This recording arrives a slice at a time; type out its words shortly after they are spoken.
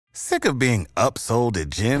Sick of being upsold at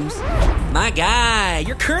gyms? My guy,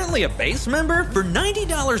 you're currently a base member? For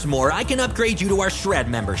 $90 more, I can upgrade you to our Shred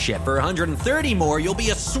membership. For $130 more, you'll be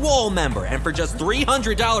a Swole member. And for just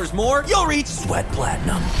 $300 more, you'll reach Sweat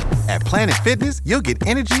Platinum. At Planet Fitness, you'll get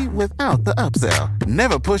energy without the upsell.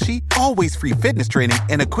 Never pushy, always free fitness training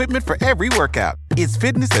and equipment for every workout. It's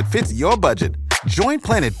fitness that fits your budget. Join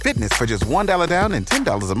Planet Fitness for just $1 down and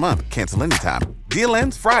 $10 a month. Cancel anytime. Deal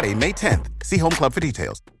ends Friday, May 10th. See Home Club for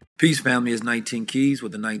details. Peace, family. It's 19 Keys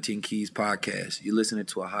with the 19 Keys podcast. You're listening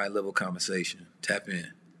to a high-level conversation. Tap in.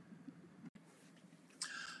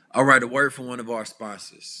 All right, a word from one of our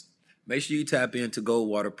sponsors. Make sure you tap into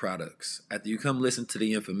Goldwater products. After you come listen to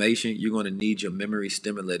the information, you're going to need your memory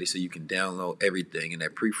stimulated so you can download everything in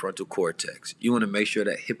that prefrontal cortex. You want to make sure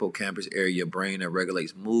that hippocampus area of your brain that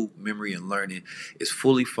regulates mood, memory, and learning is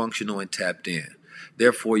fully functional and tapped in.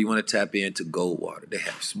 Therefore, you want to tap into Goldwater. They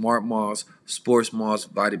have Smart Moss, Sports Moss,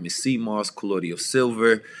 Vitamin C Moss, Colloidal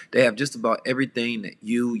Silver. They have just about everything that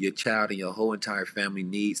you, your child, and your whole entire family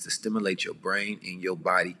needs to stimulate your brain and your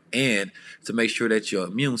body and to make sure that your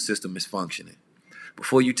immune system is functioning.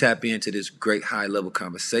 Before you tap into this great high-level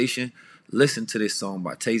conversation, listen to this song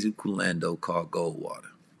by Tezu Kulando called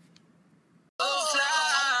Goldwater. 19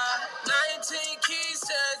 Keys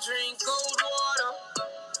said drink cold water.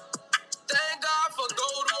 Thank God for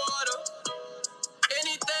gold water.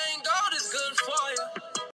 Anything gold is good for you.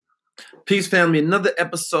 Peace, family. Another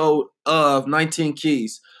episode of 19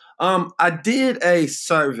 Keys. I did a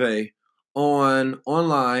survey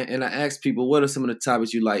online and I asked people what are some of the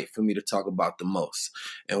topics you like for me to talk about the most.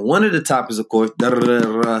 And one of the topics, of course, that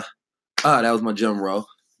was my drum roll,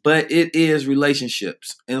 but it is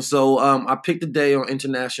relationships. And so I picked a day on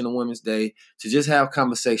International Women's Day to just have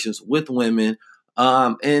conversations with women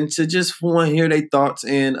and to just want to hear their thoughts.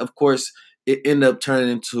 And of course, it ended up turning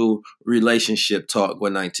into relationship talk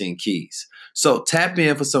with 19 Keys. So tap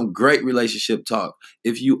in for some great relationship talk.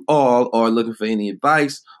 If you all are looking for any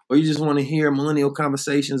advice or you just want to hear millennial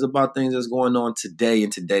conversations about things that's going on today in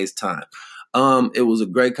today's time. It was a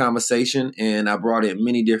great conversation and I brought in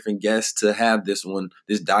many different guests to have this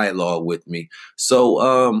dialogue with me.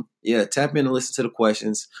 So tap in and listen to the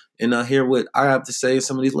questions and hear what I have to say and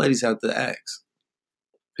some of these ladies have to ask.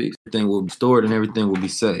 Peace. Everything will be stored and everything will be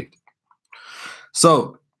saved.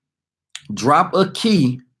 So drop a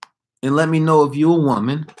key and let me know if you're a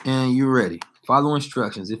woman and you're ready. Follow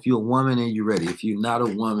instructions. If you're a woman and you're ready. If you're not a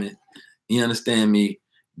woman, you understand me,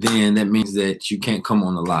 then that means that you can't come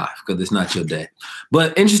on the live because it's not your day.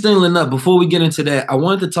 But interestingly enough, before we get into that, I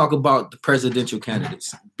wanted to talk about the presidential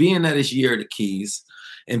candidates. Being that it's year of the keys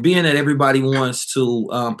and being that everybody wants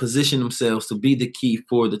to position themselves to be the key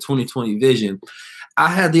for the 2020 vision, I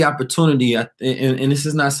had the opportunity, and this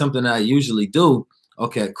is not something that I usually do.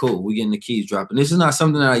 Okay, cool. We're getting the keys dropping. This is not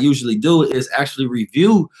something that I usually do, is actually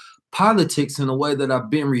review politics in a way that I've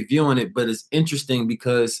been reviewing it, but it's interesting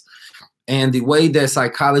because and the way that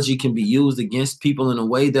psychology can be used against people in a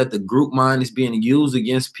way that the group mind is being used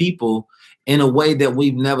against people in a way that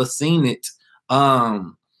we've never seen it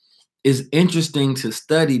is interesting to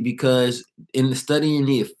study because in studying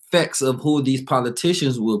the effects of who these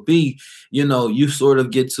politicians will be, you sort of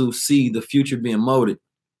get to see the future being molded.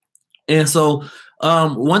 And so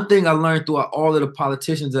one thing I learned throughout all of the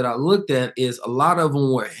politicians that I looked at is a lot of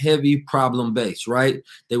them were heavy problem based, right?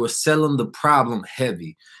 They were selling the problem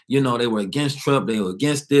heavy. They were against Trump. They were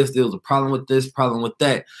against this. There was a problem with this, problem with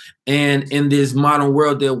that. And in this modern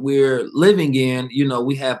world that we're living in,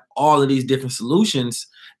 we have all of these different solutions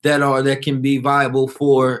that can be viable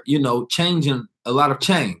for, changing a lot of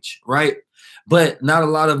change, right? But not a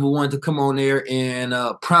lot of them wanted to come on there and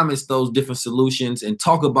promise those different solutions and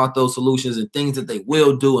talk about those solutions and things that they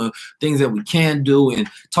will do and things that we can do and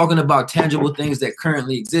talking about tangible things that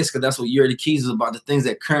currently exist, because that's what Year of the Keys is about, the things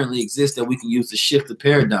that currently exist that we can use to shift the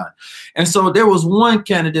paradigm. And so there was one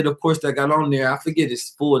candidate, of course, that got on there. I forget his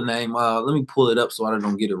full name. Let me pull it up so I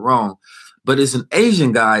don't get it wrong. But it's an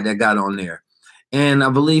Asian guy that got on there. And I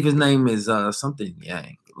believe his name is something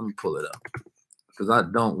Yang. Let me pull it up, because I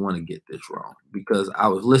don't want to get this wrong, because I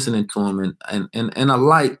was listening to him and I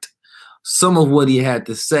liked some of what he had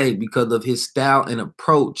to say because of his style and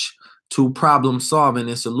approach to problem solving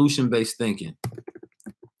and solution-based thinking.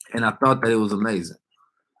 And I thought that it was amazing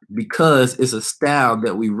because it's a style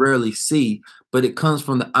that we rarely see, but it comes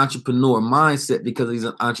from the entrepreneur mindset because he's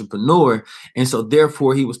an entrepreneur. And so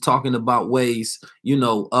therefore he was talking about ways,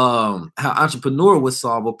 how entrepreneur would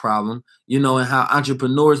solve a problem, and how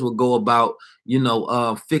entrepreneurs would go about,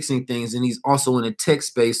 fixing things. And he's also in a tech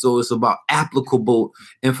space. So it's about applicable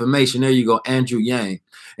information. There you go, Andrew Yang.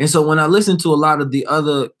 And so when I listened to a lot of the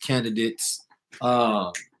other candidates,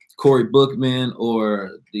 Cory Bookman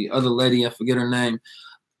or the other lady, I forget her name.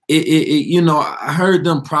 I heard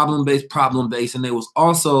them problem based, and they was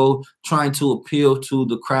also trying to appeal to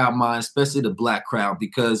the crowd mind, especially the Black crowd,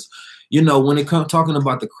 because when it comes talking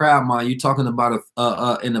about the crowd mind, you're talking about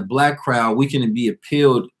in the Black crowd, we can be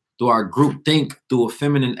appealed through our group think, through a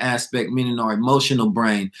feminine aspect, meaning our emotional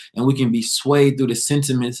brain, and we can be swayed through the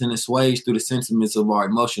sentiments and assuaged through the sentiments of our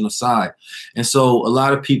emotional side. And so a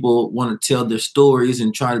lot of people want to tell their stories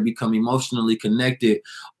and try to become emotionally connected,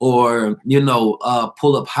 or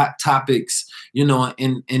pull up hot topics,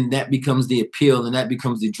 and that becomes the appeal, and that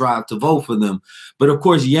becomes the drive to vote for them. But of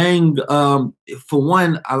course, Yang, for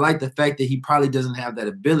one, I like the fact that he probably doesn't have that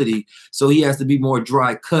ability, so he has to be more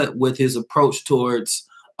dry cut with his approach towards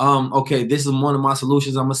okay, this is one of my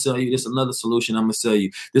solutions I'm going to sell you. This is another solution I'm going to sell you.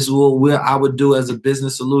 This is what I would do as a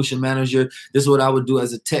business solution manager. This is what I would do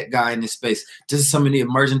as a tech guy in this space. This is some of the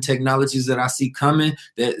emerging technologies that I see coming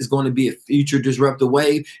that is going to be a future disruptive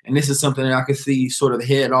wave. And this is something that I can see sort of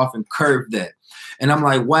head off and curve that. And I'm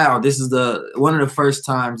like, wow, this is one of the first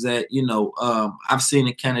times that, I've seen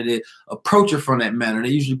a candidate approach it from that manner. They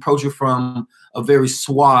usually approach it from a very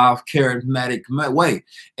suave, charismatic way.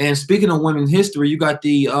 And speaking of women's history, you got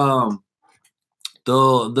the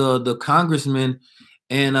congressman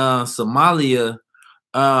in Somalia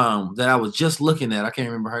that I was just looking at. I can't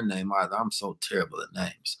remember her name either. I'm so terrible at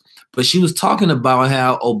names. But she was talking about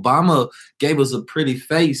how Obama gave us a pretty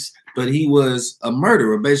face, but he was a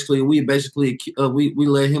murderer. Basically, we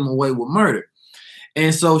led him away with murder.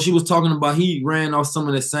 And so she was talking about he ran off some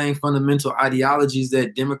of the same fundamental ideologies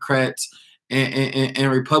that Democrats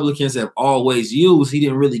and Republicans have always used. He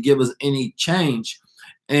didn't really give us any change.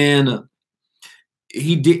 And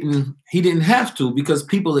he didn't have to, because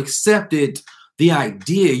people accepted the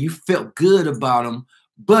idea. You felt good about him,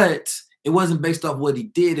 but it wasn't based off what he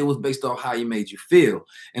did. It was based off how he made you feel.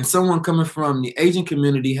 And someone coming from the Asian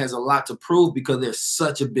community has a lot to prove, because they're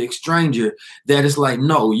such a big stranger that it's like,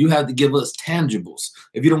 no, you have to give us tangibles.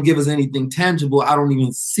 If you don't give us anything tangible, I don't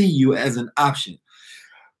even see you as an option.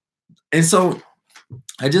 And so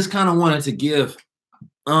I just kind of wanted to give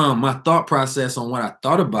my thought process on what I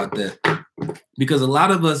thought about that, because a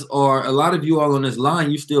lot of you all on this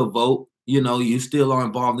line, you still vote, you still are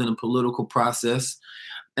involved in a political process.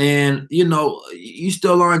 And, you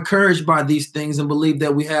still are encouraged by these things and believe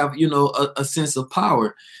that we have, a sense of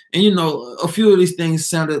power. And, a few of these things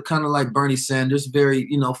sounded kind of like Bernie Sanders, very,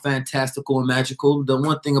 fantastical and magical. The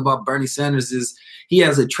one thing about Bernie Sanders is he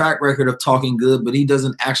has a track record of talking good, but he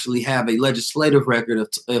doesn't actually have a legislative record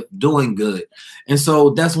of doing good. And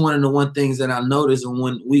so that's one of the one things that I noticed. And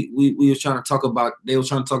when we were trying to talk about, they were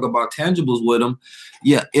trying to talk about tangibles with him.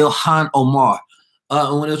 Yeah, Ilhan Omar.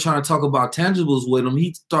 And when they were trying to talk about tangibles with him,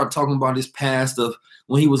 he started talking about his past of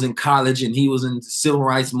when he was in college and he was in civil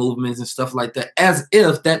rights movements and stuff like that, as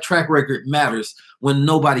if that track record matters when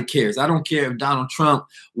nobody cares. I don't care if Donald Trump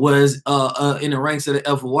was in the ranks of the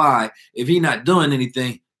FOI. If he's not doing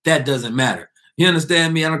anything, that doesn't matter. You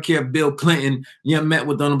understand me? I don't care if Bill Clinton met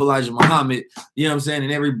with Honorable Elijah Muhammad, you know what I'm saying,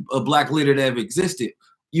 and every black leader that ever existed.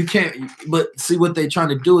 You can't, but see what they're trying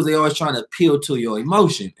to do is they always trying to appeal to your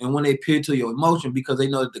emotion. And when they appeal to your emotion, because they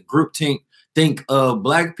know that the group think of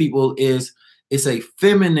black people it's a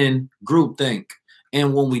feminine group think.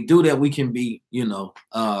 And when we do that, we can be,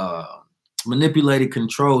 manipulated,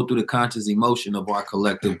 controlled through the conscious emotion of our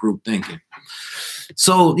collective group thinking.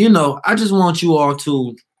 So, I just want you all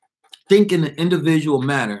to think in an individual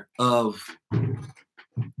manner of,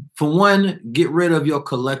 for one, get rid of your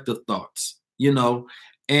collective thoughts,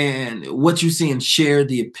 and what you see and share,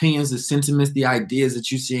 the opinions, the sentiments, the ideas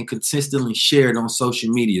that you see and consistently shared on social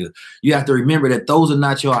media. You have to remember that those are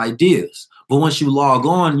not your ideas. But once you log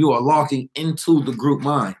on, you are logging into the group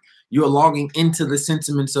mind. You're logging into the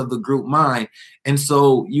sentiments of the group mind. And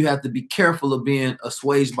so you have to be careful of being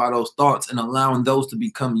assuaged by those thoughts and allowing those to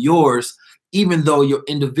become yours, even though your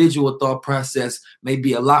individual thought process may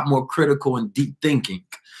be a lot more critical and deep thinking.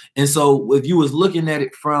 And so if you're looking at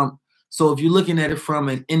it from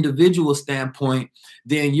an individual standpoint,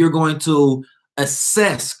 then you're going to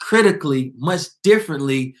assess critically much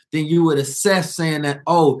differently than you would assess saying that,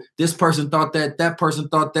 oh, this person thought that person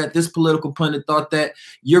thought that, this political pundit thought that.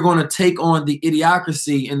 You're going to take on the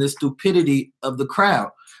idiocracy and the stupidity of the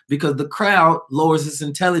crowd, because the crowd lowers its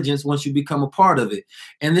intelligence once you become a part of it.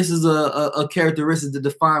 And this is a characteristic to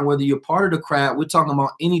define whether you're part of the crowd. We're talking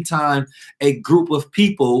about anytime a group of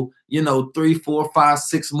people, 3, 4, 5,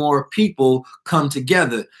 6 more people come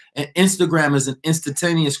together. And Instagram is an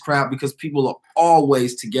instantaneous crowd because people are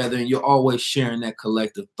always together and you're always sharing that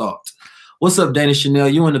collective thought. What's up, Dana Chanel?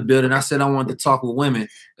 You in the building. I said I wanted to talk with women.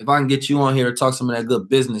 If I can get you on here to talk some of that good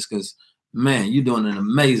business, because, man, you're doing an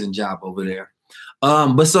amazing job over there.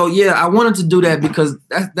 But so, yeah, I wanted to do that because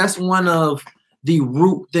that's one of the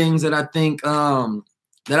root things that I think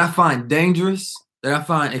that I find dangerous, that I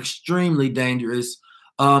find extremely dangerous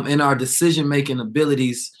in our decision-making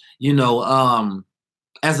abilities,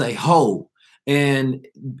 as a whole. And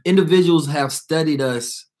individuals have studied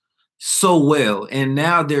us so well, and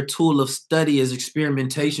now their tool of study is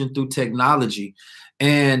experimentation through technology.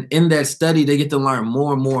 And in that study, they get to learn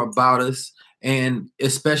more and more about us, and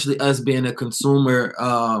especially us being a consumer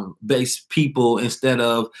based people instead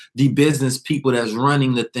of the business people that's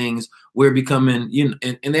running the things. We're becoming,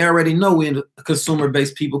 and they already know we're consumer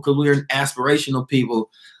based people because we're an aspirational people,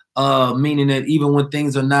 meaning that even when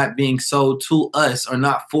things are not being sold to us or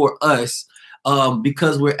not for us,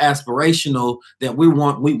 because we're aspirational, that we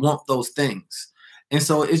want those things. And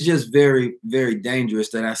so it's just very, very dangerous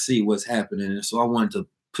that I see what's happening. And so I wanted to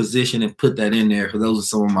position and put that in there, because those are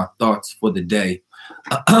some of my thoughts for the day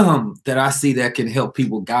that I see that can help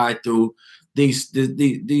people guide through these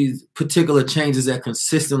particular changes that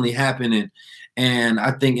consistently happening. And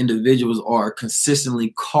I think individuals are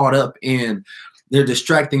consistently caught up in their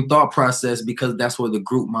distracting thought process, because that's where the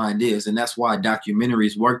group mind is. And that's why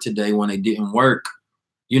documentaries work today when they didn't work,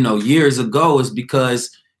 years ago, is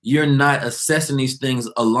because you're not assessing these things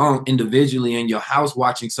alone individually in your house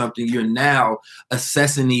watching something. You're now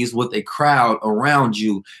assessing these with a crowd around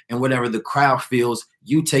you, and whatever the crowd feels,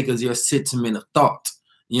 you take as your sentiment of thought.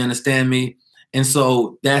 You understand me? And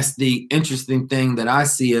so that's the interesting thing that I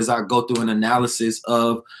see as I go through an analysis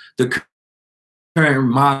of the current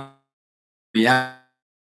modern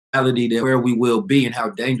reality, that where we will be and how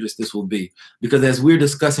dangerous this will be. Because as we're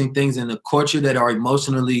discussing things in the culture that are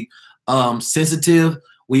emotionally sensitive,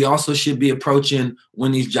 we also should be approaching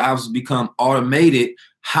when these jobs become automated.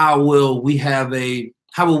 How will we have a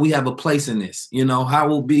place in this? How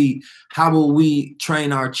will we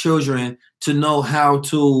train our children to know how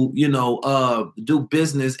to, do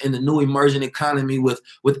business in the new emerging economy with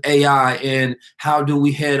AI? And how do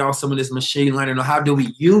we head off some of this machine learning? Or how do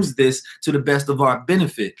we use this to the best of our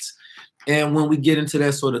benefits? And when we get into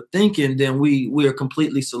that sort of thinking, then we are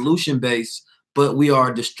completely solution-based, but we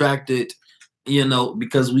are distracted,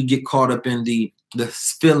 because we get caught up in the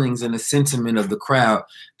feelings and the sentiment of the crowd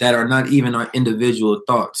that are not even our individual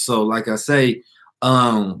thoughts. So like I say,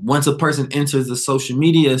 once a person enters the social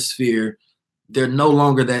media sphere, they're no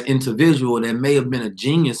longer that individual that may have been a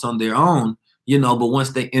genius on their own, but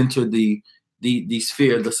once they enter the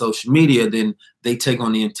sphere of the social media, then they take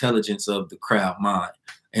on the intelligence of the crowd mind.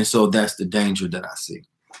 And so that's the danger that I see.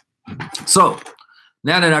 So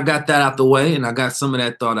now that I got that out the way and I got some of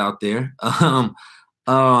that thought out there,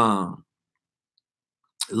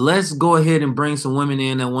 let's go ahead and bring some women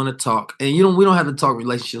in that want to talk. And we don't have to talk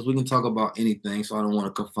relationships. We can talk about anything. So I don't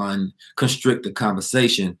want to constrict the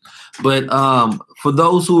conversation. But for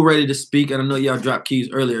those who are ready to speak, and I know y'all dropped keys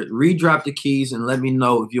earlier, redrop the keys and let me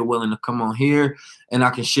know if you're willing to come on here, and I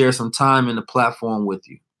can share some time in the platform with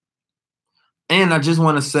you. And I just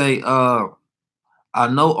want to say, I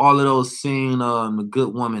know all of those seen the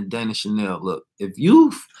good woman, Dana Chanel. Look,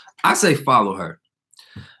 I say follow her,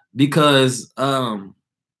 because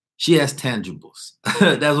she has tangibles.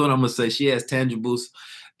 That's what I'm going to say. She has tangibles.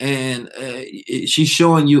 And she's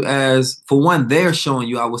showing you they're showing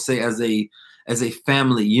you, I would say, as a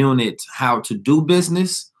family unit, how to do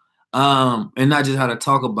business, and not just how to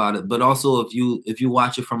talk about it, but also if you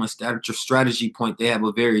watch it from a strategy point, they have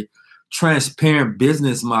a very transparent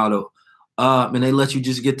business model. And they let you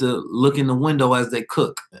just get to look in the window as they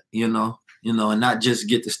cook, and not just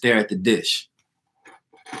get to stare at the dish.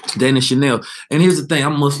 Dana Chanel. And here's the thing,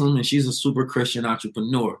 I'm Muslim and she's a super Christian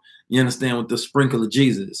entrepreneur. You understand, with the sprinkle of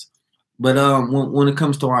Jesus. But when it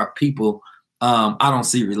comes to our people, I don't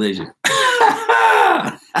see religion.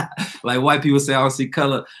 Like white people say, I don't see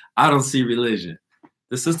color. I don't see religion.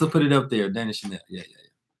 The sister put it up there, Dana Chanel.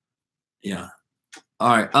 Yeah.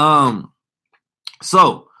 All right.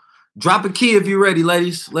 So drop a key if you're ready,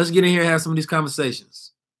 ladies. Let's get in here and have some of these conversations.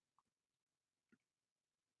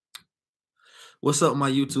 What's up, my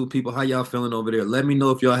YouTube people? How y'all feeling over there? Let me know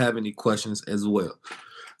if y'all have any questions as well.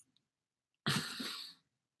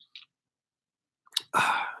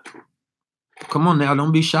 Come on now,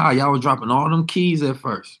 don't be shy. Y'all was dropping all them keys at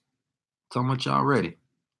first. Tell me y'all ready.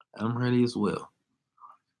 I'm ready as well.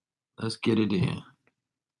 Let's get it in.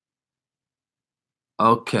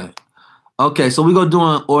 Okay, so we're going to do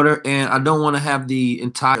an order, and I don't want to have the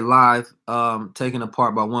entire live taken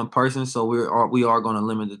apart by one person, so we are going to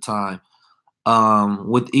limit the time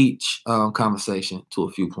with each conversation to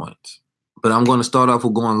a few points. But I'm going to start off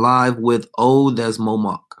with going live with Oh, that's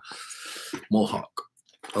Mohawk.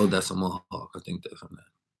 Oh, that's a Mohawk. I think that's on that.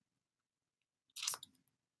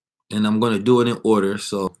 And I'm going to do it in order,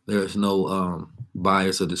 so there's no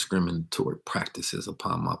bias or discriminatory practices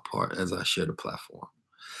upon my part as I share the platform.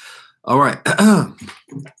 All right.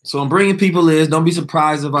 So I'm bringing people in. Don't be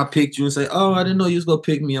surprised if I picked you and say, oh, I didn't know you was going to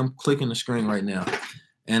pick me. I'm clicking the screen right now.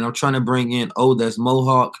 And I'm trying to bring in, oh, that's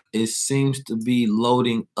Mohawk. It seems to be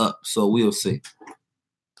loading up, so we'll see.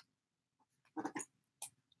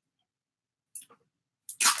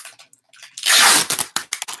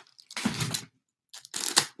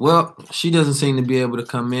 Well, she doesn't seem to be able to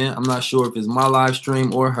come in. I'm not sure if it's my live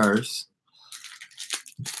stream or hers,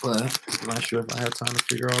 but I'm not sure if I have time to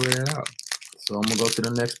figure all of that out. So I'm going to go to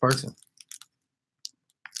the next person.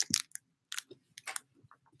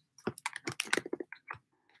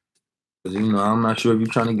 Because, you know, I'm not sure if you're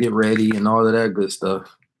trying to get ready and all of that good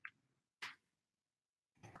stuff.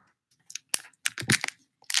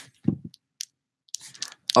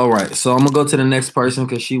 All right, so I'm going to go to the next person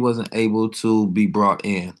because she wasn't able to be brought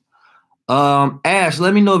in. Ash,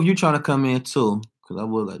 let me know if you're trying to come in too, because I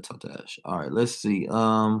would like to talk to Ash. All right, let's see.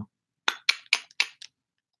 Come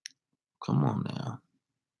on now.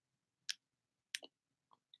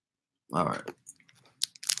 All right.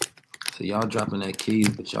 So y'all dropping that keys,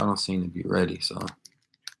 but y'all don't seem to be ready. So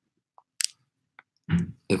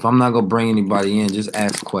if I'm not gonna bring anybody in, just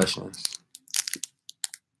ask questions.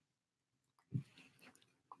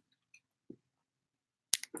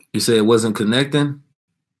 You say it wasn't connecting?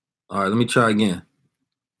 All right, let me try again.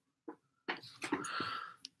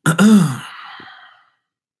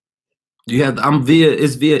 You have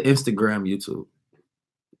it's via Instagram, YouTube.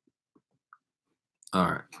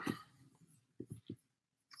 All right.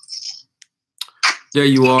 There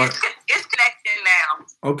you are. It's connecting now.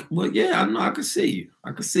 Okay. Well, yeah, I know. I can see you.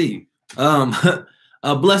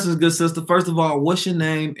 Blessings, good sister. First of all, what's your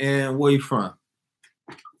name and where you from?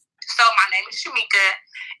 So my name is Shamika,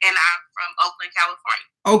 and I'm from Oakland, California.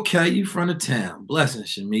 Okay, you from the town.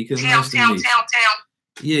 Blessings, Shamika. Town.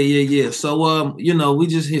 Yeah. So, you know, we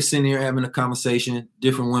just here sitting here having a conversation.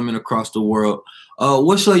 Different women across the world.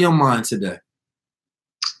 What's on your mind today?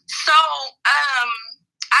 So,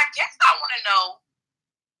 I guess I want to know.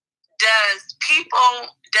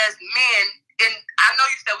 Does men, and I know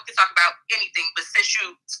you said we could talk about anything, but since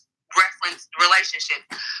you referenced relationship,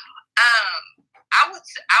 I would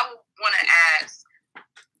want to ask,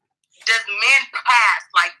 does men pass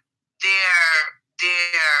like their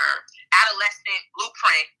adolescent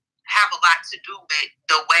blueprint have a lot to do with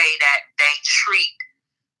the way that they treat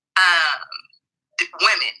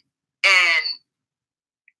women and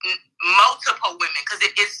multiple women? Because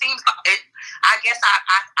it seems like I guess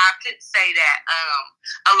I could say that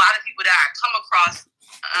a lot of people that I come across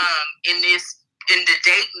in the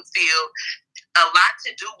dating field, a lot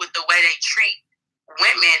to do with the way they treat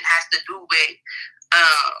women has to do with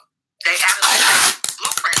they adolescent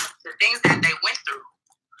blueprint, the things that they went through.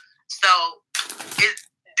 So,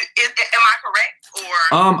 am I correct?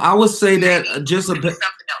 Or I would say that just a bit.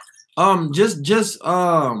 Something else. Just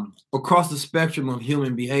across the spectrum of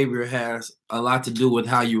human behavior has a lot to do with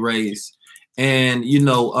how you raise, and you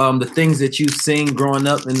know, the things that you've seen growing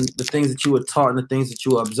up, and the things that you were taught, and the things that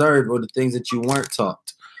you observed, or the things that you weren't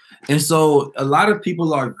taught. And so, a lot of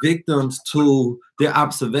people are victims to their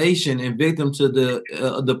observation and victim to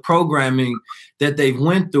the programming that they've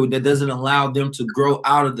went through that doesn't allow them to grow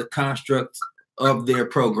out of the construct of their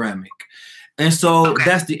programming. And so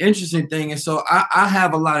that's the interesting thing. And so I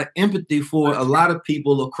have a lot of empathy for a lot of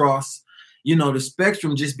people across, you know, the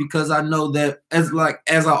spectrum, just because I know that as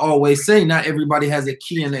I always say, not everybody has a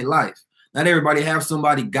key in their life. Not everybody has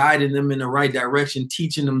somebody guiding them in the right direction,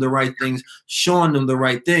 teaching them the right things, showing them the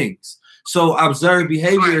right things. So observed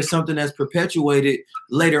behavior is something that's perpetuated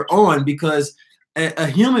later on, because a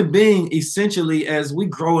human being, essentially, as we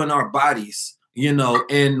grow in our bodies, you know,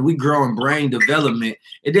 and we grow in brain development,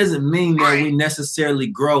 it doesn't mean that we necessarily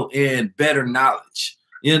grow in better knowledge.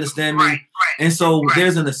 You understand me? Right. And so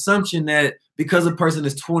there's an assumption that because a person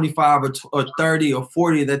is 25 or 30 or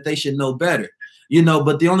 40, that they should know better, you know,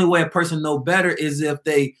 but the only way a person know better is if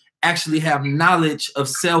they actually have knowledge of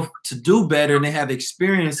self to do better, and they have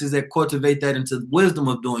experiences that cultivate that into wisdom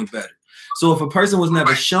of doing better. So if a person was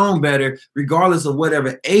never shown better, regardless of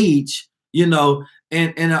whatever age, you know,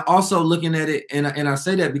 and I also looking at it, and I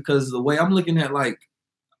say that because the way I'm looking at, like,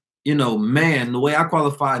 you know, man, the way I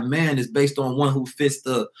qualify man is based on one who fits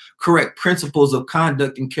the correct principles of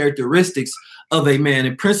conduct and characteristics of a man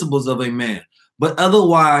and principles of a man. But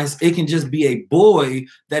otherwise, it can just be a boy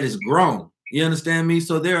that is grown. You understand me?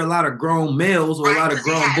 So there are a lot of grown males or a lot of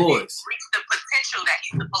grown boys. Reach the potential that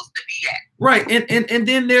he's supposed to be at. Right. And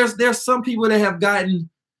then there's some people that have gotten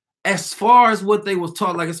as far as what they was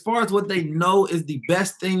taught, like as far as what they know is the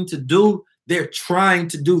best thing to do, they're trying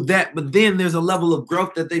to do that. But then there's a level of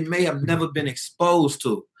growth that they may have never been exposed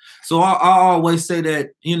to. So I always say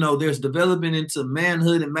that, you know, there's development into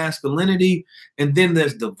manhood and masculinity, and then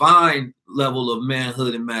there's divine level of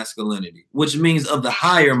manhood and masculinity, which means of the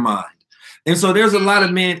higher mind. And so there's a lot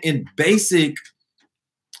of men in basic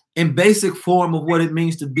form of what it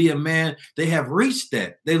means to be a man. They have reached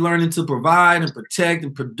that. They're learning to provide and protect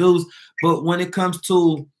and produce. But when it comes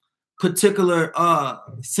to particular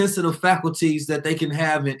sensitive faculties that they can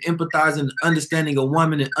have in empathizing, understanding a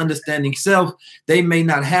woman and understanding self, they may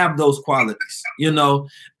not have those qualities, you know.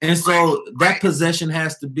 And so that possession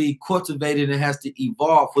has to be cultivated and has to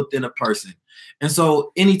evolve within a person. And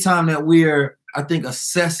so anytime that we're, I think,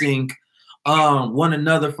 assessing one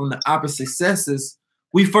another from the opposite sexes,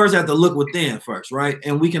 we first have to look within first, right?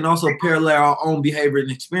 And we can also parallel our own behavior and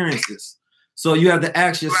experiences. So you have to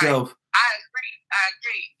ask yourself, I agree.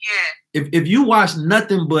 Yeah. If you watch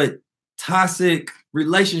nothing but toxic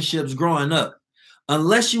relationships growing up,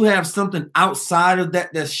 unless you have something outside of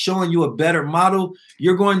that that's showing you a better model,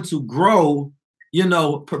 you're going to grow, you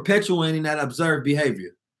know, perpetuating that observed behavior,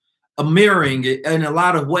 mirroring it in a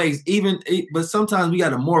lot of ways. But sometimes we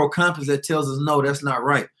got a moral compass that tells us, no, that's not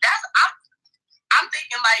right. I'm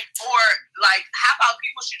thinking how about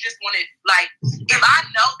people should just want to, if I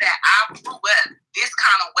know that I grew up this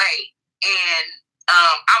kind of way and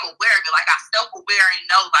I'm aware of it, like I self-aware and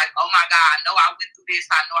know, like, oh my God, I know I went through this,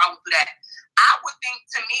 I know I went through that. I would think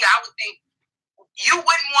you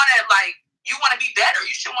wouldn't want to, you want to be better.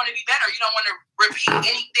 You should want to be better. You don't want to repeat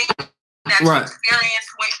anything that you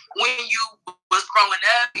experienced when you was growing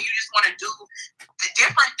up. You just want to do the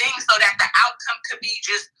different things so that the outcome could be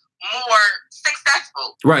just more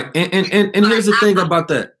successful. Right. And here's the thing about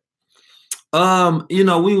that. You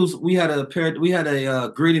know, we had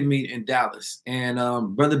a greeting meet in Dallas,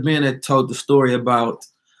 and Brother Ben had told the story about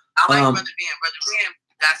I like Brother Ben. Brother Ben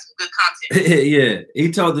got some good content. Yeah.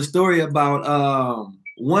 He told the story about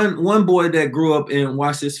one boy that grew up and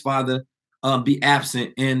watched his father be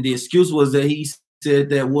absent, and the excuse was that he said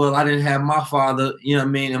that, well, I didn't have my father, you know what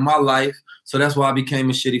I mean, in my life, so that's why I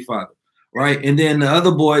became a shitty father. Right. And then the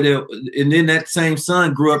other boy that same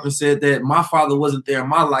son grew up and said that my father wasn't there in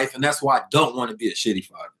my life, and that's why I don't want to be a shitty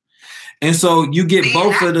father. And so you get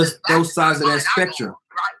both of those sides of that spectrum.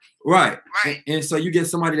 Right. And so you get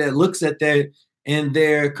somebody that looks at that and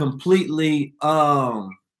they're completely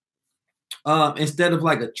instead of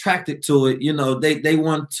like attracted to it, you know, they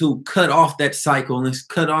want to cut off that cycle and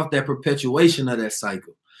cut off that perpetuation of that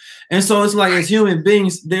cycle. And so it's like, as human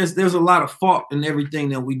beings, there's a lot of fault in everything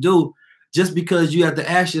that we do. Just because you have to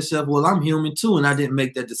ask yourself, well, I'm human too, and I didn't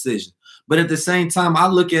make that decision. But at the same time, I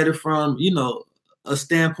look at it from, you know, a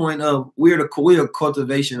standpoint of we're a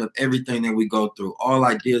cultivation of everything that we go through, all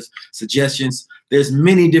ideas, suggestions. There's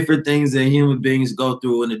many different things that human beings go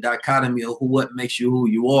through in the dichotomy of what makes you who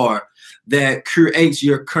you are that creates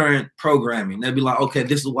your current programming. They'd be like, okay,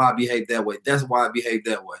 this is why I behave that way. That's why I behave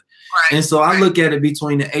that way. Right. And so I look at it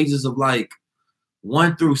between the ages of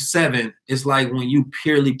 1 through 7, it's like when you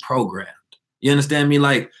purely programmed. You understand me?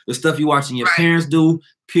 Like the stuff you watching your parents do,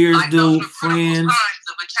 peers do, friends.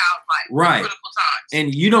 Right.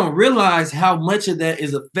 And you don't realize how much of that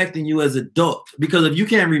is affecting you as adults. Because if you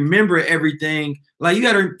can't remember everything, you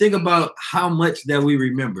got to think about how much that we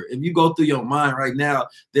remember. If you go through your mind right now,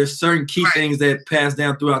 there's certain key things that pass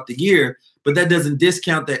down throughout the year, but that doesn't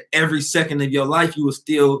discount that every second of your life you will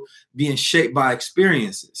still being shaped by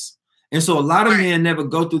experiences. And so a lot of men never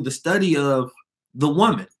go through the study of the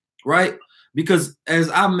woman, right? Because as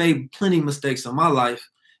I've made plenty of mistakes in my life,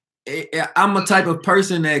 I'm a type of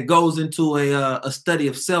person that goes into a study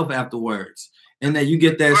of self afterwards, and that you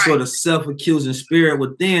get that sort of self-accusing spirit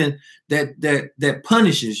within that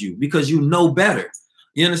punishes you because you know better.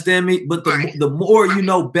 You understand me? But the more you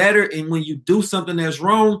know better, and when you do something that's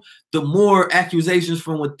wrong, the more accusations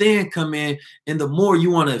from within come in, and the more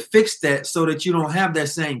you want to fix that so that you don't have that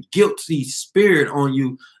same guilty spirit on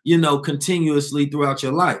you, you know, continuously throughout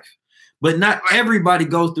your life. But not everybody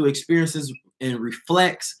goes through experiences and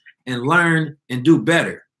reflects and learn and do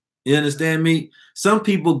better. You understand me? Some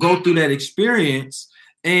people go through that experience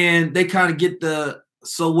and they kind of get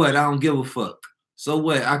so what? I don't give a fuck. So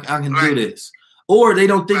what? I can do this. Or they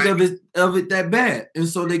don't think of it that bad. And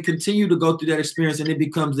so they continue to go through that experience and it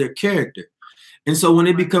becomes their character. And so when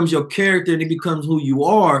it becomes your character and it becomes who you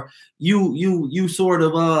are, you sort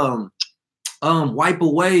of wipe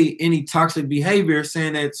away any toxic behavior,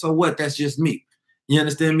 saying that, so what, that's just me. You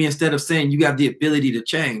understand me? Instead of saying you have the ability to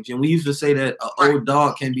change. And we used to say that an old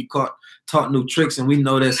dog can be taught new tricks, and we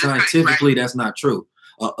know that scientifically that's not true.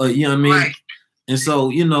 You know what I mean? Right. And so,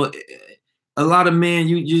 you know, a lot of men,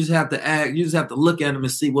 you just have to act, you just have to look at them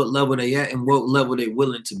and see what level they at and what level they're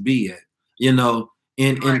willing to be at, you know,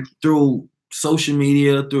 and through social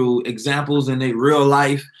media, through examples in their real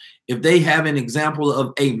life. If they have an example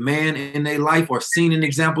of a man in their life or seen an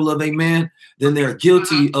example of a man, then they're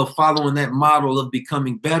guilty of following that model of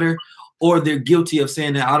becoming better, or they're guilty of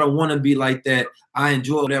saying that I don't want to be like that. I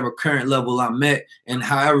enjoy whatever current level I'm at, and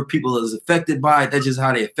however people is affected by it, that's just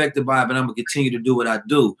how they affected by it, but I'm going to continue to do what I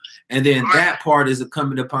do. And then that part is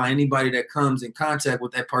incumbent upon anybody that comes in contact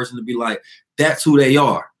with that person to be like, that's who they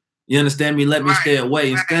are. You understand me? Let me stay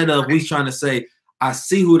away. Instead of we trying to say, I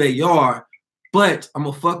see who they are, but I'm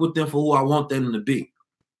going to fuck with them for who I want them to be.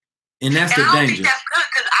 And that's the danger. I don't think that's good,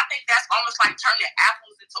 because I think that's almost like turning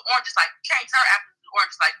apples into oranges. Like, you can't turn apples into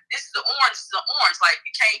oranges. Like, this is an orange, this is an orange. Like,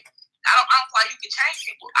 you can't. I don't feel like you can change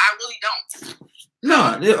people. I really don't.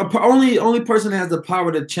 No, only person that has the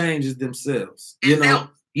power to change is themselves. You know,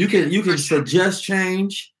 you can suggest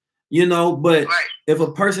change, you know, but if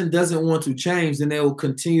a person doesn't want to change, then they will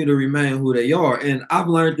continue to remain who they are. And I've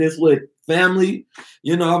learned this with family,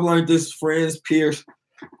 you know, I've learned this friends, peers,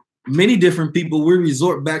 many different people. We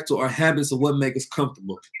resort back to our habits of what makes us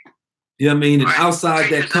comfortable. You know what I mean? And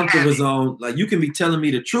outside that comfort zone, like, you can be telling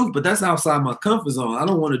me the truth, but that's outside my comfort zone. I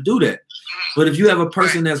don't want to do that. But if you have a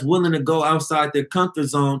person that's willing to go outside their comfort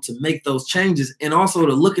zone to make those changes, and also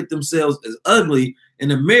to look at themselves as ugly in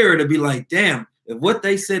the mirror, to be like, damn, if what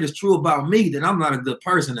they said is true about me, then I'm not a good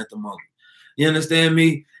person at the moment. You understand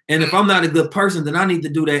me? And if I'm not a good person, then I need to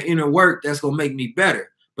do that inner work that's going to make me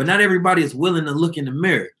better. But not everybody is willing to look in the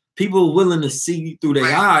mirror. People are willing to see through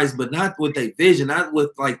their eyes, but not with their vision, not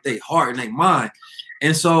with like their heart and their mind.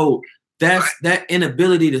 And so that's that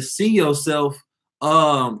inability to see yourself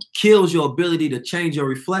kills your ability to change your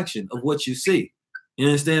reflection of what you see. You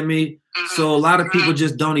understand me? So a lot of people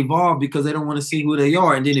just don't evolve because they don't want to see who they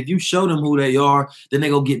are. And then if you show them who they are, then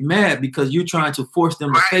they're going to get mad because you're trying to force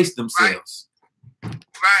them to face themselves.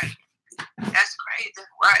 Right. That's crazy.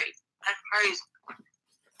 Right. That's crazy.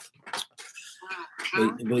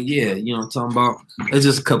 But yeah, you know what I'm talking about? It's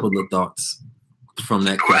just a couple of thoughts from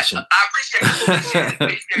that question. I appreciate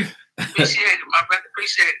it. Appreciate it, my brother.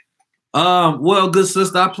 Appreciate it. Well, good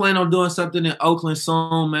sister, I plan on doing something in Oakland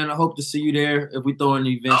soon, man. I hope to see you there if we throw an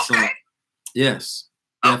event soon. Yes,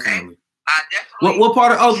 definitely. Definitely. What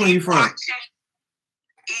part of Oakland are you from?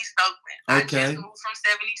 East Oakland. Okay. I just moved from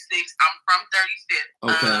 76. I'm from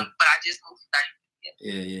 35th. Okay. But I just moved from 35th.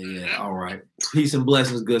 Yeah. All right. Peace and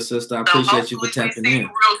blessings, good sister. I appreciate you for tapping in. Real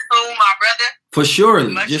soon, my brother. For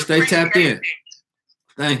surely. Just stay tapped in.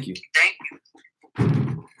 Thank you. Thank you.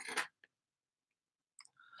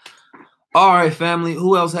 All right, family.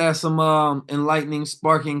 Who else has some enlightening,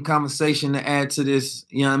 sparking conversation to add to this?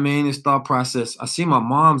 You know what I mean? This thought process. I see my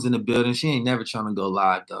mom's in the building. She ain't never trying to go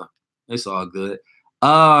live though. It's all good.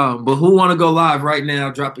 But who want to go live right now?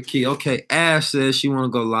 Drop a key. Okay, Ash says she want to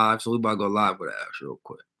go live, so we about to go live with Ash real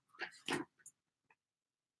quick.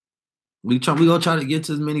 We gonna try to get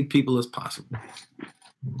to as many people as possible.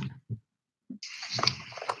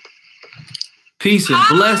 Peace and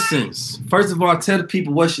blessings. First of all, tell the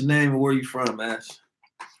people what's your name and where you from, Ash.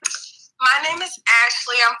 My name is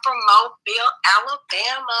Ashley. I'm from Mobile,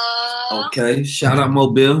 Alabama. Okay, shout out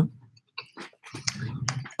Mobile.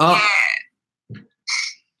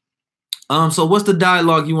 So what's the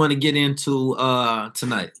dialogue you want to get into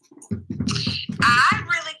tonight? I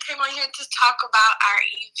really came on here to talk about our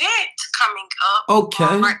event coming up.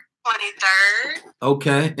 Okay. March 23rd.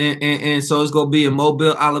 Okay, and so it's gonna be in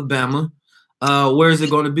Mobile, Alabama. Where is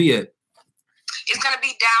it going to be at? It's going to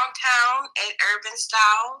be downtown at Urban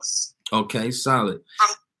Styles. Okay, solid.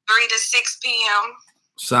 From 3 to 6 p.m.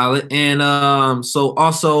 Solid. And so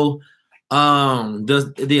also,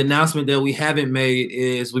 the announcement that we haven't made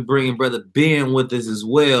is we're bringing Brother Ben with us as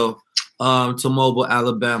well to Mobile,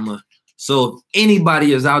 Alabama. So if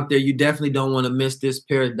anybody is out there, you definitely don't want to miss this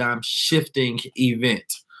paradigm shifting event.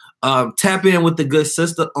 Tap in with the good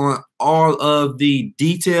sister on all of the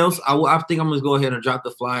details. I think I'm gonna go ahead and drop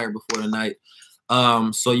the flyer before the night,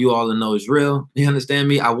 so you all know it's real. You understand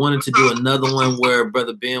me? I wanted to do another one where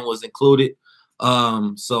Brother Ben was included,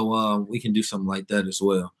 so we can do something like that as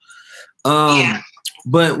well.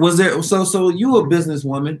 But was there? So you a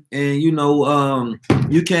businesswoman, and you know,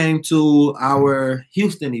 you came to our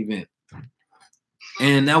Houston event.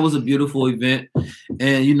 And that was a beautiful event.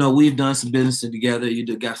 And, you know, we've done some business together. You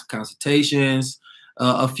got some consultations.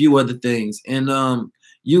 a few other things. And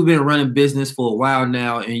you've been running business for a while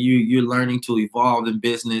now, and you're learning to evolve in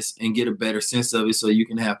business and get a better sense of it so you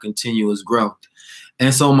can have continuous growth.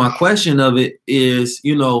 And so my question of it is,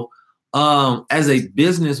 as a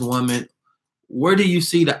businesswoman, where do you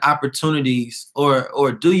see the opportunities,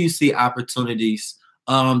 or do you see opportunities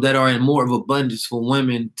that are in more of abundance for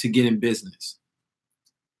women to get in business?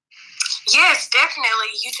 Yes,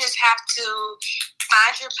 definitely. You just have to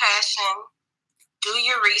find your passion, do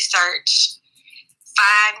your research,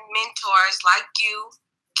 find mentors like you,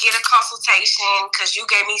 get a consultation, because you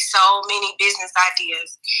gave me so many business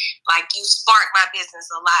ideas. Like, you sparked my business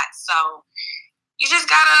a lot. So you just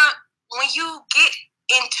gotta, when you get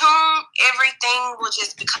in tune, everything will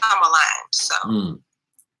just become aligned. So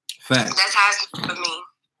Facts. That's how it's for me.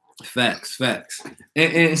 Facts.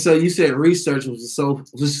 And so you said research was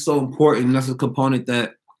so important. And that's a component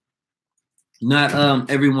that not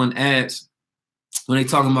everyone adds when they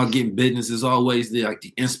talking about getting business. Is always the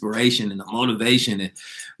inspiration and the motivation and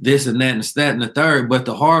this and that and that and the third. But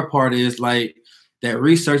the hard part is like that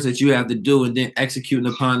research that you have to do and then executing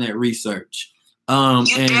upon that research. You have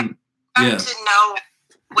to know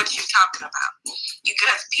what you're talking about.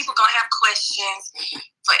 Because people gonna have questions.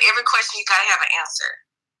 For every question, you gotta have an answer.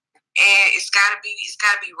 And it's gotta be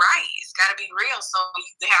right. It's gotta be real. So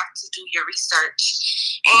you have to do your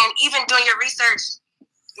research. And even doing your research,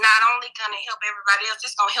 not only gonna help everybody else,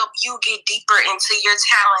 it's gonna help you get deeper into your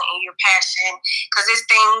talent and your passion. Because it's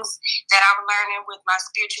things that I'm learning with my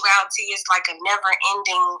spirituality. It's like a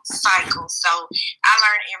never-ending cycle. So I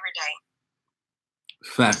learn every day.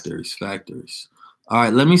 Factors. All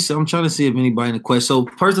right, I'm trying to see if anybody in the question. So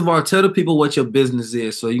first of all, tell the people what your business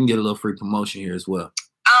is so you can get a little free promotion here as well.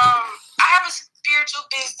 I have a spiritual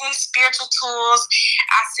business, spiritual tools.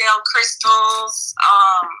 I sell crystals.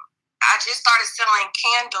 I just started selling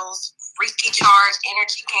candles, Reiki charge,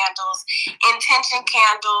 energy candles, intention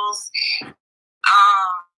candles,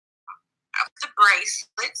 the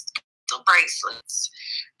bracelets,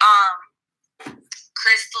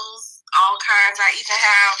 crystals, all kinds. I even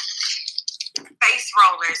have face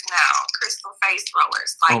rollers now, crystal face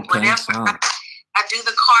rollers. Like whatever. I do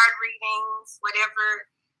the card readings,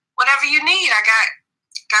 whatever you need. I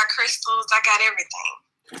got crystals. I got everything.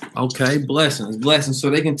 Okay, blessings. So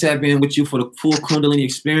they can tap in with you for the full Kundalini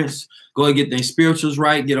experience. Go and get their spirituals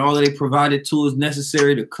right. Get all of their provided tools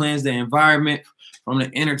necessary to cleanse their environment from the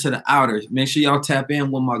inner to the outer. Make sure y'all tap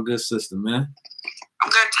in with my good sister, man. I'm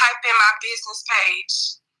gonna type in my business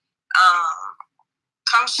page.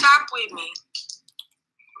 Come shop with me.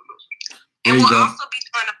 And we'll also be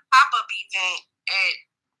doing a pop-up event at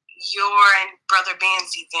your and Brother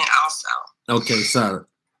Ben's event also. Okay, solid.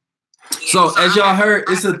 Yeah, so as y'all heard,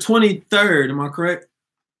 it's the 23rd. Am I correct?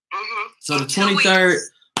 Mm-hmm. So the 23rd,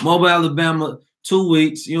 Mobile, Alabama, 2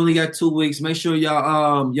 weeks. You only got 2 weeks. Make sure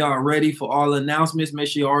y'all ready for all the announcements. Make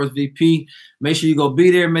sure you RSVP. Make sure you go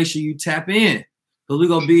be there. Make sure you tap in. Because we're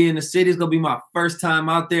going to be in the city. It's going to be my first time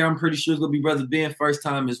out there. I'm pretty sure it's going to be Brother Ben first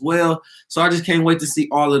time as well. So I just can't wait to see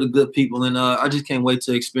all of the good people. And I just can't wait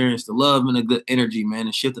to experience the love and the good energy, man,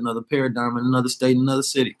 and shift another paradigm in another state, in another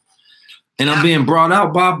city. And I'm being brought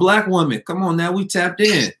out by a Black woman. Come on now, we tapped in.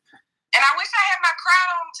 And I wish I had my crown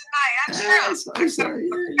on tonight. I'm sorry.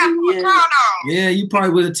 Yeah, you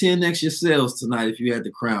probably would have 10x your sales tonight if you had the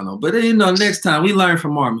crown on. But next time we learn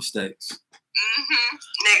from our mistakes. Mm-hmm.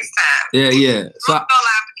 Next time. Yeah. So,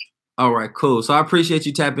 all right, cool. So I appreciate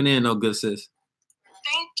you tapping in, though, good sis.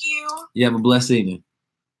 Thank you. You have a blessed evening.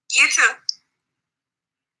 You too.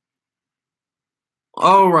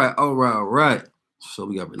 All right. So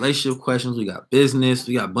we got relationship questions, we got business,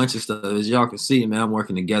 we got a bunch of stuff. As y'all can see, man, I'm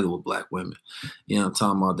working together with Black women. You know what I'm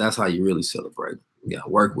talking about? That's how you really celebrate. You got to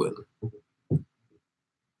work with them.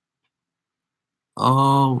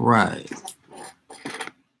 All right.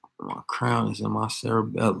 My crown is in my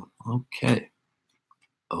cerebellum. Okay.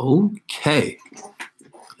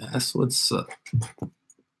 That's what's up.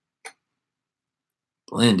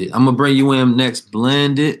 Blended. I'm going to bring you in next.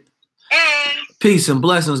 Blended. Hey. Peace and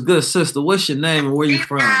blessings, good sister. What's your name and where you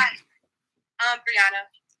from? Brianna.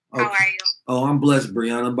 How are you? Oh, I'm blessed,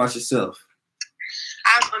 Brianna. How about yourself?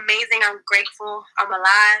 I'm amazing. I'm grateful. I'm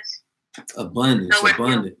alive.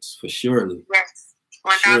 Abundance, for surely. Yes,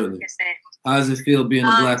 1,000%. How does it feel being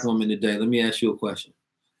a Black woman today? Let me ask you a question.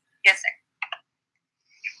 Yes, sir.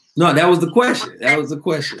 No, that was the question.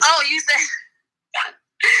 Oh, you said...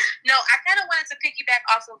 No, I kind of wanted to piggyback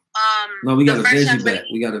off of No, we got a veggie back.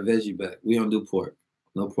 We got a veggie back. We don't do pork.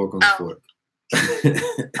 No pork on the fork. Okay.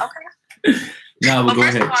 No, but go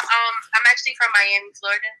ahead. Of all, I'm actually from Miami,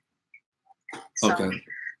 Florida. So, okay.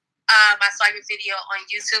 I saw your video on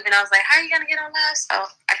YouTube, and I was like, how are you going to get on live? So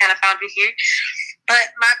I kind of found you here.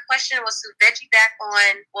 But my question was to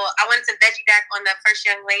I wanted to veggie back on the first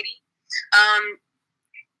young lady.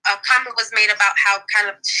 A comment was made about how kind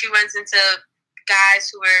of she runs into guys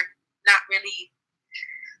who are not really,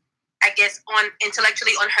 I guess,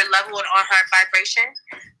 intellectually on her level and on her vibration.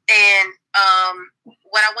 And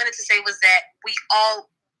what I wanted to say was that we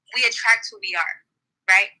attract who we are,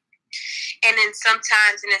 right? And then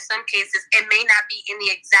sometimes, and in some cases, it may not be in the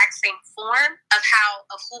exact same form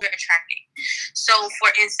of who we're attracting. So, for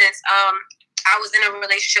instance, I was in a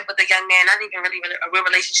relationship with a young man, not even really a real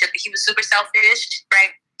relationship, but he was super selfish,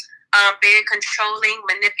 right? Very controlling,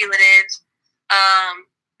 manipulative,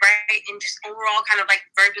 right? And just overall kind of like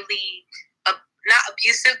verbally, not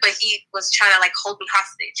abusive, but he was trying to like hold me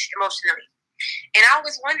hostage emotionally. And I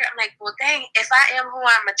always wonder, I'm like, well, dang, if I am who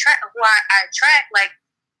I attract, like,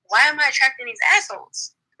 why am I attracting these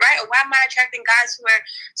assholes, right? Or why am I attracting guys who are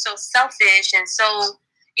so selfish and so,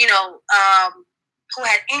 who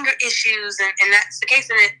had anger issues, and that's the case.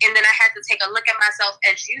 And then I had to take a look at myself,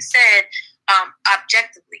 as you said,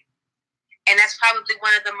 objectively. And that's probably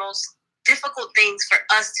one of the most difficult things for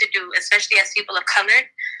us to do, especially as people of color.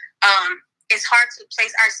 It's hard to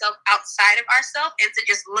place ourselves outside of ourselves and to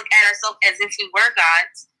just look at ourselves as if we were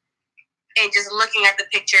gods, and just looking at the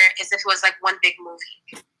picture as if it was like one big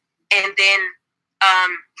movie. And then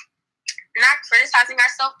not criticizing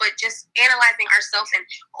ourselves, but just analyzing ourselves and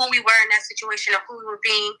who we were in that situation, or who we were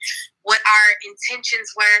being, what our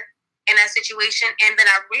intentions were in that situation. And then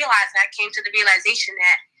I came to the realization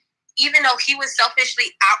that even though he was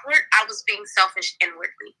selfishly outward, I was being selfish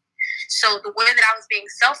inwardly. So the way that I was being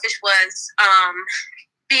selfish was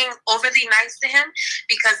being overly nice to him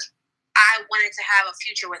because I wanted to have a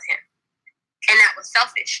future with him. And that was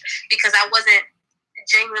selfish because I wasn't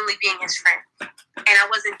genuinely being his friend, and I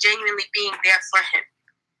wasn't genuinely being there for him.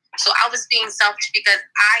 So I was being selfish because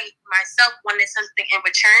I myself wanted something in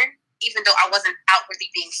return, even though I wasn't outwardly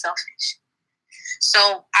being selfish.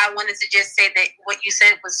 So I wanted to just say that what you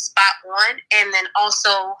said was spot on. And then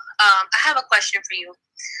also, I have a question for you.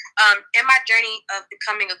 In my journey of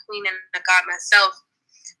becoming a queen and a god myself,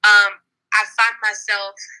 I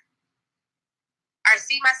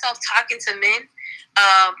see myself talking to men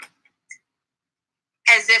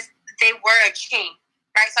as if they were a king,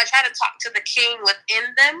 right? So I try to talk to the king within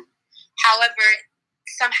them. However,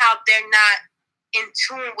 somehow they're not in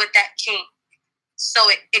tune with that king. So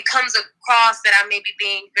it comes across that I may be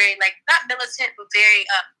being very, like, not militant, but very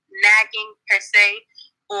nagging per se,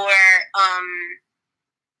 or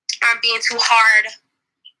I'm being too hard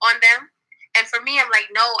on them. And for me, I'm like,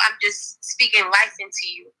 no, I'm just speaking life into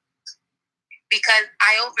you. Because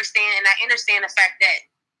I understand the fact that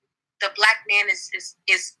the Black man is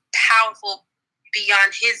powerful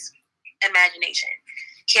beyond his imagination.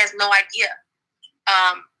 He has no idea.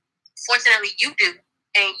 Fortunately, you do,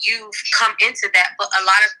 and you've come into that, but a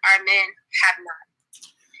lot of our men have not.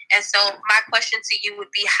 And so my question to you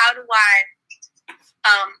would be, how do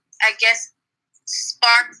I guess,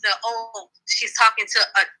 spark she's talking to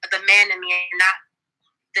the man in me and not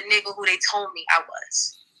the nigga who they told me I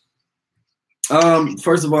was?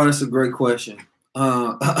 First of all, that's a great question.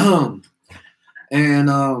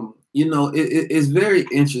 It's very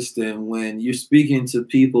interesting when you're speaking to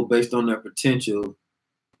people based on their potential,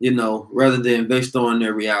 rather than based on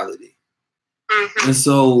their reality. Mm-hmm. And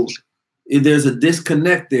so there's a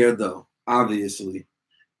disconnect there, though, obviously,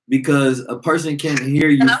 because a person can't hear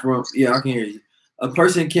you from. Yeah, I can hear you. A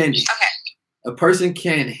person can't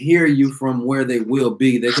hear you from where they will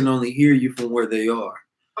be. They can only hear you from where they are.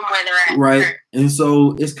 From where they're at. Right. And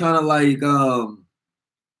so it's kind of like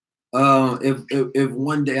if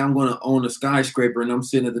one day I'm going to own a skyscraper and I'm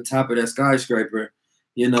sitting at the top of that skyscraper,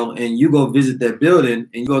 and you go visit that building and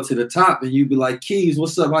you go to the top and you be like, Keys,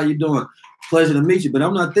 what's up? How you doing? Pleasure to meet you. But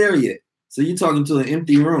I'm not there yet. So you're talking to an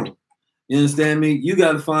empty room. You understand me? You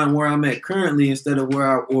got to find where I'm at currently instead of where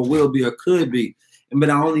I or will be or could be. But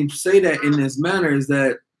I only say that in this manner is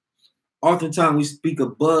that oftentimes we speak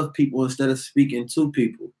above people instead of speaking to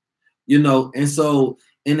people, and so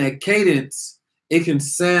in that cadence, it can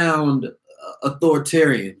sound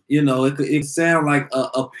authoritarian, it could sound like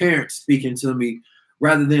a parent speaking to me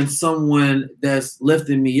rather than someone that's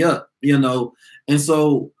lifting me up, and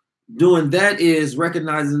so doing that is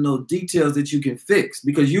recognizing those details that you can fix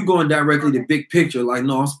because you're going directly to big picture, like,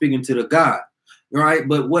 no, I'm speaking to the God, right?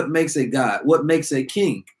 But what makes a God? What makes a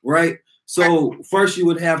king, right? So first you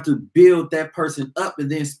would have to build that person up and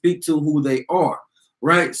then speak to who they are,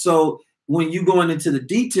 right? So when you going into the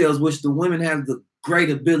details, which the women have the great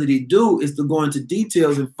ability to do is to go into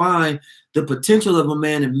details and find the potential of a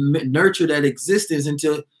man and nurture that existence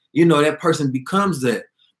until, you know, that person becomes that.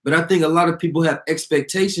 But I think a lot of people have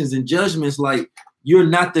expectations and judgments like, you're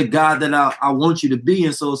not the guy that I want you to be.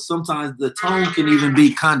 And so sometimes the tone can even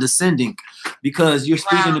be condescending because you're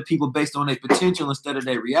speaking to people based on their potential instead of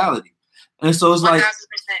their reality. And so it's 100%. Like,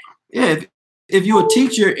 yeah, if you're a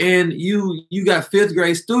teacher and you got 5th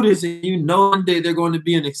grade students and you know one day they're going to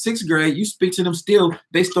be in the 6th grade, you speak to them still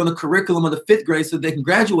based on the curriculum of the 5th grade so they can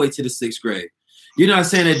graduate to the 6th grade. You're not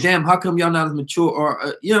saying that, damn, how come y'all not as mature?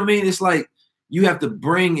 Or, you know what I mean? It's like, you have to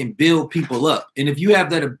bring and build people up. And if you have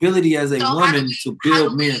that ability as a woman to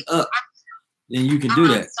build men up, then you can do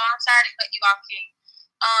that. So I'm sorry to cut you off, King.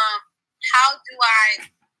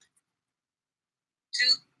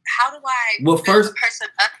 How do I well, build first, a person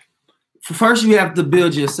up? First, you have to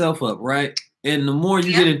build yourself up, right? And the more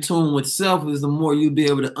you get in tune with self is the more you'll be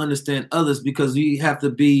able to understand others, because you have to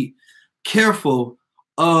be careful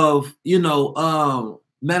of, you know,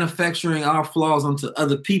 manufacturing our flaws onto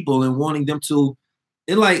other people and wanting them to,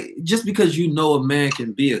 and like, just because you know a man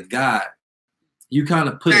can be a god, you kind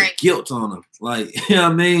of put a guilt on him. Like, you know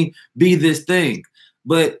what I mean? Be this thing.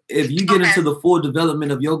 But if you get into the full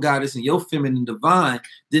development of your goddess and your feminine divine,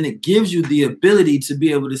 then it gives you the ability to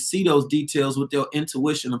be able to see those details with your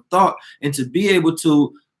intuition of thought and to be able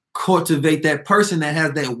to cultivate that person that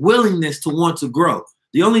has that willingness to want to grow.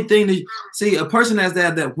 The only thing that, see, a person has to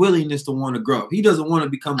have that willingness to want to grow. He doesn't want to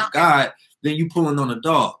become a god, then you pulling on a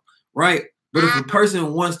dog, right? But if a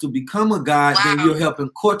person wants to become a god, then you're helping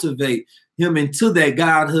cultivate him into that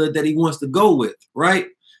godhood that he wants to go with, right?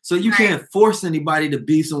 So you can't force anybody to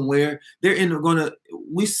be somewhere.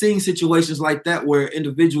 We've seen situations like that where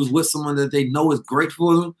individuals with someone that they know is great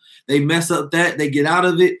for them, they mess up that, they get out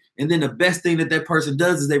of it. And then the best thing that person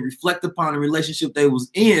does is they reflect upon the relationship they was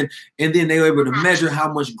in. And then they were able to measure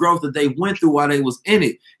how much growth that they went through while they was in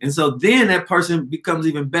it. And so then that person becomes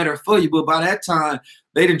even better for you. But by that time,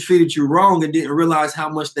 they didn't treated you wrong and didn't realize how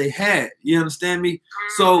much they had. You understand me?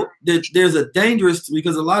 So there's a dangerous,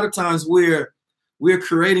 because a lot of times we're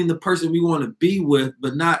creating the person we want to be with,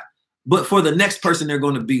 but for the next person they're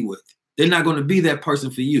going to be with. They're not going to be that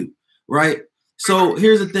person for you, right? So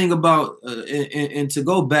here's the thing about, and to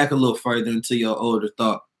go back a little further into your older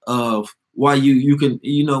thought of why you can,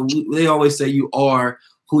 you know, they always say you are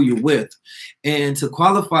who you're with. And to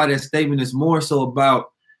qualify that statement is more so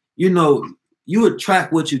about, you know, you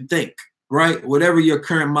attract what you think, right? Whatever your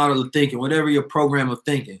current model of thinking, whatever your program of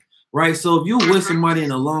thinking. Right. So if you're with somebody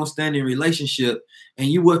in a long-standing relationship and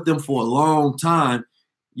you with them for a long time,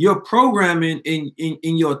 your programming in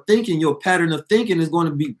your thinking, your pattern of thinking is going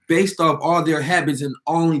to be based off all their habits and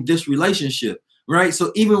only this relationship. Right.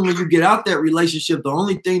 So even when you get out that relationship, the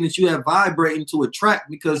only thing that you have vibrating to attract,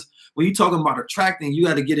 because when you're talking about attracting, you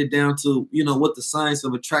got to get it down to, you know, what the science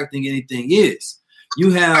of attracting anything is.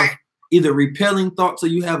 You have either repelling thoughts or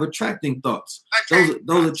you have attracting thoughts.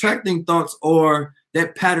 Those attracting thoughts are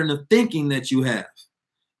that pattern of thinking that you have.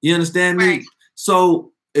 You understand me?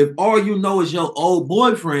 So if all you know is your old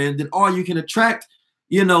boyfriend, then all you can attract,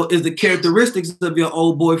 you know, is the characteristics of your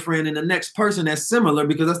old boyfriend and the next person that's similar,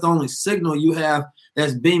 because that's the only signal you have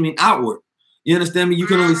that's beaming outward. You understand me? You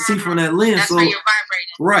can only see from that lens. That's where you're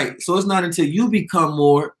vibrating. Right. So it's not until you become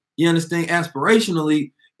more, you understand,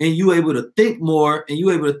 aspirationally, and you able to think more and you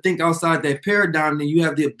able to think outside that paradigm, then you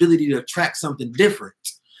have the ability to attract something different.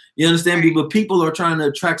 You understand me? But people are trying to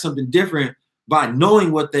attract something different by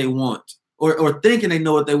knowing what they want or thinking they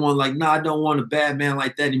know what they want. Like, nah, I don't want a bad man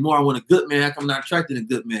like that anymore. I want a good man. How come I'm not attracting a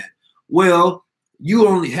good man? Well, you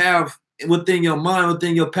only have within your mind,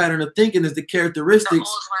 within your pattern of thinking is the characteristics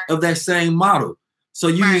of that same model. So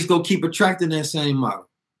you just go keep attracting that same model.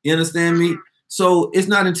 You understand me? So it's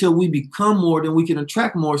not until we become more than we can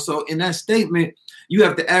attract more. So in that statement, you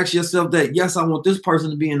have to ask yourself that, yes, I want this person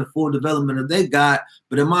to be in the full development of their God,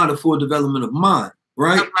 but am I the full development of mine,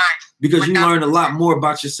 right? Because you learn a lot more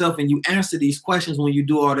about yourself and you answer these questions when you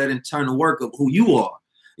do all that internal work of who you are.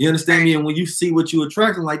 You understand me? And when you see what you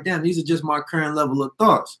attract, like, damn, these are just my current level of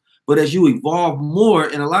thoughts. But as you evolve more,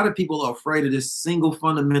 and a lot of people are afraid of this single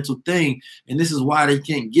fundamental thing, and this is why they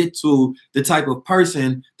can't get to the type of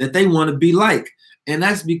person that they want to be like. And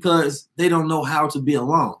that's because they don't know how to be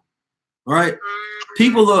alone, right?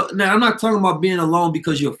 People are, now I'm not talking about being alone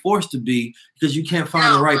because you're forced to be, because you can't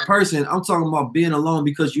find the right person. I'm talking about being alone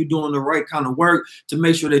because you're doing the right kind of work to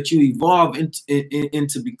make sure that you evolve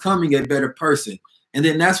into becoming a better person. And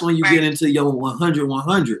then that's when you get into your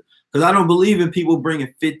 100. Because I don't believe in people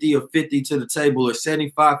bringing 50 or 50 to the table or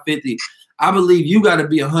 75, 50. I believe you got to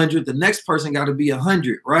be 100. The next person got to be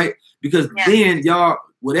 100, right? Because then y'all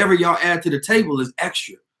whatever y'all add to the table is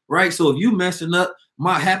extra, right? So if you messing up,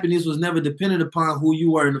 my happiness was never dependent upon who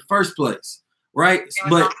you were in the first place, right?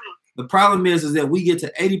 But the problem is that we get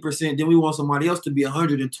to 80%, then we want somebody else to be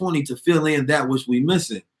 120 to fill in that which we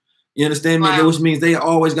missing. You understand me? Wow. Which means they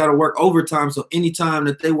always got to work overtime. So anytime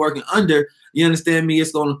that they working under, you understand me,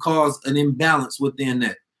 it's going to cause an imbalance within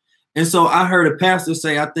that. And so I heard a pastor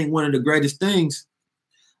say, I think one of the greatest things,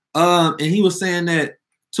 and he was saying that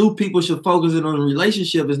two people should focus in on a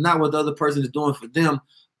relationship is not what the other person is doing for them,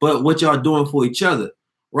 but what y'all doing for each other,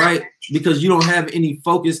 right? Because you don't have any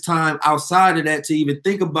focus time outside of that to even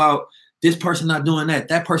think about this person not doing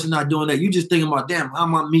that person not doing that. You just thinking about, damn, how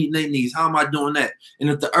am I meeting their needs? How am I doing that? And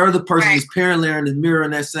if the other person is paralleling and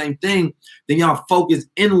mirroring that same thing, then y'all focus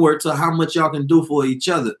inward to how much y'all can do for each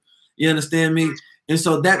other. You understand me? And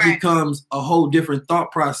so that becomes a whole different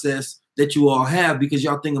thought process that you all have because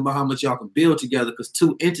y'all think about how much y'all can build together because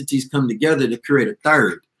two entities come together to create a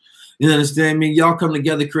third. You understand me? Y'all come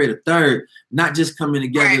together, create a third, not just coming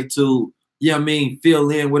together to, you know what I mean, fill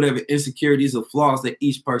in whatever insecurities or flaws that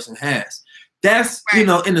each person has. That's, you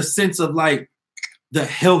know, in a sense of like the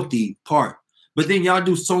healthy part. But then y'all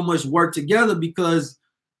do so much work together because,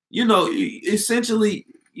 you know, essentially,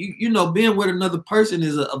 you know, being with another person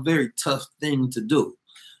is a very tough thing to do.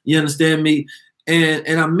 You understand me?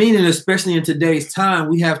 And I mean it, especially in today's time,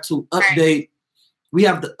 we have to update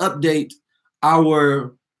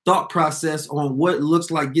our thought process on what it looks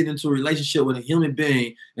like getting into a relationship with a human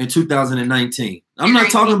being in 2019. I'm not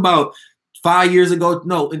talking about 5 years ago.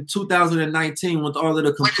 No, in 2019 with all of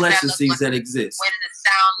the complexities that exist. What does it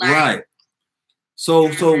sound like? Right.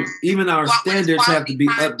 So even our standards have to be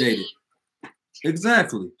updated.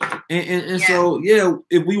 Exactly. And so, yeah,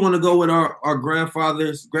 if we want to go with our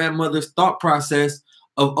grandfather's, grandmother's thought process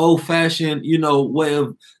of old-fashioned, you know, way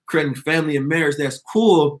of creating family and marriage, that's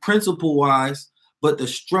cool principle-wise, but the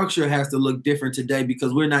structure has to look different today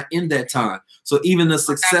because we're not in that time. So even the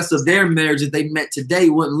success of their marriage that they met today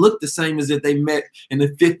wouldn't look the same as if they met in the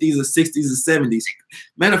 50s or 60s or 70s.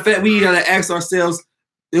 Matter of fact, we got to ask ourselves,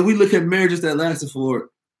 if we look at marriages that lasted for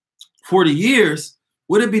 40 years,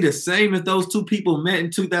 would it be the same if those two people met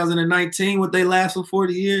in 2019? Would they last for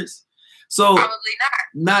 40 years? So probably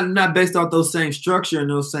not based off those same structure and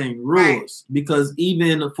those same rules, because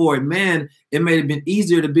even for a man, it may have been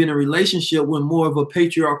easier to be in a relationship when more of a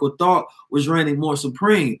patriarchal thought was reigning more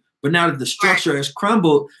supreme. But now that the structure has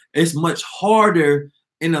crumbled, it's much harder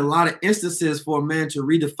in a lot of instances for a man to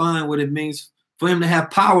redefine what it means for him to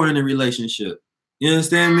have power in a relationship. You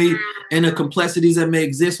understand me? And the complexities that may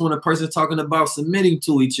exist when a person's talking about submitting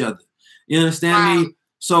to each other. You understand me?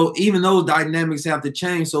 So even those dynamics have to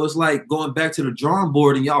change. So it's like going back to the drawing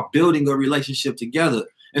board and y'all building a relationship together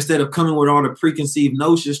instead of coming with all the preconceived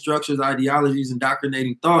notions, structures, ideologies,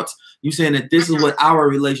 indoctrinating thoughts. You saying that this is what our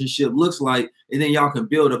relationship looks like, and then y'all can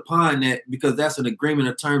build upon that because that's an agreement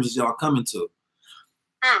of terms that y'all coming to.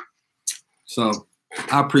 So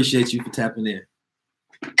I appreciate you for tapping in.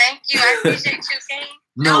 Thank you. I appreciate you, King.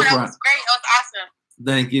 No that problem. was great. That was awesome.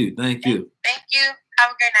 Thank you. Thank you. Thank you.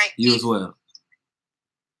 Have a great night. You as well.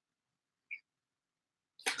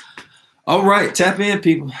 All right, tap in,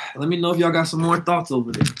 people. Let me know if y'all got some more thoughts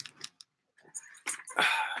over there.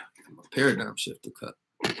 Paradigm shift to cut.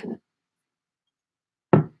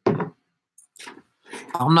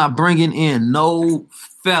 I'm not bringing in no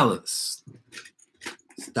fellas.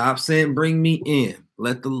 Stop saying bring me in.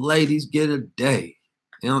 Let the ladies get a day.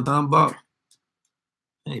 You know what I'm talking about?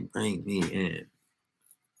 Hey, bring me in.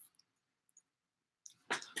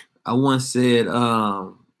 I once said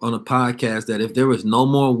on a podcast that if there was no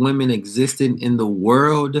more women existing in the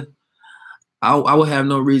world, I would have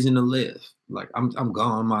no reason to live. Like I'm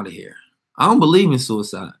gone. I'm out of here. I don't believe in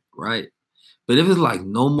suicide, right? But if it's like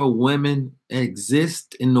no more women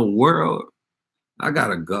exist in the world, I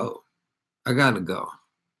gotta go.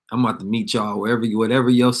 I'm about to meet y'all whatever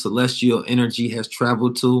your celestial energy has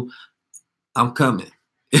traveled to. I'm coming.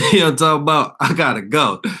 You know what I'm talking about? I gotta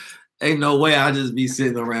go. Ain't no way I just be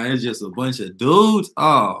sitting around. It's just a bunch of dudes.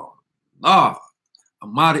 Oh,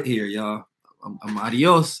 I'm out of here, y'all. I'm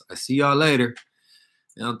adios. I see y'all later.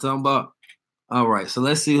 You know what I'm talking about? All right, so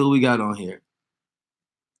let's see who we got on here.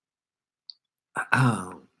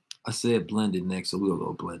 I said blended next, so we'll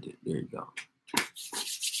go blended. There you go.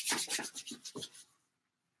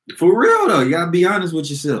 For real, though, you gotta be honest with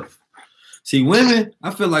yourself. See, women,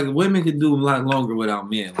 I feel like women can do a lot longer without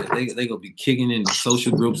men. Like they gonna be kicking in the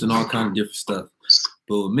social groups and all kind of different stuff.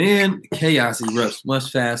 But with men, chaos erupts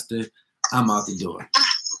much faster. I'm out the door.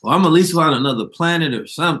 Well, I'm at least find another planet or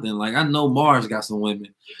something. Like I know Mars got some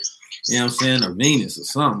women. You know what I'm saying? Or Venus or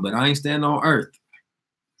something, but I ain't standing on Earth.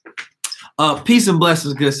 Peace and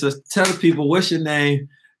blessings, good sister. Tell the people what's your name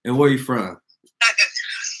and where you from.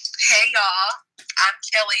 Hey, y'all. I'm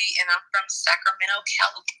Kelly, and I'm from Sacramento,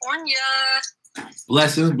 California.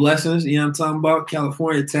 Blessings. You know what I'm talking about?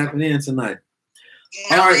 California tapping in tonight.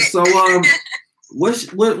 Know All right, it. so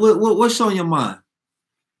what's on your mind?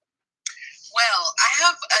 Well, I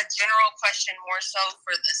have a general question more so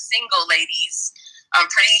for the single ladies. I'm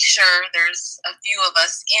pretty sure there's a few of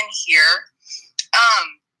us in here.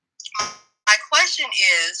 My question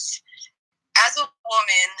is, as a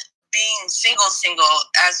woman being single,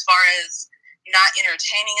 as far as not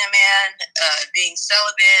entertaining a man, being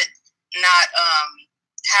celibate, not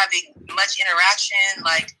having much interaction,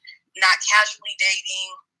 like not casually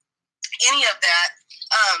dating, any of that.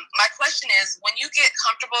 My question is, when you get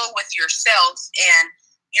comfortable with yourself and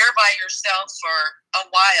you're by yourself for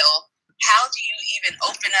a while, how do you even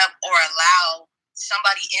open up or allow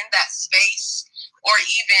somebody in that space, or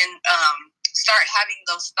even start having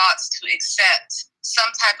those thoughts to accept some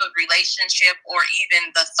type of relationship, or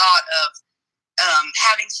even the thought of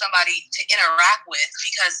having somebody to interact with?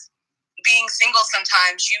 Because being single,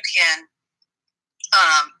 sometimes you can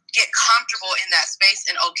get comfortable in that space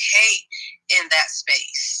and okay in that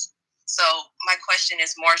space. So my question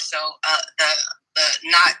is more so the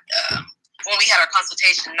not when we had our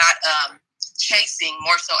consultation, not chasing,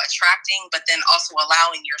 more so attracting, but then also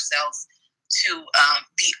allowing yourself to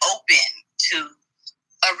be open to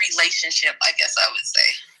a relationship, I guess I would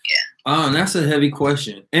say. Yeah. That's a heavy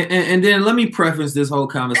question. And then let me preface this whole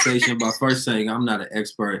conversation by first saying I'm not an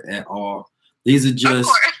expert at all. These are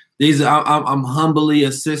just I'm humbly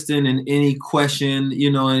assisting in any question,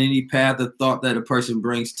 in any path of thought that a person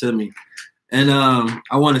brings to me. And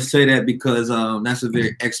I want to say that because that's a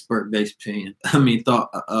very expert-based opinion. I mean, thought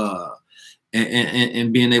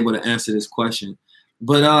and being able to answer this question.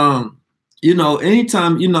 But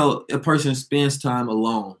anytime a person spends time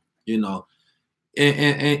alone,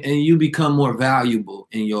 and you become more valuable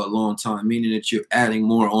in your alone time, meaning that you're adding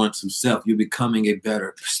more onto self. You're becoming a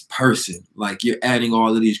better person. Like you're adding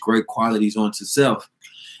all of these great qualities onto self.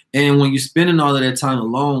 And when you're spending all of that time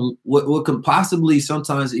alone, what can possibly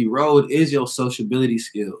sometimes erode is your sociability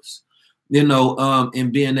skills,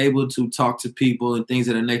 and being able to talk to people and things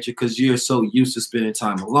of that nature, because you're so used to spending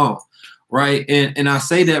time alone. Right. And I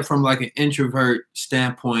say that from like an introvert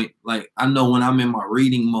standpoint. Like I know when I'm in my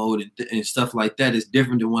reading mode and stuff like that, it's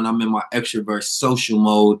different than when I'm in my extrovert social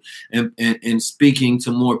mode and speaking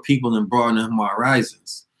to more people and broadening my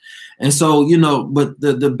horizons. And so, but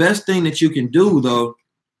the best thing that you can do, though,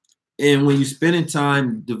 and when you're spending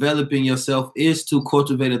time developing yourself, is to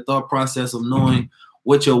cultivate a thought process of knowing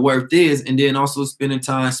what your worth is, and then also spending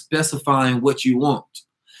time specifying what you want.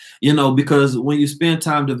 Because when you spend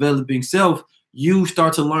time developing self, you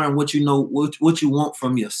start to learn what you want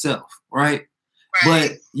from yourself, right?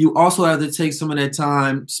 But you also have to take some of that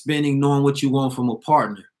time spending knowing what you want from a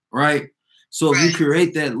partner, right? So if you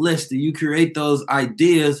create that list and you create those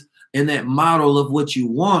ideas and that model of what you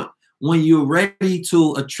want, when you're ready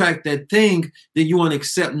to attract that thing, then you want to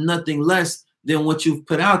accept nothing less than what you've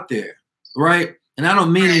put out there, right? And I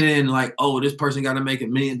don't mean it in like, oh, this person got to make $1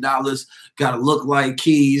 million, got to look like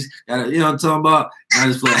Keys, got to, what I'm talking about?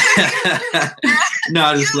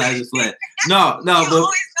 No, just play. No,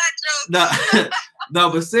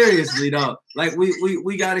 but seriously though, like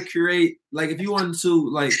we got to create, like if you want to,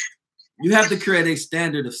 like you have to create a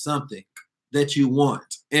standard of something that you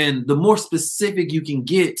want. And the more specific you can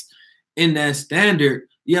get in that standard,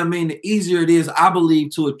 the easier it is, I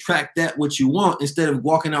believe, to attract that what you want, instead of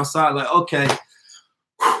walking outside like, okay,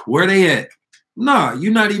 where they at? Nah,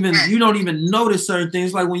 you don't even notice certain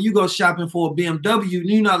things. Like when you go shopping for a BMW,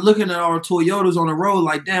 you're not looking at all the Toyotas on the road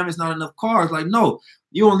like, damn, it's not enough cars. Like, no,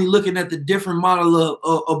 you're only looking at the different model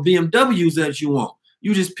of BMWs that you want.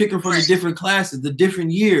 You just picking from the different classes, the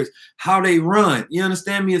different years, how they run. You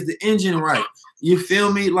understand me? Is the engine right? You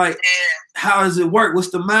feel me? Like, how does it work? What's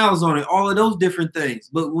the miles on it? All of those different things.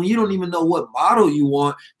 But when you don't even know what model you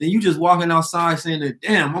want, then you just walking outside saying that,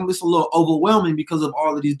 damn, I'm just a little overwhelming because of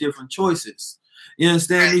all of these different choices. You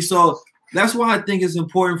understand me? So that's why I think it's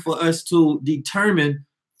important for us to determine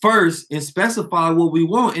first and specify what we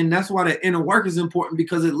want. And that's why the inner work is important,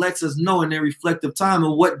 because it lets us know in that reflective time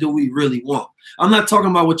of what do we really want. I'm not talking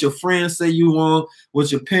about what your friends say you want,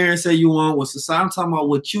 what your parents say you want, what society. I'm talking about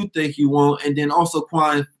what you think you want, and then also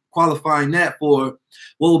qualifying that for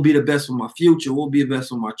what will be the best for my future, what will be the best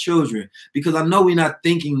for my children. Because I know we're not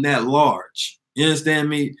thinking that large. You understand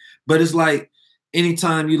me? But it's like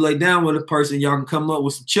anytime you lay down with a person, y'all can come up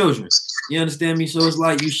with some children. You understand me? So it's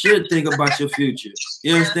like you should think about your future.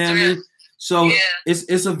 You understand me? So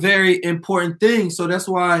it's a very important thing. So that's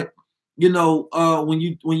why, when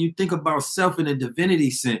you think about self in a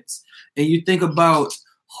divinity sense, and you think about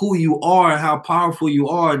who you are and how powerful you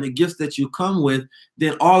are and the gifts that you come with,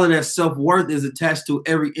 then all of that self-worth is attached to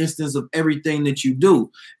every instance of everything that you do.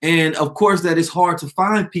 And of course, that is hard to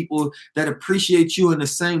find people that appreciate you in the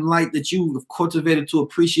same light that you have cultivated to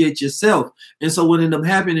appreciate yourself. And so what ends up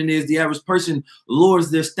happening is the average person lowers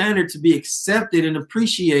their standard to be accepted and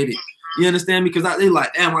appreciated. You understand? Because they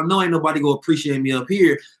like, damn, I know ain't nobody gonna appreciate me up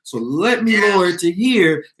here. So let me lower it to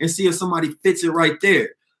here and see if somebody fits it right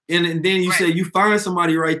there. And then you say you find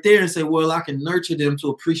somebody right there and say, well, I can nurture them to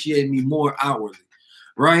appreciate me more outwardly,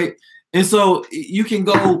 right? And so you can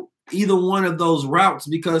go either one of those routes,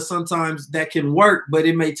 because sometimes that can work, but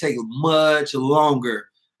it may take much longer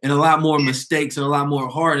and a lot more mistakes and a lot more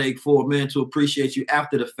heartache for a man to appreciate you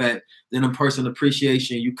after the fact than a person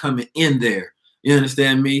appreciation you coming in there. You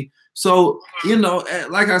understand me? So,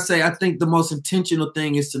 like I say, I think the most intentional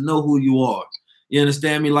thing is to know who you are. You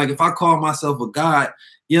understand me? Like if I call myself a god,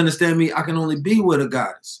 you understand me? I can only be with a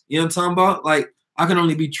goddess. You know what I'm talking about? Like I can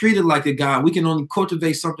only be treated like a god. We can only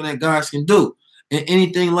cultivate something that gods can do. And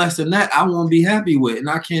anything less than that, I won't be happy with and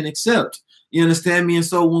I can't accept. You understand me? And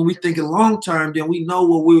so when we think in long term, then we know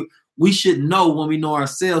what we should know when we know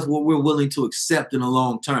ourselves, what we're willing to accept in the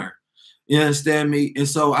long term. You understand me? And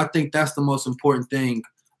so I think that's the most important thing.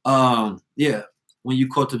 When you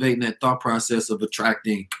cultivate that thought process of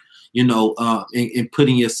attracting, and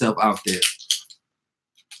putting yourself out there.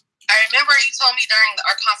 I remember you told me during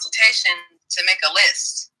our consultation to make a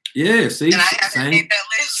list. Yeah, see? And I haven't made that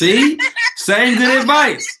list. See? Same good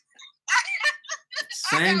advice.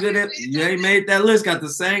 You ain't made that list, got the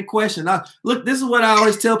same question. Look, this is what I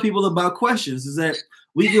always tell people about questions, is that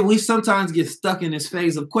we sometimes get stuck in this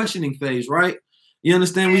phase of questioning phase, right? You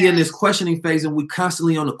understand? We get in this questioning phase and we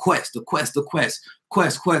constantly on the quest,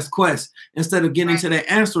 instead of getting to that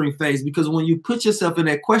answering phase. Because when you put yourself in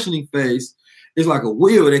that questioning phase, it's like a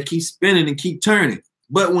wheel that keeps spinning and keep turning.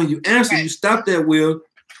 But when you answer, you stop that wheel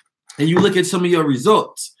and you look at some of your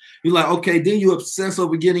results. You're like, okay, then you obsess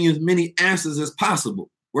over getting as many answers as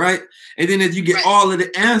possible, right? And then as you get all of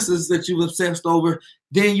the answers that you've obsessed over,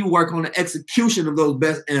 then you work on the execution of those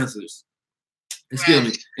best answers. Excuse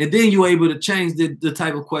me. And then you're able to change the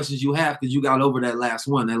type of questions you have because you got over that last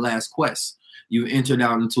quest. You entered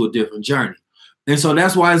out into a different journey. And so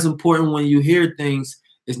that's why it's important when you hear things.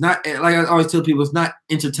 It's not, like I always tell people, it's not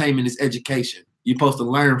entertainment, it's education. You're supposed to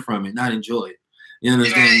learn from it, not enjoy it. You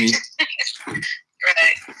understand me? Right.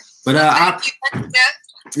 But I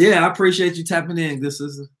appreciate you tapping in, good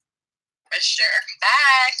sister. For sure.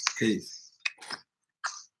 Bye. Peace.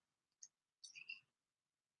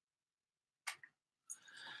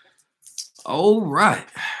 All right.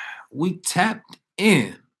 We tapped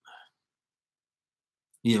in.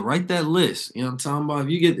 Yeah, write that list. You know what I'm talking about?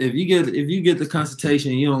 If you get the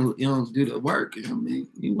consultation, you don't do the work. I mean,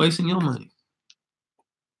 you're wasting your money.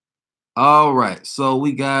 All right. So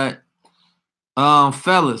we got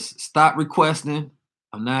fellas, stop requesting.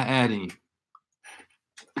 I'm not adding you.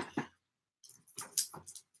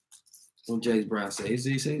 What James Brown says,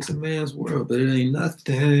 he says it's a man's world, but it ain't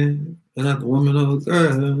nothing. They're not the woman or the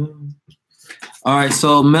girl. All right,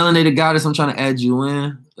 so Melanated Goddess, I'm trying to add you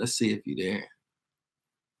in. Let's see if you're there.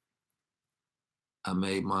 I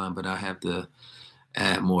made mine, but I have to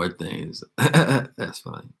add more things. That's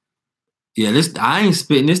fine. Yeah, I ain't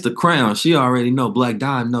spitting. This the crown. She already know. Black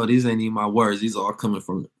Dime, no, these ain't even my words. These are all coming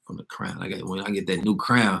from the crown. When I get that new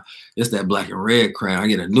crown, it's that black and red crown. I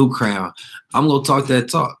get a new crown. I'm gonna talk that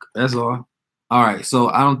talk. That's all. All right. So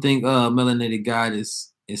I don't think Melanated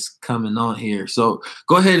Goddess is coming on here. So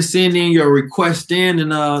go ahead and send in your request in,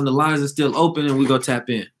 and the lines are still open, and we go tap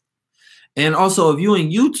in. And also, if you in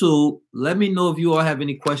YouTube, let me know if you all have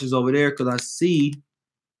any questions over there, because I see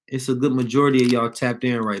it's a good majority of y'all tapped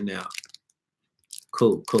in right now.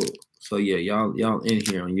 Cool. So yeah, y'all in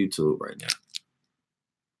here on YouTube right now.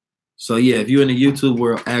 So yeah, if you're in the YouTube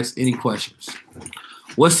world, ask any questions.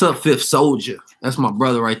 What's up, Fifth Soldier? That's my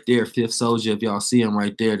brother right there, Fifth Soldier. If y'all see him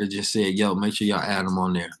right there, that just said, yo, make sure y'all add him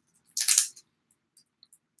on there.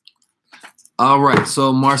 All right,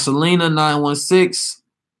 so Marcelina 916.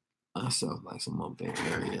 That sounds like some more big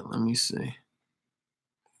area. Let me see.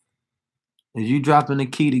 Is you dropping the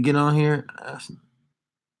key to get on here?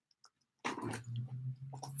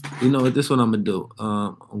 You know what? This is what I'm gonna do.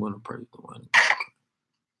 I'm gonna pray the one.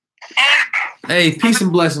 Hey, peace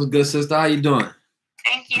and blessings, good sister. How you doing?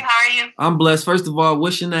 Thank you. How are you? I'm blessed. First of all,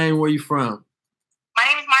 what's your name? Where you from? My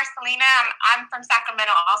name is Marcelina. I'm from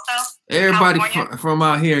Sacramento also. Everybody from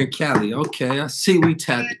out here in Cali. Okay, I see we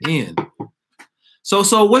tapped in.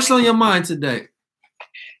 So what's on your mind today?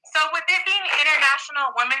 So with it being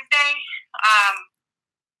International Women's Day,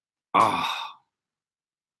 Ah.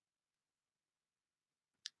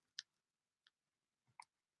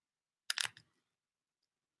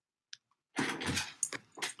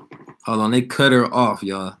 Hold on, they cut her off,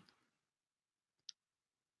 y'all.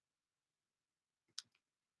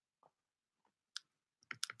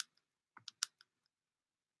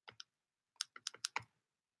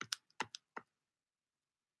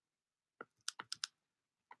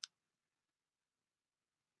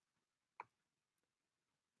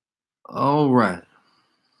 All right.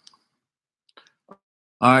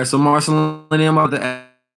 All right, so Marceline, I'm about to ask.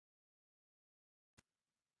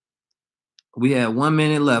 We had 1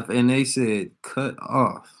 minute left, and they said cut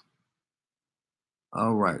off.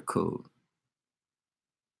 All right, cool.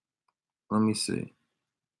 Let me see.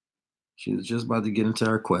 She was just about to get into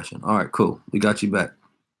her question. All right, cool. We got you back.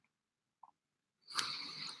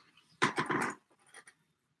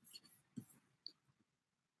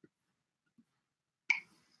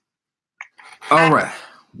 All right.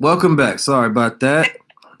 Welcome back. Sorry about that.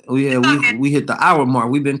 We hit the hour mark.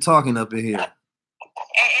 We've been talking up in here.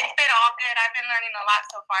 It's been all good. I've been learning a lot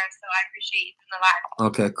so far, so I appreciate you doing the live.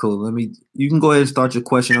 Okay, cool. You can go ahead and start your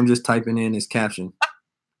question. I'm just typing in this caption.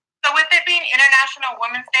 So with it being International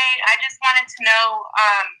Women's Day, I just wanted to know,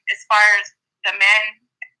 as far as the men,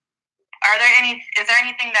 is there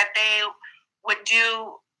anything that they would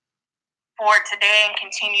do for today and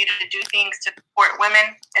continue to do things to support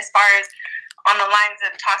women as far as on the lines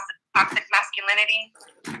of toxic masculinity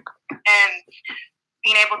and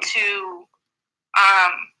being able to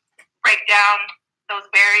break down those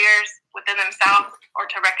barriers within themselves, or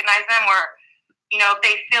to recognize them, or, if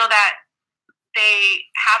they feel that they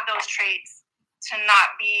have those traits, to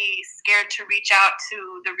not be scared to reach out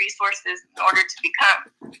to the resources in order to become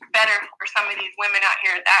better for some of these women out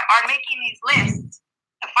here that are making these lists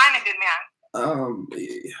to find a good man?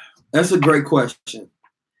 That's a great question.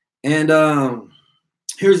 And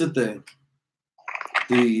here's the thing.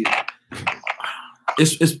 The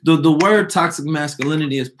word toxic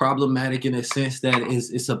masculinity is problematic in a sense that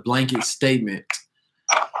it's a blanket statement.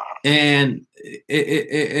 And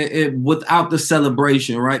it without the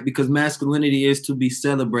celebration, right? Because masculinity is to be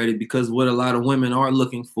celebrated, because what a lot of women are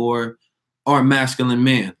looking for are masculine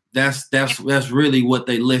men. That's really what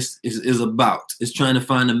they list is about. It's trying to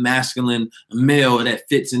find a masculine male that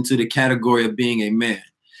fits into the category of being a man.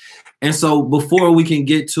 And so before we can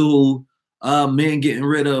get to men getting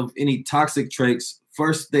rid of any toxic traits,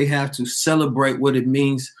 first they have to celebrate what it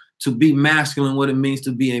means to be masculine, what it means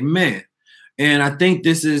to be a man. And I think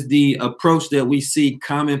this is the approach that we see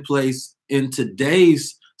commonplace in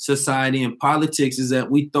today's society and politics, is that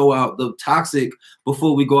we throw out the toxic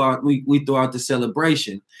before we go out, we throw out the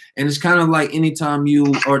celebration. And it's kind of like anytime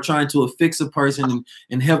you are trying to fix a person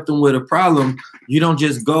and help them with a problem, you don't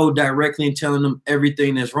just go directly and telling them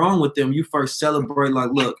everything that's wrong with them. You first celebrate, like,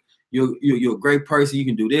 look, you're a great person. You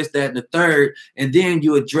can do this, that, and the third. And then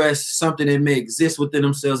you address something that may exist within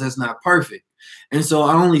themselves that's not perfect. And so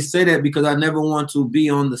I only say that because I never want to be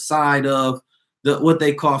on the side of what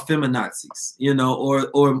they call feminazis,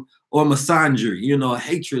 or misandry,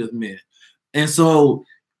 hatred of men. And so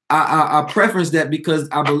I preference that because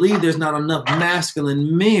I believe there's not enough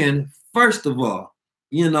masculine men, first of all,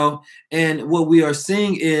 and what we are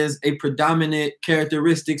seeing is a predominant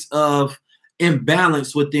characteristics of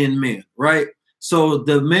imbalance within men, right? So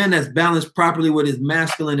the man that's balanced properly with his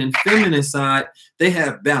masculine and feminine side, they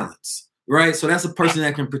have balance. Right. So that's a person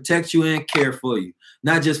that can protect you and care for you,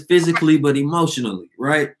 not just physically, but emotionally.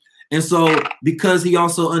 Right. And so because he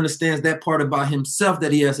also understands that part about himself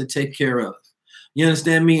that he has to take care of. You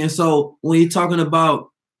understand me? And so when you're talking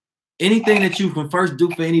about anything that you can first do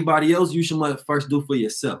for anybody else, you should first do for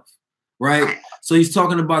yourself. Right. So he's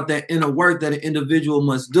talking about that inner work that an individual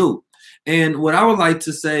must do. And what I would like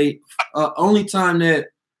to say, only time that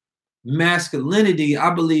masculinity,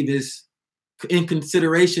 I believe, is in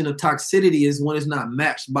consideration of toxicity is when it's not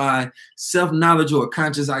matched by self-knowledge or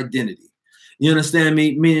conscious identity. You understand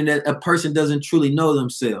me? Meaning that a person doesn't truly know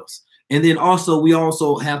themselves. And then also, we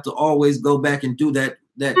also have to always go back and do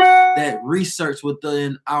that research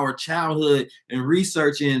within our childhood and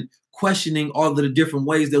research and questioning all of the different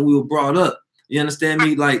ways that we were brought up. You understand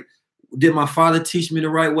me? Like, did my father teach me the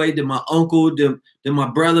right way? Did my uncle, did my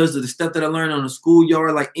brothers, the stuff that I learned on the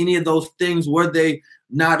schoolyard, like any of those things, were they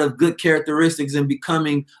not of good characteristics and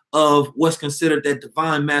becoming of what's considered that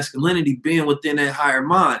divine masculinity, being within that higher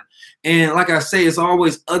mind? And like I say, it's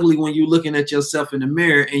always ugly when you're looking at yourself in the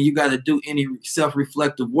mirror and you got to do any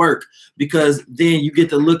self-reflective work, because then you get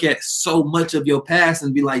to look at so much of your past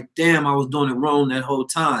and be like, damn, I was doing it wrong that whole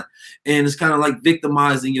time. And it's kind of like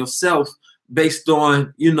victimizing yourself based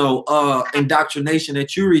on, indoctrination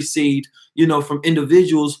that you received, from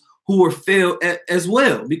individuals who were failed as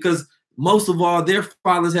well, because most of all, their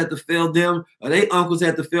fathers had to fail them, or their uncles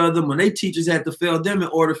had to fail them, or their teachers had to fail them in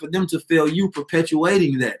order for them to fail you,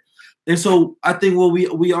 perpetuating that. And so I think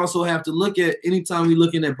what we also have to look at anytime we're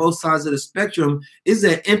looking at both sides of the spectrum is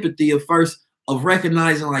that empathy of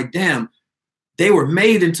recognizing, like, damn, they were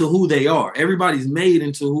made into who they are. Everybody's made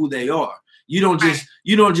into who they are. You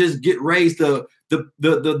don't just get raised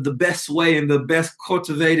the best way in the best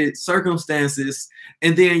cultivated circumstances,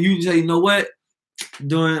 and then you say, you know what?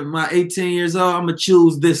 During my 18 years old, I'm gonna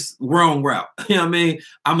choose this wrong route. You know what I mean?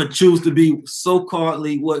 I'm gonna choose to be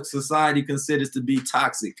so-calledly what society considers to be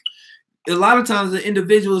toxic. A lot of times the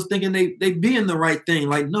individual is thinking they being the right thing.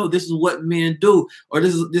 Like, no, this is what men do, or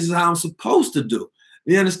this is how I'm supposed to do.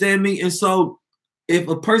 You understand me? And so if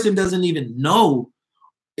a person doesn't even know,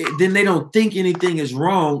 then they don't think anything is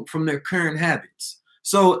wrong from their current habits.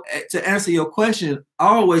 So to answer your question, I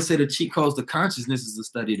always say the cheat codes to consciousness is the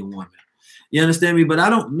study of the woman. You understand me? But I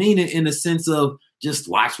don't mean it in the sense of just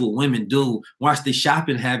watch what women do, watch the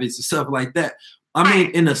shopping habits and stuff like that. I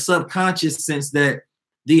mean in a subconscious sense that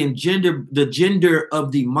the gender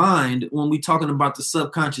of the mind, when we're talking about the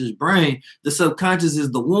subconscious brain, the subconscious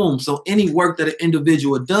is the womb. So any work that an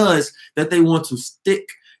individual does that they want to stick,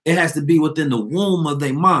 it has to be within the womb of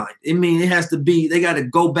their mind. I mean, it has to be, they got to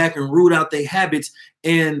go back and root out their habits.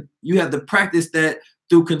 And you have to practice that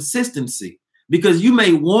through consistency, because you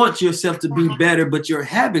may want yourself to be better, but your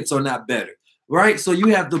habits are not better. Right. So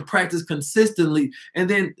you have to practice consistently. And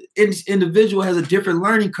then each individual has a different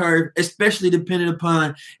learning curve, especially depending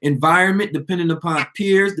upon environment, depending upon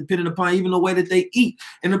peers, depending upon even the way that they eat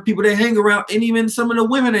and the people they hang around, and even some of the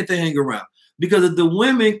women that they hang around. Because if the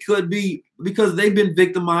women could be, because they've been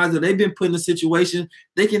victimized or they've been put in a situation,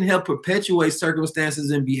 they can help perpetuate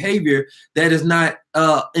circumstances and behavior that is not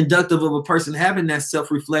inductive of a person having that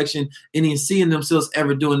self-reflection and then seeing themselves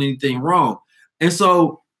ever doing anything wrong. And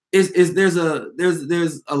so there's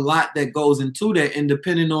a lot that goes into that, and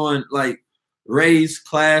depending on like race,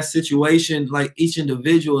 class, situation, like each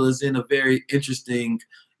individual is in a very interesting,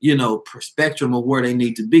 spectrum of where they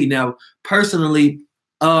need to be. Now, personally,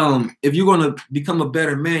 if you're going to become a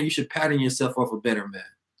better man, you should pattern yourself off a better man,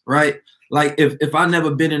 right? Like if I've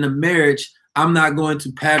never been in a marriage, I'm not going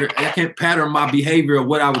to I can't pattern my behavior of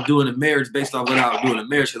what I would do in a marriage based on what I would do in a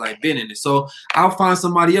marriage because I've been in it. So I'll find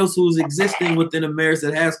somebody else who's existing within a marriage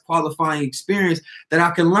that has qualifying experience that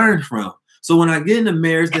I can learn from. So when I get in a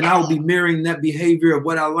marriage, then I will be mirroring that behavior of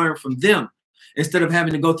what I learned from them instead of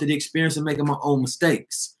having to go through the experience and making my own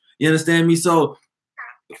mistakes. You understand me? So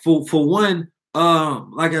for one,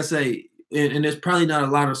 like I say, and there's probably not a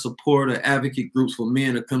lot of support or advocate groups for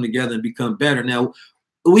men to come together and become better. Now,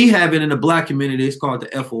 we have it in the Black community. It's called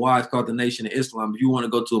the FOI. It's called the Nation of Islam. If you want to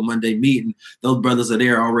go to a Monday meeting, those brothers are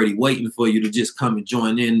there already waiting for you to just come and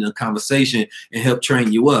join in the conversation and help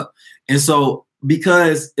train you up. And so,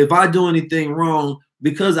 because if I do anything wrong,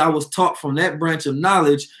 because I was taught from that branch of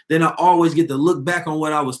knowledge, then I always get to look back on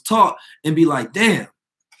what I was taught and be like, damn,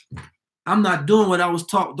 I'm not doing what I was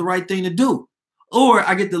taught the right thing to do. Or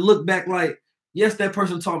I get to look back like, yes, that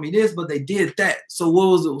person taught me this, but they did that. So what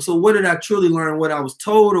was it? So what did I truly learn? What I was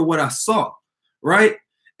told or what I saw, right?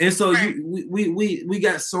 And so we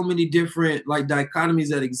got so many different like dichotomies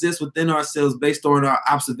that exist within ourselves based on our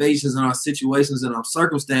observations and our situations and our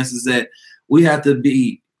circumstances that we have to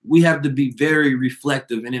be very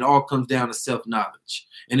reflective, and it all comes down to self-knowledge.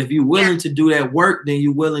 And if you're willing to do that work, then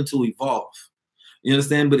you're willing to evolve. You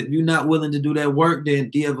understand? But if you're not willing to do that work,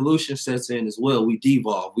 then de-evolution sets in as well. We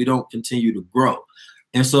devolve. We don't continue to grow.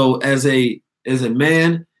 And so as a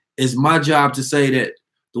man, it's my job to say that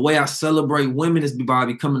the way I celebrate women is by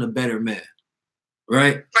becoming a better man,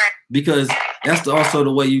 right? Because that's also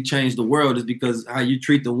the way you change the world, is because how you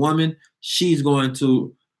treat the woman, she's going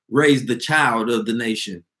to raise the child of the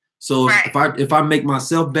nation. So if I make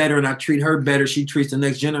myself better and I treat her better, she treats the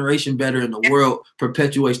next generation better, and the world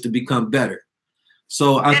perpetuates to become better.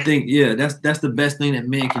 So I think, that's the best thing that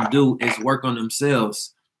men can do is work on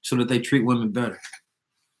themselves so that they treat women better.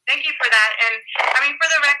 Thank you for that. And I mean, for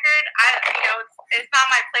the record, it's not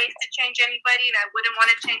my place to change anybody, and I wouldn't want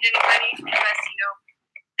to change anybody unless,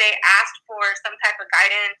 they asked for some type of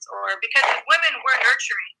guidance, or because as women, we're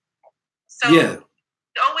nurturing. So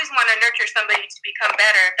you always want to nurture somebody to become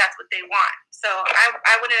better if that's what they want. So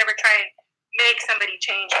I wouldn't ever try and make somebody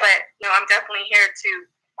change, but, I'm definitely here to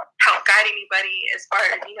help guide anybody as far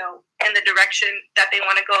as, in the direction that they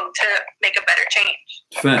want to go to make a better change.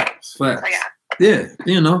 Facts. So, Yeah,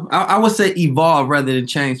 I would say evolve rather than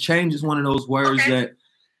change. Change is one of those words that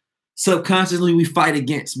subconsciously we fight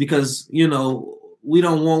against because, you know, we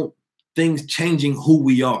don't want things changing who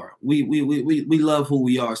we are. We love who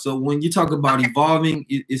we are. So when you talk about evolving,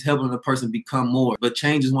 it's helping a person become more. But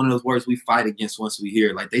change is one of those words we fight against once we hear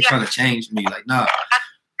it. Like, they trying to change me. Like, nah.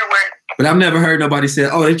 But I've never heard nobody say,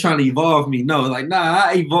 oh, they're trying to evolve me. No, like, nah,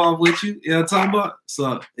 I evolve with you. You know what I'm talking about?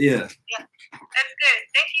 So, yeah. Yeah, that's good.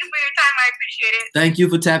 Thank you for your time. I appreciate it. Thank you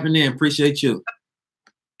for tapping in. Appreciate you.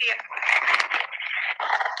 Yeah.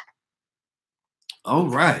 All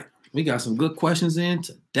right. We got some good questions in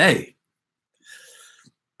today.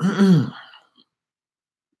 All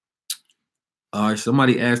right.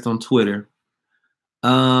 Somebody asked on Twitter,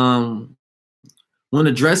 when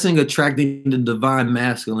addressing attracting the divine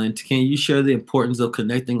masculine, can you share the importance of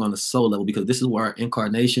connecting on a soul level? Because this is where our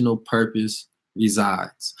incarnational purpose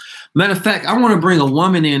resides. Matter of fact, I want to bring a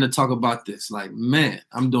woman in to talk about this. Like, man,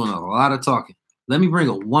 I'm doing a lot of talking. Let me bring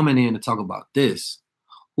a woman in to talk about this.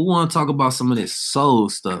 Who want to talk about some of this soul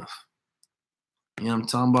stuff? You know what I'm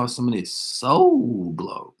talking about? Some of this soul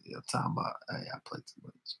glow. You know what I'm talking about? Hey, I play too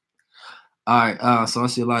much. All right, so I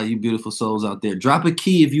see a lot of you beautiful souls out there. Drop a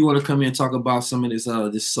key if you want to come in and talk about some of this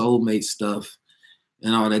this soulmate stuff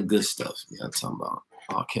and all that good stuff. You know what I'm talking about?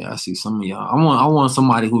 Okay, I see some of y'all. I want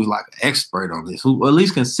somebody who's like an expert on this, who at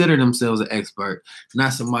least consider themselves an expert,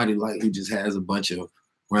 not somebody like who just has a bunch of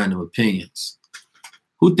random opinions.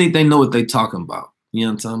 Who think they know what they talking about? You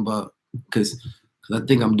know what I'm talking about? Because I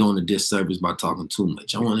think I'm doing a disservice by talking too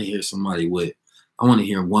much. I want to hear somebody I want to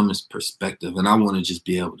hear a woman's perspective, and I want to just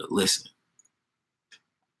be able to listen.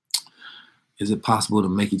 Is it possible to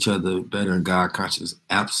make each other better in God conscious?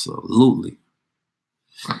 Absolutely.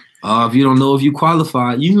 If you don't know if you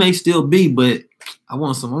qualify, you may still be, but I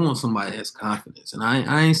want somebody that has confidence. And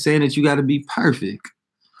I ain't saying that you got to be perfect.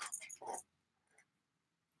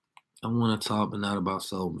 I want to talk, but not about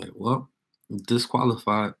soulmate. Well,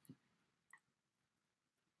 disqualified.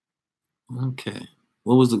 Okay.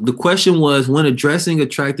 What was the question was, when addressing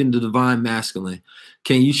attracting the divine masculine,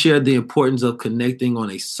 can you share the importance of connecting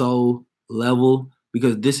on a soul level?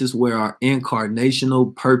 Because this is where our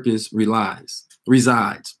incarnational purpose resides.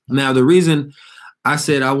 Now, the reason I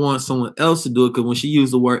said I want someone else to do it, because when she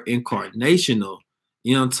used the word incarnational,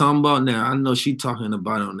 you know what I'm talking about? Now, I know she's talking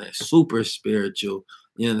about on that super spiritual,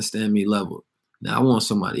 you understand me, level. Now, I want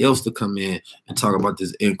somebody else to come in and talk about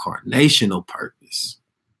this incarnational purpose.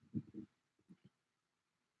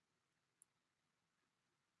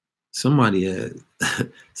 Somebody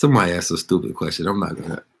asked a stupid question. I'm not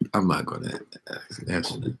gonna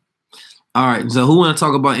answer that. All right. So who want to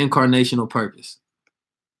talk about incarnational purpose?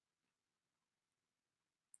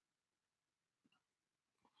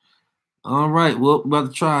 All right. Well, about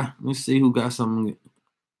to try. Let's see who got something.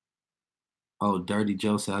 Oh, Dirty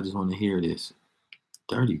Joe said, I just want to hear this.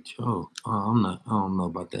 Dirty Joe. Oh, I don't know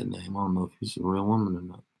about that name. I don't know if he's a real woman or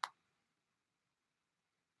not.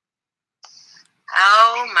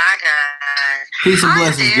 Oh my God. Peace and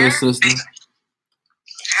blessings, dear sister.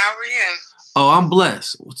 How are you? Oh, I'm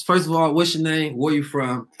blessed. First of all, what's your name? Where you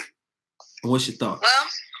from? And what's your thoughts? Well,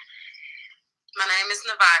 my name is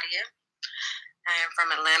Nevadia. I am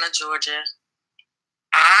from Atlanta, Georgia.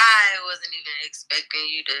 I wasn't even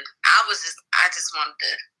expecting you to. I just wanted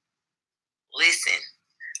to listen.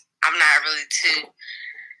 I'm not really too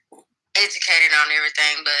educated on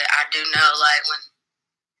everything, but I do know, like, when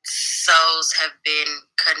souls have been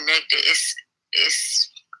connected, it's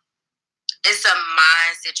a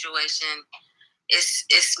mind situation.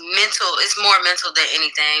 It's mental. It's more mental than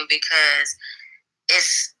anything, because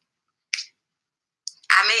it's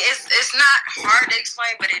not hard to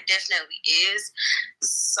explain, but it definitely is.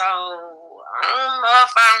 So I don't know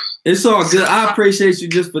if It's all good. I appreciate you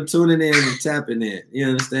just for tuning in and tapping in. You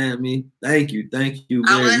understand me? Thank you very much.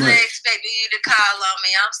 I wasn't expecting you to call on me.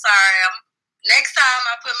 I'm sorry. Next time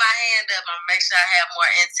I put my hand up, I'm gonna make sure I have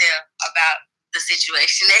more intel about the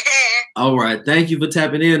situation at hand. All right. Thank you for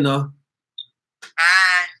tapping in, though.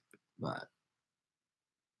 Bye.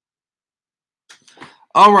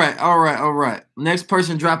 All right. Next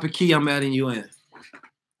person, drop a key. I'm adding you in.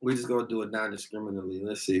 We're just gonna do it non-discriminately.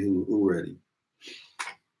 Let's see who ready.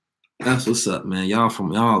 That's what's up, man. Y'all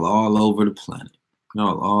all over the planet.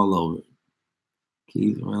 Y'all all over.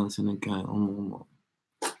 Keys around in the guy.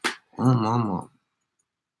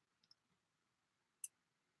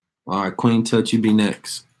 All right, Queen Touch, you be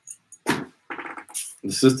next.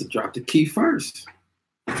 The sister dropped the key first.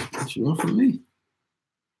 What you want from me?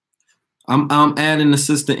 I'm adding the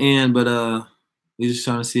sister in, but we're just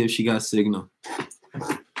trying to see if she got signal.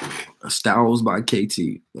 Styles by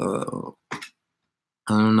KT. I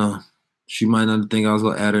don't know. She might not think I was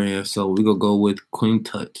gonna add her in, so we're gonna go with Queen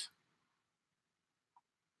Touch.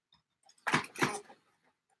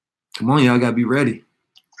 Come on, y'all gotta be ready.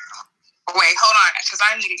 Wait, hold on, because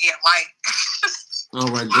I need to get light. All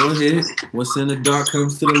right, go ahead. What's in the dark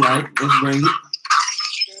comes to the light. Let's bring it.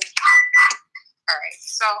 All right,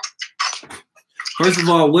 so First of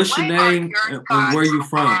all, what's your what are name your and where you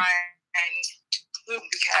from?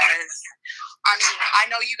 Because I mean, I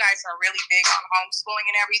know you guys are really big on homeschooling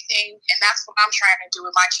and everything, and that's what I'm trying to do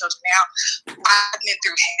with my children now. I've been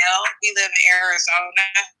through hell. We live in Arizona.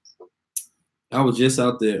 I was just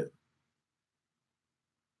out there.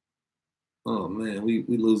 Oh man, we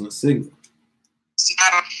losing signal.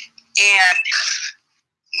 And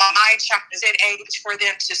my child, is it age for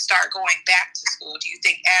them to start going back to school? Do you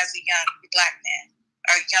think, as a young black man,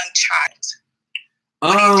 or a young child?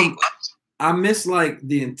 What do you think? I missed like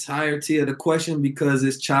the entirety of the question because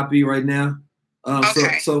it's choppy right now.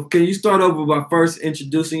 Okay. So can you start over by first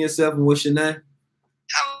introducing yourself and what's your name?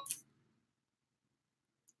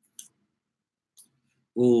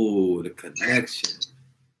 Oh, the connection.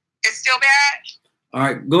 It's still bad? All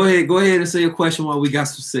right, go ahead and say your question while we got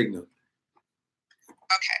some signal.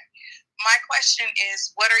 Okay. My question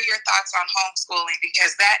is, what are your thoughts on homeschooling?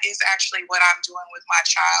 Because that is actually what I'm doing with my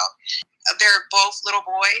child. They're both little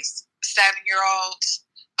boys, 7-year-olds.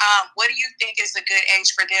 What do you think is a good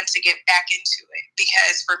age for them to get back into it?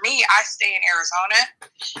 Because for me, I stay in Arizona,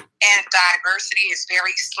 and diversity is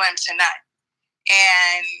very slim to none.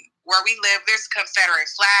 And where we live, there's Confederate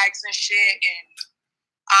flags and shit, and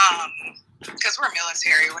because we're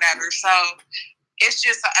military or whatever, so it's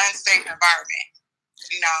just an unsafe environment,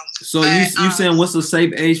 you know. So you saying what's a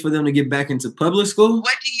safe age for them to get back into public school?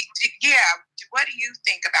 What do you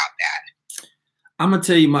think about that? I'm gonna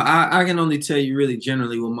tell you I can only tell you really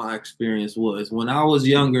generally what my experience was. When I was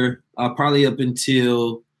younger, probably up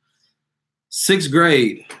until 6th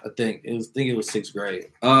grade, I think it was 6th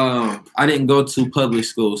grade. I didn't go to public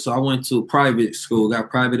school, so I went to private school, got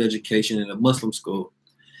private education in a Muslim school.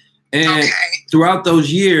 And throughout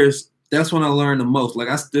those years, that's when I learned the most. Like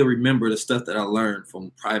I still remember the stuff that I learned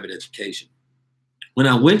from private education. When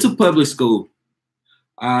I went to public school,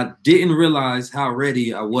 I didn't realize how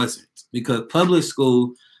ready I wasn't because public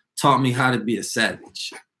school taught me how to be a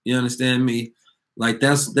savage. You understand me? Like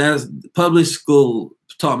that's public school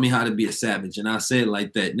taught me how to be a savage, and I say it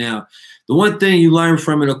like that. Now, the one thing you learn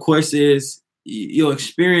from it, of course, is your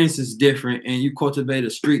experience is different, and you cultivate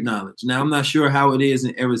a street knowledge. Now, I'm not sure how it is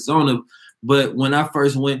in Arizona, but when I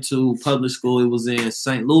first went to public school, it was in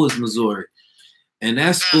St. Louis, Missouri, and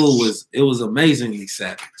that school was amazingly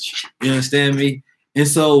savage. You understand me? And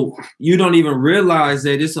so you don't even realize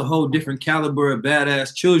that it's a whole different caliber of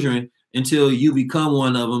badass children until you become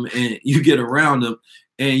one of them and you get around them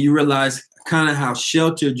and you realize kind of how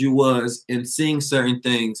sheltered you was in seeing certain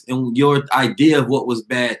things, and your idea of what was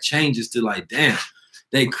bad changes to like, damn,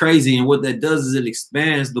 they crazy. And what that does is it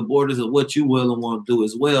expands the borders of what you will and won't do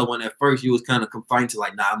as well. When at first you was kind of confined to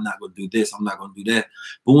like, nah, I'm not going to do this, I'm not going to do that.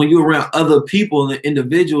 But when you're around other people and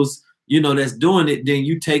individuals, you know, that's doing it, then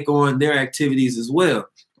you take on their activities as well.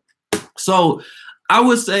 So I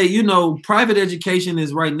would say, you know, private education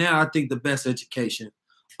is right now, I think, the best education.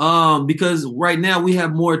 Because right now we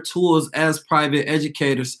have more tools as private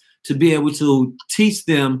educators to be able to teach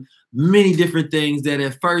them many different things that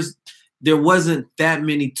at first there wasn't that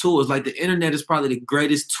many tools. Like the internet is probably the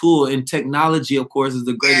greatest tool, and technology, of course, is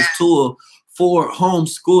the greatest tool for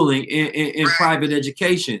homeschooling and private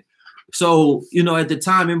education. So, you know, at the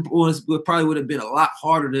time, it probably would have been a lot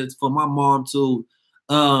harder for my mom to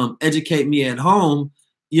educate me at home.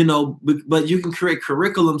 You know, but you can create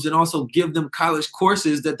curriculums and also give them college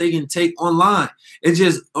courses that they can take online. It's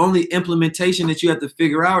just only implementation that you have to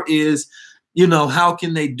figure out is, you know, how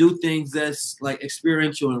can they do things that's like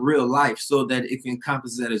experiential in real life so that it can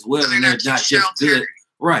encompass that as well. And they're not just good.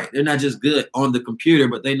 Right. They're not just good on the computer,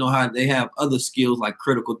 but they know how they have other skills like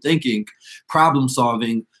critical thinking, problem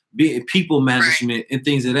solving, people management, and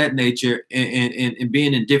things of that nature, and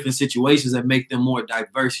being in different situations that make them more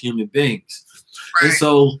diverse human beings. Right. And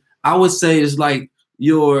so I would say it's like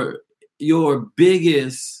your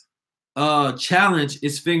biggest challenge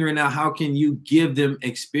is figuring out how can you give them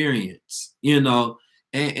experience, you know,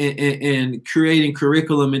 and creating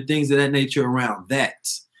curriculum and things of that nature around that,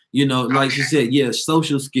 you know, like you said,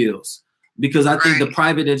 social skills, because I think the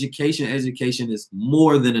private education is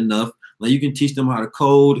more than enough. Like you can teach them how to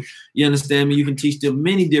code, you understand me? You can teach them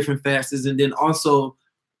many different facets, and then also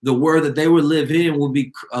the world that they would live in will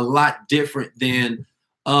be a lot different than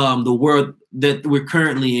the world that we're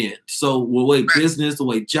currently in. So the way business, the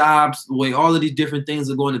way jobs, the way all of these different things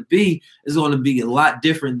are going to be is going to be a lot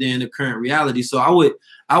different than the current reality. So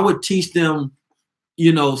I would teach them,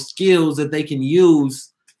 you know, skills that they can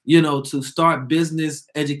use, to start business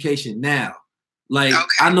education now. Like,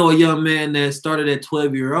 I know a young man that started at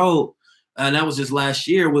 12-year-old, and that was just last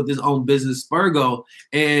year with his own business, Spurgo,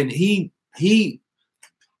 and he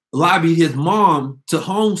lobbied his mom to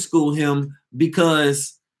homeschool him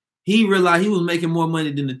because he realized he was making more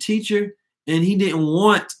money than the teacher, and he didn't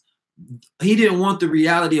want the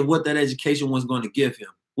reality of what that education was going to give him,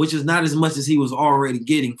 which is not as much as he was already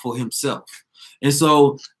getting for himself. And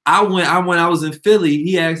so when I was in Philly,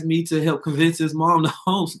 he asked me to help convince his mom to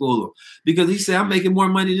homeschool him because he said, I'm making more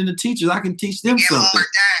money than the teachers. I can teach them something.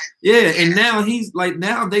 Yeah. And now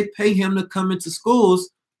now they pay him to come into schools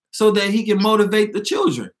so that he can motivate the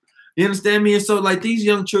children. You understand me? And so like these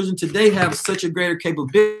young children today have such a greater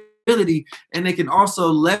capability, and they can also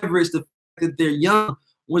leverage the fact that they're young,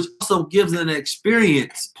 which also gives them an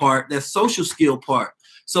experience part, that social skill part.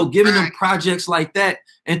 So giving them projects like that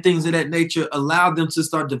and things of that nature allow them to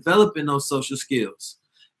start developing those social skills.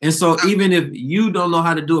 And so even if you don't know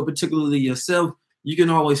how to do it particularly yourself, you can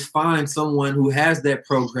always find someone who has that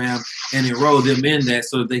program and enroll them in that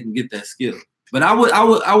so that they can get that skill. But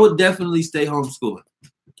I would definitely stay homeschooling.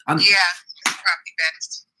 Probably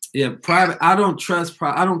best. Yeah, private. I don't trust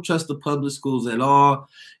the public schools at all.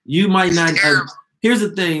 You might not. Here's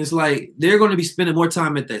the thing: it's like they're going to be spending more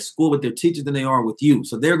time at that school with their teachers than they are with you.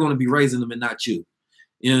 So they're going to be raising them and not you.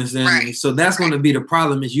 You understand? Right. So that's going to be the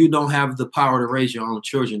problem: is you don't have the power to raise your own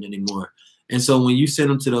children anymore. And so when you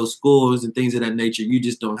send them to those schools and things of that nature, you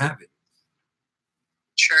just don't have it.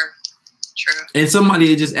 True. And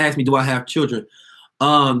somebody just asked me, "Do I have children?"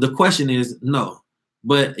 The question is no,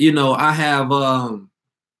 but I have.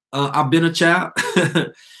 I've been a child,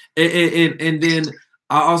 and then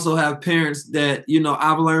I also have parents that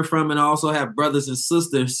I've learned from, and I also have brothers and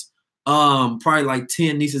sisters, probably like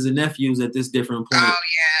 10 nieces and nephews at this different point. Oh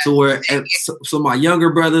yeah. So my younger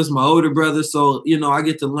brothers, my older brothers, so I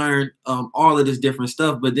get to learn all of this different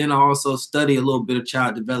stuff. But then I also study a little bit of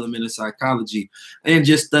child development and psychology, and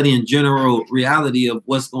just studying general reality of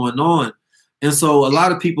what's going on. And so a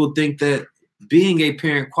lot of people think that being a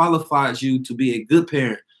parent qualifies you to be a good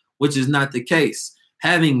parent, which is not the case.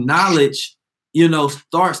 Having knowledge,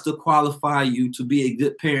 starts to qualify you to be a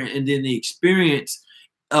good parent, and then the experience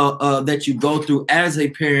that you go through as a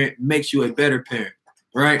parent makes you a better parent,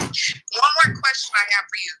 right? One more question I have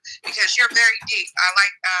for you, because you're very deep. I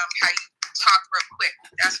like how you talk real quick.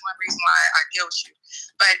 That's one reason why I deal with you.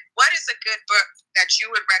 But what is a good book that you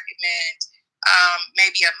would recommend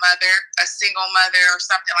maybe a single mother or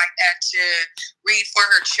something like that to read for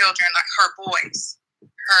her children, like her boys?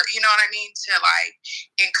 You know what I mean? To like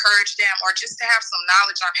encourage them, or just to have some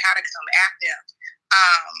knowledge on how to come at them.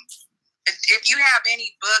 If you have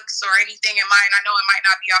any books or anything in mind, I know it might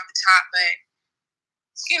not be off the top, but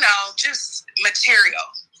just material,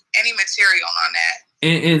 any material on that.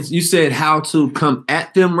 And you said how to come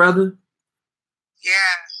at them, rather?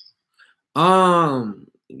 Yeah.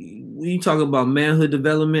 When you talk about manhood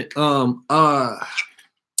development, of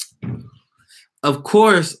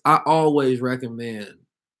course, I always recommend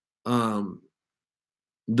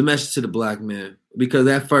The Message to the Black Man, because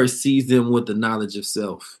that first sees them with the knowledge of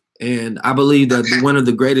self. And I believe that one of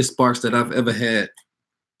the greatest sparks that I've ever had,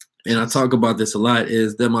 and I talk about this a lot,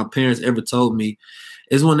 is that my parents ever told me,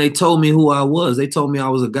 is when they told me who I was. They told me I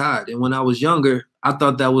was a god. And when I was younger, I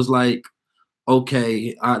thought that was like,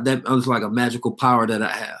 okay, that was like a magical power that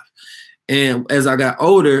I have. And as I got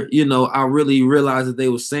older, I really realized that they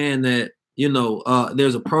were saying that,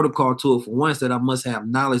 there's a protocol to it for once, that I must have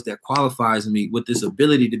knowledge that qualifies me with this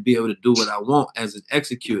ability to be able to do what I want as an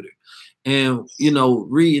executor. And,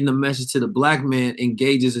 reading The Message to the Black Man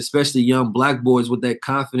engages especially young Black boys with that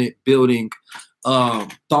confident building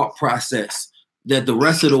thought process that the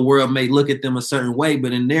rest of the world may look at them a certain way,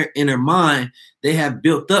 but in their inner mind, they have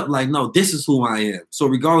built up like, no, this is who I am. So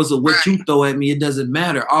regardless of what you throw at me, it doesn't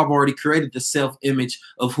matter. I've already created the self-image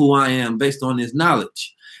of who I am based on this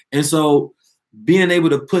knowledge. And so being able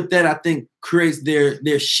to put that, I think, creates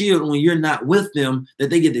their shield when you're not with them, that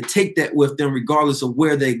they get to take that with them regardless of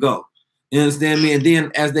where they go. You understand me? And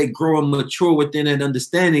then as they grow and mature within that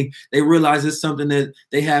understanding, they realize it's something that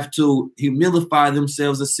they have to humilify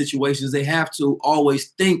themselves in situations. They have to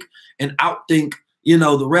always think and outthink,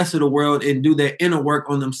 the rest of the world, and do their inner work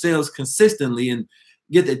on themselves consistently, and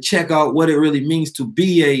get to check out what it really means to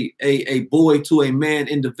be a boy to a man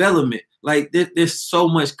in development. Like there's so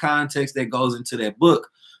much context that goes into that book.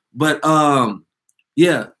 But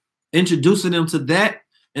introducing them to that,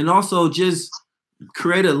 and also just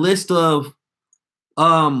create a list of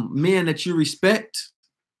men that you respect,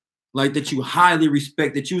 like that you highly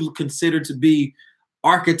respect, that you consider to be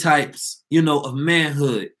archetypes, of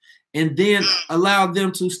manhood. and then allow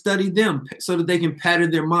them to study them so that they can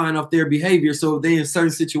pattern their mind off their behavior. So if they in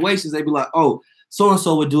certain situations, they be like, oh,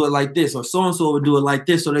 so-and-so would do it like this, or so-and-so would do it like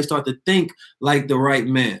this. So they start to think like the right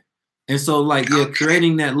man. And so like, yeah,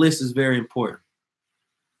 creating that list is very important.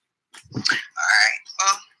 All right.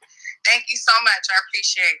 Well, thank you so much. I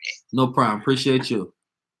appreciate it. No problem. Appreciate you.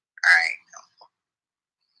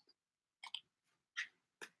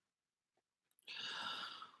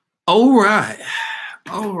 All right.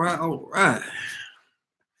 All right.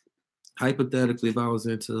 Hypothetically, if I was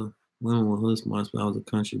into women with hood smarts, but I was a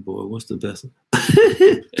country boy, what's the best?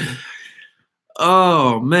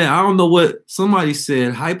 Oh, man. I don't know what somebody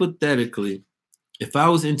said. Hypothetically, if I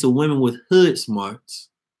was into women with hood smarts,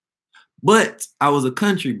 but I was a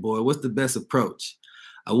country boy, what's the best approach?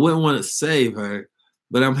 I wouldn't want to save her,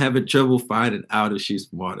 but I'm having trouble finding out if she's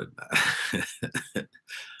smart or not.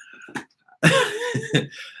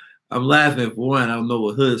 I'm laughing for one. I don't know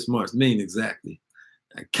what hood smarts mean exactly.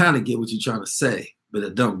 I kind of get what you're trying to say, but I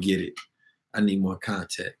don't get it. I need more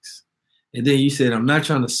context. And then you said, I'm not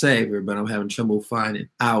trying to save her, but I'm having trouble finding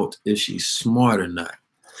out if she's smart or not.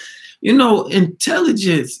 You know,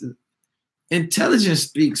 intelligence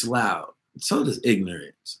speaks loud. So does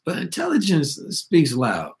ignorance. But intelligence speaks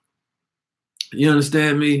loud. You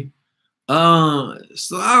understand me? So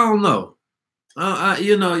I don't know.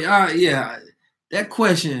 Yeah, that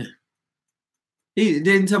question, he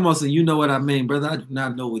didn't tell me, you know what I mean, brother. I do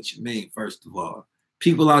not know what you mean, first of all.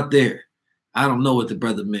 People out there, I don't know what the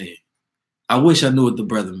brother meant. I wish I knew what the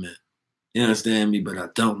brother meant. You understand me? But I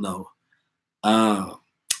don't know.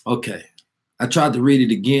 Okay. I tried to read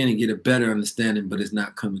it again and get a better understanding, but it's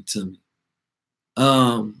not coming to me.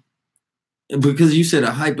 Because you said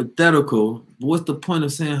a hypothetical. What's the point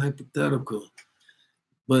of saying hypothetical?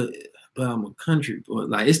 But I'm a country boy.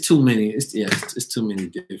 Like, it's too many. It's too many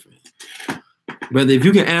different. Brother, if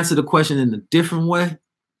you can answer the question in a different way,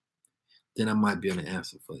 then I might be able to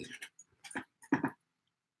answer for you.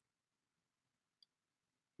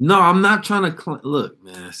 No, I'm not trying to look,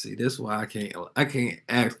 man. See, that's why I can't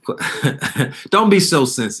ask. Don't be so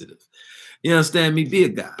sensitive. You understand me? Be a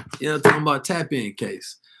guy. You know, talking about tap in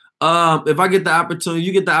case. If I get the opportunity,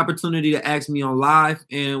 you get the opportunity to ask me on live,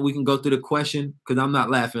 and we can go through the question because I'm not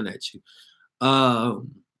laughing at you.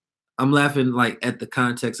 I'm laughing like at the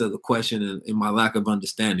context of the question and my lack of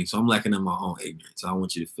understanding. So I'm lacking in my own ignorance. I don't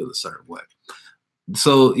want you to feel a certain way.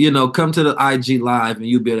 So, you know, come to the IG live and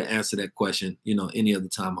you'll be able to answer that question, you know, any other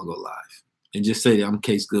time I go live. And just say that I'm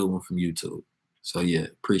Case Goodwin from YouTube. So, yeah,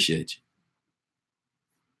 appreciate you.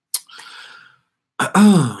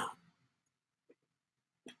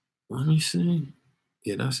 Let me see.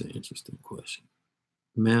 Yeah, that's an interesting question.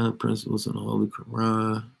 Man, principles in the Holy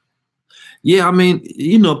Quran. Yeah, I mean,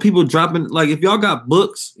 you know, people dropping, like, if y'all got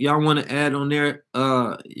books y'all want to add on there,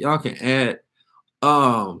 y'all can add.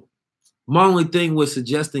 My only thing with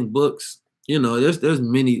suggesting books, you know,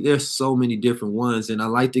 there's so many different ones, and I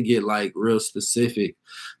like to get like real specific.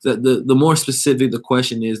 The more specific the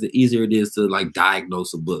question is, the easier it is to like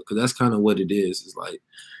diagnose a book, because that's kind of what it is. It's like,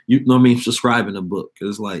 you know what I mean, subscribing a book.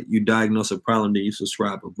 It's like you diagnose a problem, then you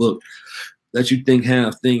subscribe a book that you think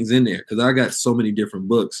have things in there. Because I got so many different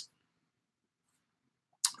books.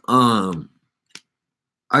 I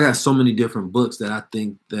got so many different books that I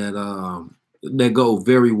think that that go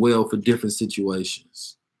very well for different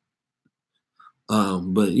situations.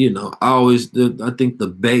 But you know, I think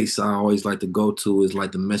the base I always like to go to is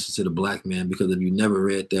like The Message to the Black Man, because if you never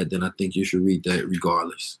read that, then I think you should read that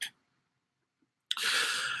regardless.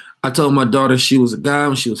 I told my daughter she was a guy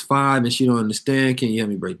when she was 5 and she don't understand. Can you help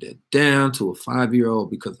me break that down to a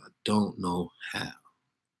 5-year-old, because I don't know how.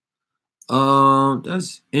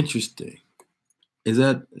 That's interesting. Is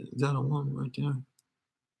that a woman right there?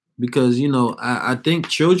 Because, you know, I think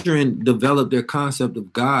children develop their concept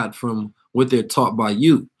of God from what they're taught by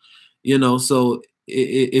you, you know. So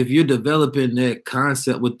if you're developing that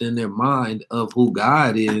concept within their mind of who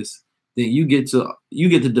God is, then you get to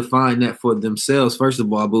define that for themselves, first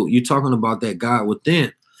of all. But you're talking about that God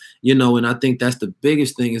within, you know, and I think that's the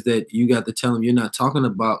biggest thing, is that you got to tell them you're not talking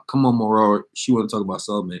about, come on, Morora, she want to talk about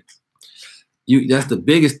soulmate. That's the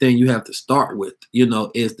biggest thing you have to start with, you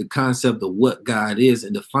know, is the concept of what God is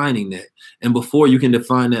and defining that. And before you can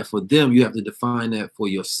define that for them, you have to define that for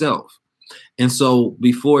yourself. And so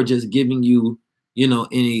before just giving you, you know,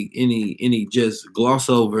 any just gloss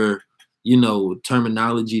over, you know,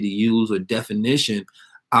 terminology to use or definition,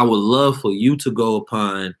 I would love for you to go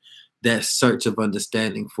upon that search of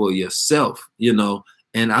understanding for yourself, you know.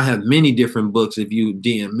 And I have many different books, if you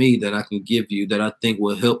DM me, that I can give you that I think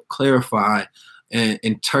will help clarify and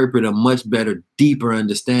interpret a much better, deeper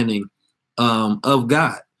understanding of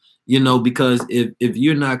God. because if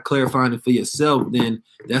you're not clarifying it for yourself, then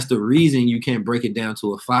that's the reason you can't break it down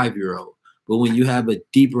to a 5-year-old. But when you have a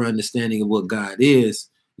deeper understanding of what God is,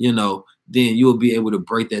 then you'll be able to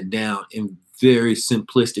break that down in very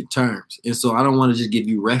simplistic terms. And so I don't want to just give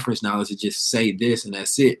you reference knowledge to just say this and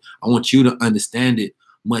that's it. I want you to understand it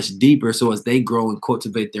much deeper, so as they grow and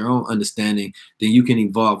cultivate their own understanding, then you can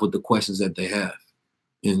evolve with the questions that they have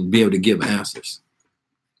and be able to give answers.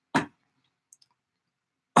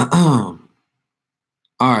 All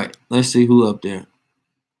right, let's see who up there.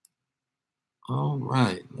 All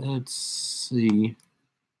right, let's see.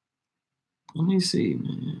 Let me see,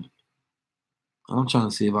 man. I'm trying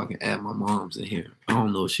to see if I can add my mom's in here. I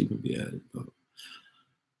don't know if she can be added, though.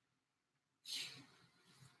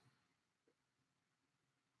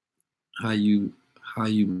 How you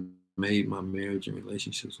made my marriage and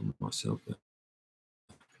relationships with myself.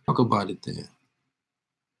 Talk about it then.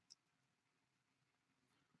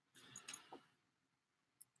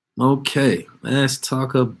 Okay, let's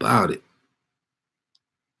talk about it.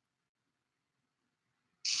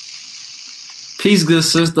 Peace, good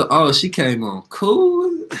sister. Oh, she came on.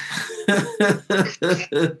 Cool.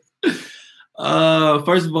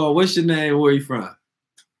 First of all, what's your name? Where are you from? All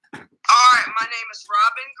right, my name is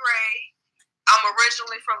Robin Gray. I'm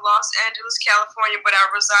originally from Los Angeles, California, but I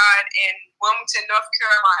reside in Wilmington, North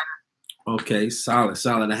Carolina. Okay,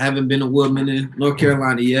 solid. I haven't been to Wilmington, North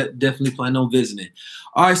Carolina yet. Definitely plan on visiting.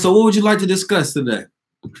 All right, so what would you like to discuss today?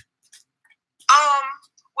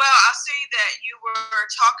 Well, I see that you were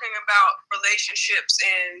talking about relationships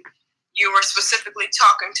and you were specifically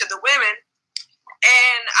talking to the women.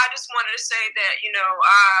 And I just wanted to say that,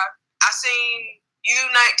 I seen you,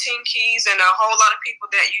 19 Keys, and a whole lot of people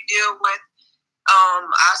that you deal with.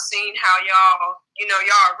 I seen how y'all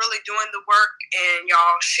are really doing the work and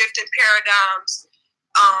y'all shifting paradigms.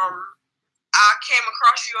 I came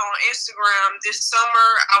across you on Instagram this summer.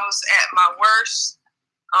 I was at my worst.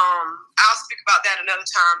 I'll speak about that another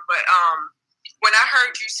time. But when I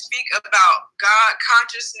heard you speak about God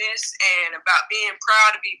consciousness and about being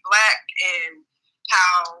proud to be Black and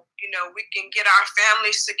how, we can get our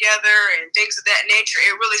families together and things of that nature,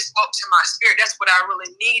 it really spoke to my spirit. That's what I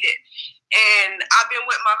really needed. And I've been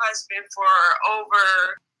with my husband for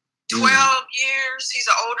over 12 years. He's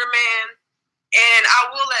an older man. And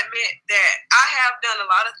I will admit that I have done a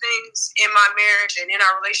lot of things in my marriage and in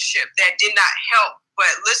our relationship that did not help.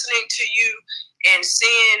 But listening to you and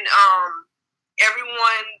seeing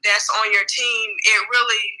everyone that's on your team, it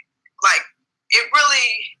really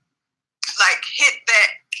hit that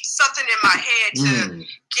something in my head to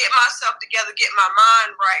get myself together, get my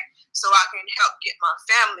mind right, so I can help get my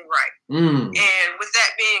family right. And with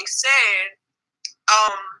that being said,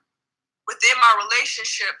 within my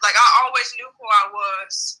relationship, I always knew who I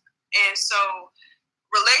was. And so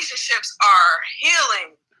relationships are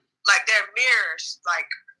healing, they're mirrors.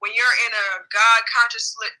 When you're in a God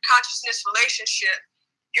consciousness relationship,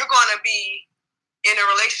 you're going to be in a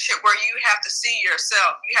relationship where you have to see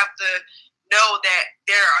yourself. You have to know that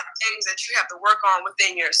there are things that you have to work on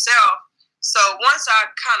within yourself. So once I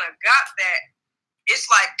kind of got that, it's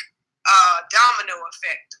like a domino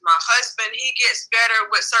effect. My husband, he gets better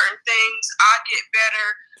with certain things. I get better.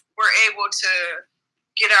 We're able to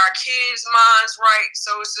get our kids' minds right.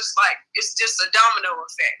 So it's just a domino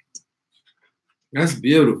effect. That's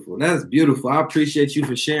beautiful. I appreciate you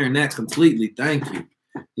for sharing that completely. Thank you.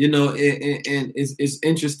 And it's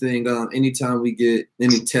interesting. Anytime we get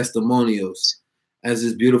any testimonials, as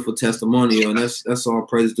this beautiful testimonial, and that's all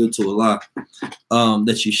praise due to Allah,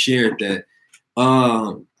 that you shared that.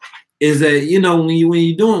 Is that when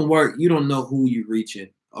you're doing work, you don't know who you're reaching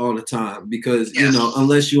all the time because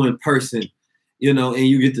unless you're in person, and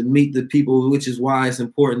you get to meet the people, which is why it's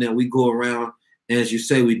important that we go around and, as you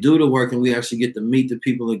say, we do the work and we actually get to meet the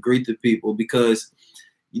people and greet the people, because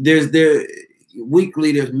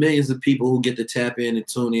weekly there's millions of people who get to tap in and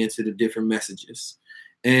tune into the different messages,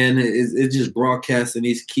 and it's just broadcasting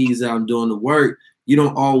these keys out and doing the work. You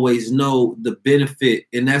don't always know the benefit,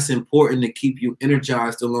 and that's important to keep you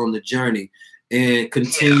energized along the journey and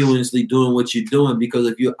continuously doing what you're doing, because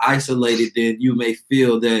if you're isolated, then you may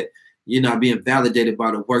feel that you're not being validated by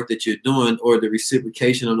the work that you're doing, or the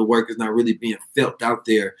reciprocation of the work is not really being felt out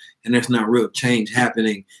there, and there's not real change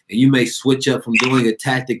happening. And you may switch up from doing a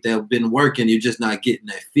tactic that's been working, you're just not getting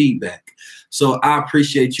that feedback. So I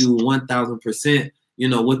appreciate you 1,000%,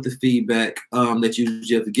 with the feedback that you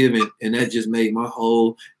just given, and that just made my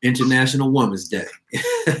whole International Women's Day.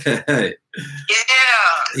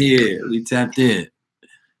 Yeah, we tapped in.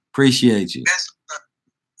 Appreciate you.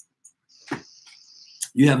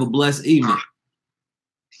 You have a blessed evening.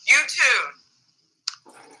 You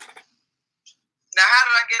too. how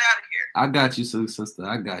did I get out of here? I got you, sister.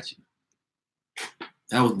 I got you.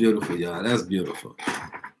 That was beautiful, y'all. That's beautiful.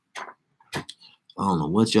 I don't know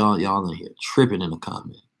what y'all in here tripping in the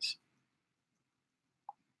comments.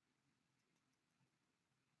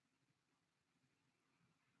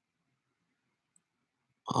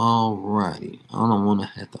 All righty. I don't want to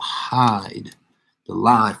have to hide the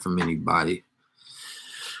live from anybody.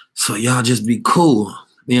 So y'all just be cool.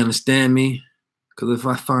 You understand me? Because if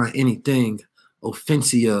I find anything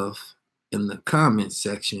offensive in the comment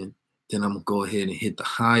section, then I'm going to go ahead and hit the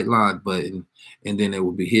hide live button, and then it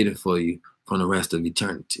will be hidden for you from the rest of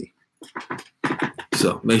eternity.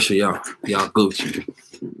 So make sure y'all Gucci.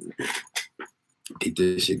 Get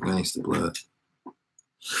this shit gangsta blood.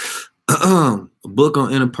 A book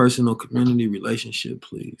on interpersonal community relationship,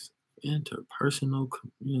 please. Interpersonal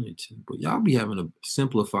community. But y'all be having to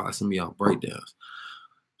simplify some of y'all breakdowns.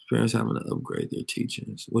 Parents having to upgrade their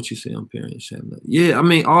teachings. What you say on parents having to, yeah, I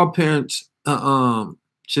mean, all parents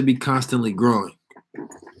should be constantly growing.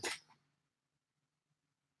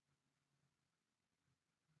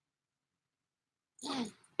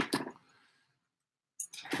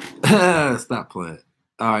 Stop playing.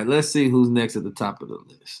 All right, let's see who's next at the top of the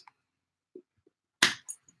list.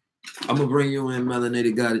 I'm gonna bring you in,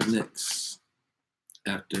 Melanated Got It next.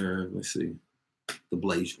 After, let's see, the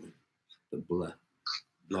Blasian. The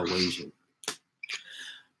Blasian.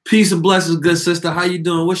 Peace and blessings, good sister. How you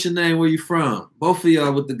doing? What's your name? Where you from? Both of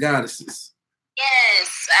y'all with the goddesses.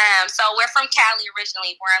 Yes. So we're from Cali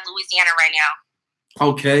originally. We're in Louisiana right now.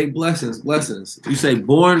 Okay, blessings. You say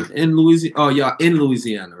born in Louisiana? Oh, y'all in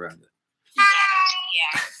Louisiana, rather.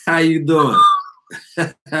 Yeah. How you doing?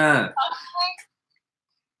 Okay.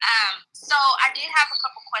 So I did have a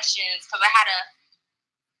couple questions because I had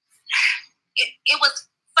it was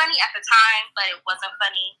funny at the time, but it wasn't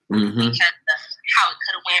funny because of how it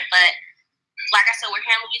could have went. But like I said, we're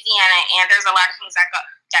here in Louisiana, and there's a lot of things that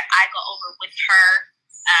I go over with her,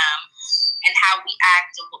 and how we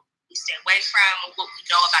act and what we stay away from and what we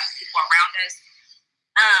know about the people around us.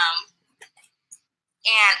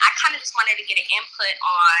 And I kind of just wanted to get an input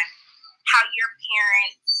on how your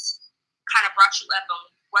parents kind of brought you up,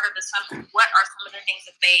 and what are some of the things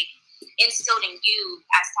that they instilled in you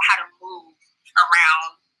as to how to move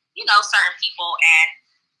around, certain people and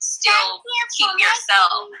still keep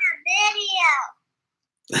yourself.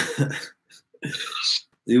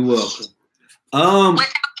 You're welcome.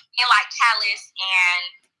 Without being like callous, and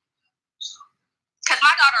because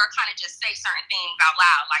my daughter will kind of just say certain things out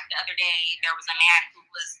loud. Like the other day, there was a man who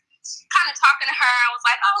was kind of talking to her. I was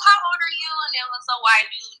like, "Oh, how old are you?" And it was a white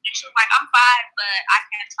dude, and she was like, "I'm 5, but I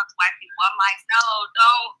can't talk to white people." I'm like, "No,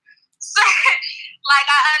 don't." Like,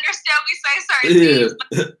 I understand we say certain things, but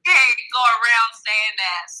you can't go around saying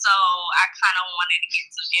that. So I kind of wanted to get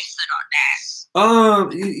some input on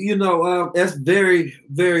that. That's very,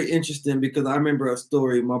 very interesting, because I remember a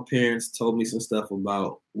story. My parents told me some stuff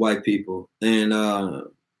about white people, and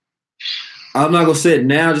I'm not gonna say it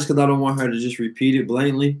now just because I don't want her to just repeat it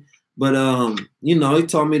blatantly. But he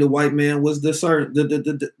told me the white man was the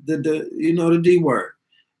D word,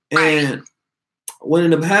 and what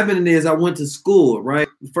ended up happening is I went to school, right?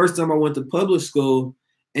 The first time I went to public school,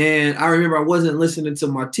 and I remember I wasn't listening to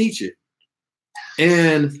my teacher,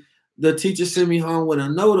 and the teacher sent me home with a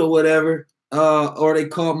note or whatever, or they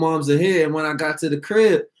called moms ahead. And when I got to the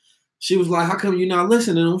crib, she was like, "How come you're not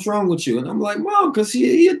listening? What's wrong with you?" And I'm like, "Mom, because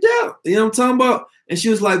he a deaf." You know what I'm talking about? And she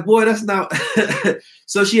was like, "Boy, that's not."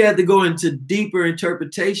 So she had to go into deeper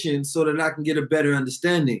interpretation so that I can get a better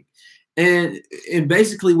understanding. And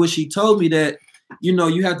basically what she told me that,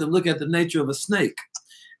 you have to look at the nature of a snake.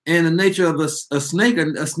 And the nature of a snake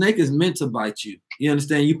is meant to bite you. You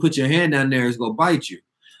understand? You put your hand down there, it's going to bite you.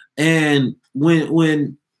 And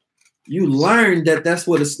when you learn that that's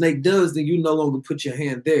what a snake does, then you no longer put your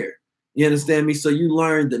hand there. You understand me? So you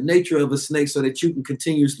learn the nature of a snake so that you can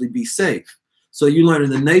continuously be safe. So you learn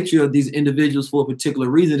the nature of these individuals for a particular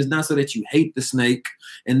reason. It's not so that you hate the snake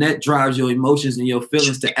and that drives your emotions and your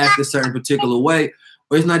feelings to act a certain particular way.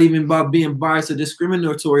 Or it's not even about being biased or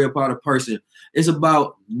discriminatory about a person. It's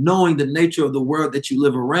about knowing the nature of the world that you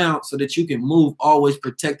live around so that you can move always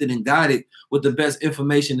protected and guided with the best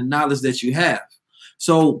information and knowledge that you have.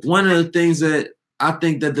 So one of the things that I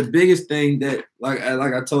think that the biggest thing that, like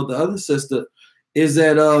I told the other sister, is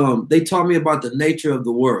that they taught me about the nature of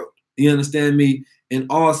the world. You understand me? In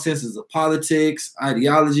all senses of politics,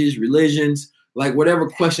 ideologies, religions, like whatever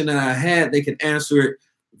question that I had, they could answer it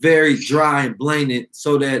very dry and blatant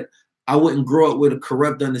so that I wouldn't grow up with a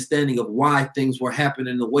corrupt understanding of why things were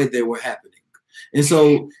happening the way they were happening. And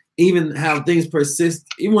so even how things persist.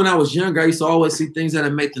 Even when I was younger, I used to always see things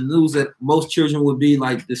that make the news that most children would be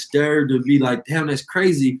like disturbed, would be like, damn, that's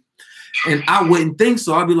crazy. And I wouldn't think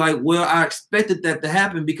so. I'd be like, well, I expected that to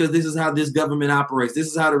happen because this is how this government operates. This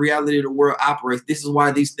is how the reality of the world operates. This is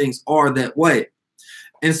why these things are that way.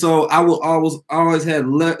 And so I will always have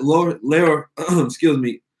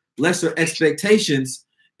lesser expectations,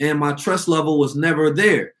 and my trust level was never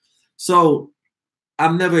there. So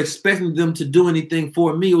I'm never expecting them to do anything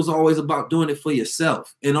for me. It was always about doing it for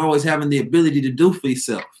yourself and always having the ability to do for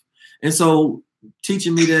yourself. And so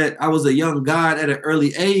teaching me that I was a young God at an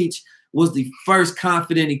early age was the first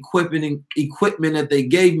confident equipment that they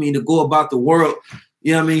gave me to go about the world,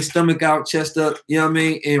 you know what I mean, stomach out, chest up, you know what I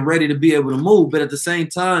mean, and ready to be able to move. But at the same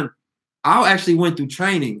time, I actually went through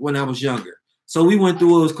training when I was younger. So we went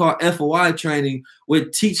through what was called FOI training,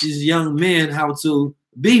 which teaches young men how to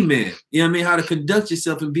be men, you know what I mean, how to conduct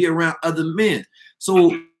yourself and be around other men.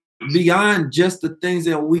 So beyond just the things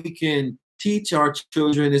that we can teach our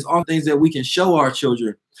children, is all things that we can show our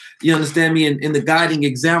children. You understand me? In the guiding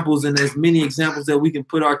examples, and as many examples that we can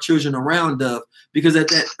put our children around of, because at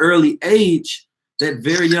that early age, that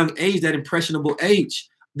very young age, that impressionable age,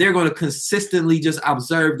 they're going to consistently just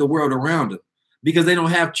observe the world around them because they don't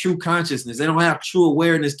have true consciousness. They don't have true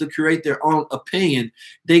awareness to create their own opinion.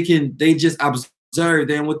 They just observe.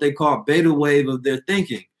 They're in what they call beta wave of their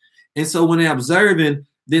thinking. And so when they're observing,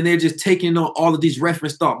 then they're just taking on all of these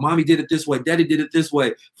reference thought. Mommy did it this way. Daddy did it this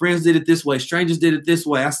way. Friends did it this way. Strangers did it this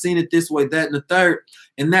way. I seen it this way, that, and the third.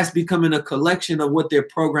 And that's becoming a collection of what their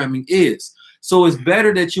programming is. So it's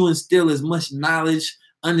better that you instill as much knowledge,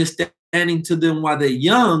 understanding to them while they're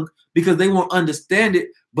young, because they won't understand it,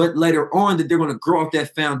 but later on that they're going to grow off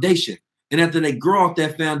that foundation. And after they grow off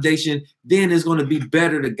that foundation, then it's going to be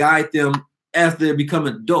better to guide them as they become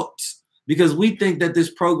adults. Because we think that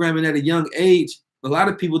this programming at a young age, a lot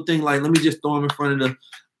of people think like, let me just throw them in front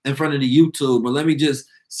of the YouTube, or let me just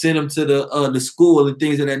send them to the school and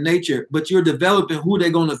things of that nature. But you're developing who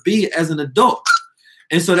they're going to be as an adult.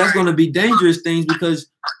 And so that's going to be dangerous things, because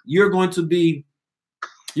you're going to be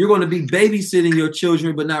babysitting your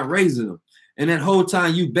children, but not raising them. And that whole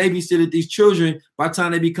time you babysitted these children, by the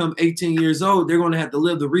time they become 18 years old, they're going to have to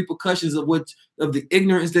live the repercussions of the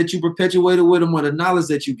ignorance that you perpetuated with them, or the knowledge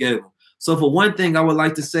that you gave them. So for one thing, I would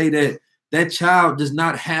like to say that child does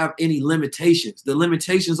not have any limitations. The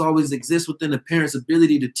limitations always exist within the parent's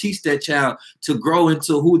ability to teach that child to grow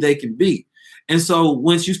into who they can be. And so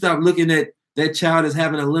once you stop looking at that child as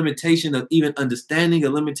having a limitation of even understanding, a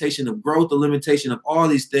limitation of growth, a limitation of all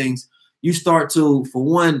these things, you start to, for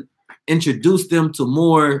one, introduce them to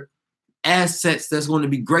more assets that's going to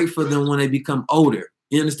be great for them when they become older.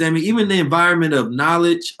 You understand me? Even the environment of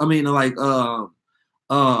knowledge,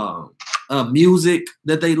 music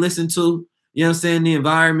that they listen to, you know what I'm saying? The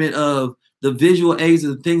environment of the visual aids,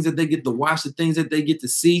 of the things that they get to watch, the things that they get to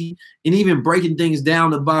see, and even breaking things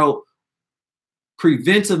down about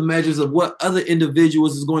preventive measures of what other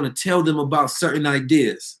individuals is going to tell them about certain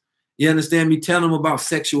ideas. You understand me? Tell them about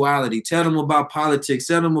sexuality, tell them about politics,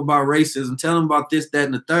 tell them about racism, tell them about this, that,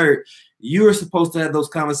 and the third. You're supposed to have those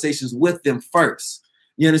conversations with them first.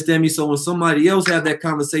 You understand me? So when somebody else have that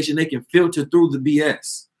conversation, they can filter through the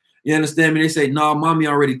BS. You understand me? They say, no, mommy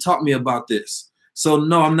already taught me about this. So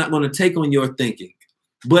no, I'm not going to take on your thinking.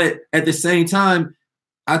 But at the same time,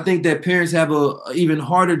 I think that parents have a even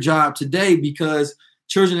harder job today, because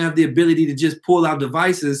children have the ability to just pull out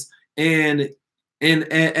devices and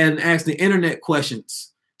ask the internet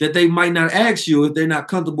questions that they might not ask you if they're not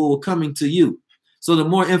comfortable with coming to you. So the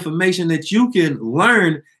more information that you can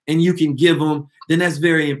learn and you can give them, then that's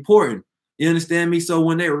very important. You understand me? So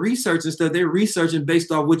when they're researching stuff, they're researching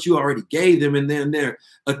based off what you already gave them, and then they're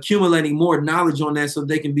accumulating more knowledge on that so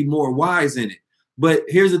they can be more wise in it. But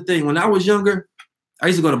here's the thing. When I was younger, I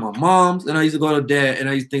used to go to my mom's and I used to go to dad, and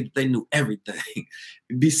I used to think that they knew everything.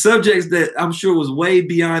 Be subjects that I'm sure was way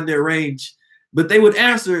beyond their range, but they would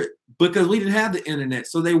answer because we didn't have the internet.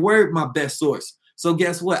 So they were my best source. So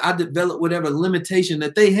guess what? I developed whatever limitation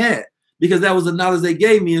that they had, because that was the knowledge they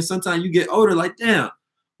gave me. And sometimes you get older, like, damn,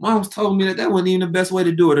 mom's told me that wasn't even the best way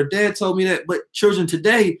to do it, or dad told me that. But children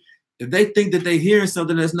today, if they think that they're hearing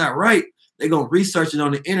something that's not right, they're going to research it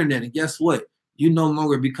on the internet. And guess what? You no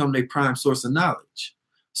longer become their prime source of knowledge.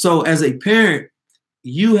 So as a parent,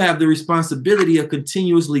 you have the responsibility of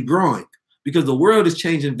continuously growing, because the world is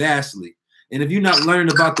changing vastly. And if you're not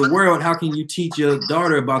learning about the world, how can you teach your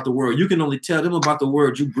daughter about the world? You can only tell them about the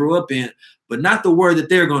world you grew up in, but not the world that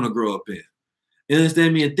they're going to grow up in. You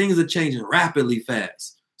understand me? And things are changing rapidly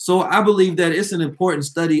fast. So I believe that it's an important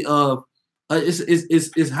study of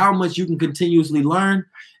is how much you can continuously learn,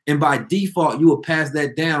 And by default, you will pass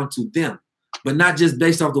that down to them. But not just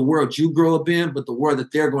based off the world you grow up in, but the world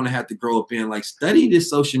that they're going to have to grow up in. Like, study this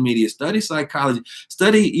social media, study psychology,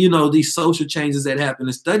 study, these social changes that happen,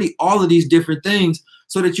 and study all of these different things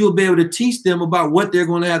so that you'll be able to teach them about what they're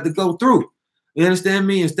going to have to go through. You understand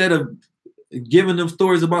me? Instead of giving them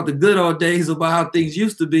stories about the good old days, about how things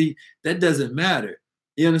used to be, that doesn't matter.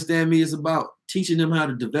 You understand me? It's about teaching them how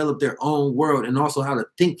to develop their own world and also how to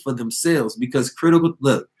think for themselves, because critical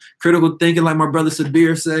thinking, like my brother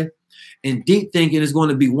Sabir say, and deep thinking is going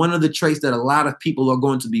to be one of the traits that a lot of people are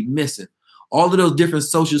going to be missing. All of those different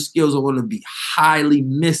social skills are going to be highly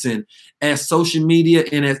missing as social media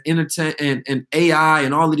and as entertainment and AI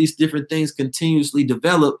and all of these different things continuously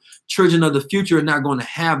develop. Children of the future are not going to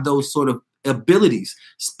have those sort of abilities,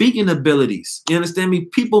 speaking abilities, you understand me?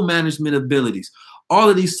 People management abilities. All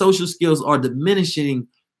of these social skills are diminishing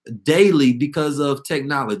daily because of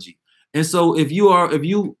technology. And so if you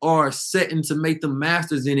are setting to make them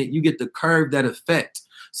masters in it, you get to curve that effect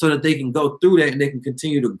so that they can go through that and they can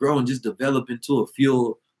continue to grow and just develop into a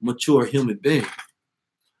full, mature human being.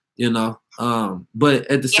 But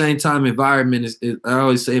at the same time, environment is I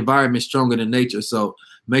always say environment is stronger than nature. So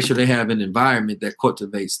make sure they have an environment that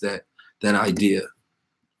cultivates that idea.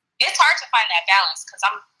 It's hard to find that balance because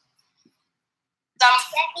some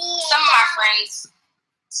of my friends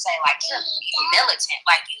say, like, you're militant,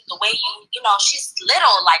 like, the way she's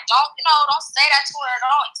little, like, don't say that to her,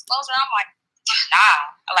 don't expose her. I'm like, nah,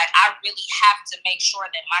 like, I really have to make sure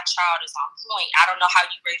that my child is on point. I don't know how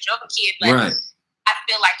you raise your kid, but right. I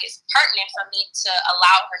feel like it's pertinent for me to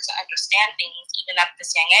allow her to understand things even at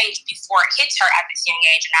this young age before it hits her at this young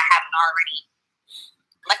age, and I haven't already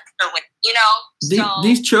left her with,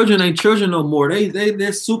 These children ain't children no more.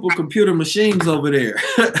 They're supercomputer machines over there.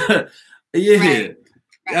 Yeah. Right.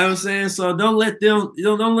 You know what I'm saying? So don't let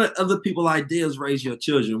other people's ideas raise your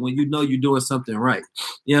children when you know you're doing something right.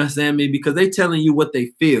 You understand me? Because they're telling you what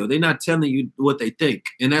they feel. They're not telling you what they think.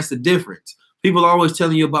 And that's the difference. People are always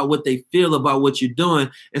telling you about what they feel about what you're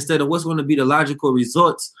doing instead of what's going to be the logical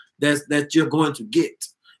results that you're going to get.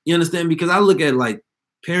 You understand? Because I look at, like,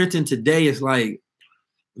 parenting today is like,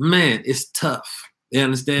 man, it's tough. You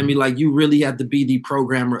understand me? Like, you really have to be the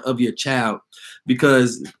programmer of your child,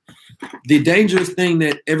 because the dangerous thing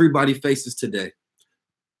that everybody faces today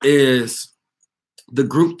is the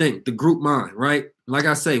group think, the group mind, right? Like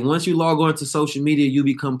I say, once you log on to social media, you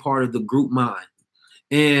become part of the group mind.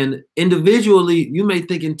 And individually, you may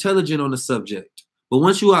think intelligent on the subject, but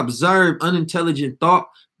once you observe unintelligent thought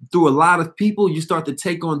through a lot of people, you start to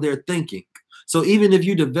take on their thinking. So even if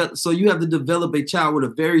you have to develop a child with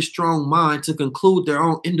a very strong mind to conclude their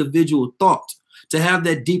own individual thought, to have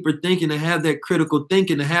that deeper thinking, to have that critical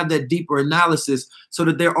thinking, to have that deeper analysis so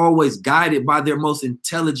that they're always guided by their most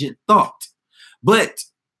intelligent thought. But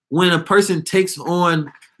when a person takes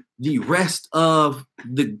on the rest of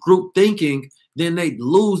the group thinking, then they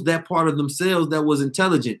lose that part of themselves that was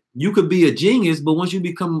intelligent. You could be a genius, but once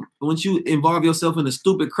you involve yourself in a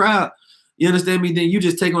stupid crowd, you understand me? Then you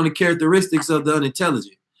just take on the characteristics of the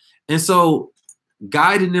unintelligent. And so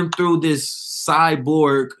guiding them through this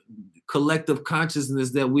cyborg collective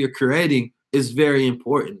consciousness that we are creating is very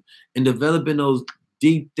important. And developing those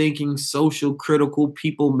deep thinking, social, critical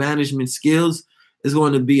people management skills is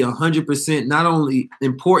going to be 100% not only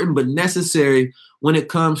important, but necessary when it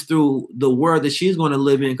comes through the world that she's going to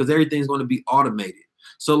live in, because everything's going to be automated.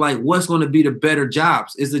 So, like, what's going to be the better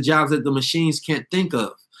jobs? Is the jobs that the machines can't think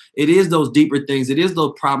of. It is those deeper things. It is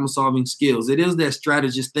those problem-solving skills. It is that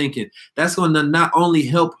strategist thinking. That's going to not only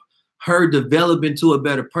help her develop into a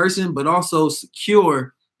better person, but also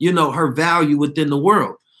secure, her value within the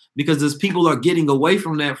world. Because as people are getting away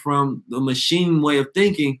from that, from the machine way of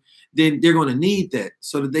thinking, then they're going to need that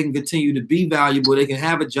so that they can continue to be valuable. They can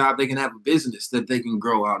have a job. They can have a business that they can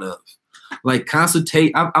grow out of. Like,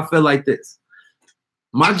 consultate. I feel like this.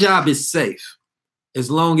 My job is safe as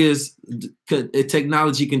long as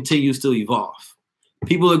technology continues to evolve.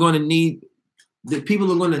 People are going to need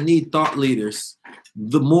thought leaders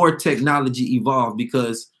the more technology evolve,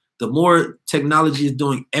 because the more technology is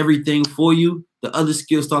doing everything for you, the other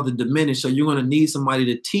skills start to diminish. So you're going to need somebody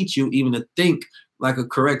to teach you even to think like a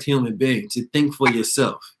correct human being, to think for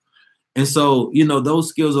yourself. And so, those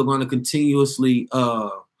skills are going to continuously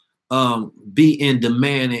be in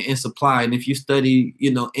demand and in supply. And if you study,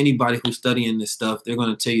 anybody who's studying this stuff, they're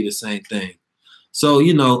going to tell you the same thing. So,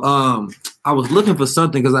 I was looking for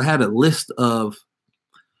something because I had a list of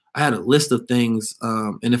things.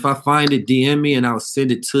 And if I find it, DM me and I'll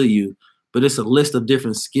send it to you. But it's a list of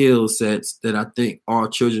different skill sets that I think all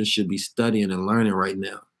children should be studying and learning right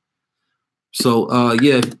now. So,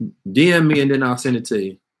 DM me and then I'll send it to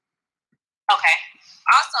you. Okay.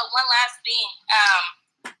 Also, one last thing.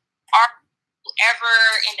 Are you ever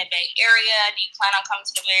in the Bay Area? Do you plan on coming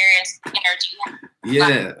to the Bay Area?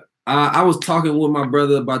 Yeah. I was talking with my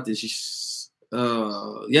brother about this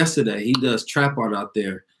yesterday. He does trap art out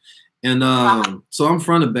there. And so I'm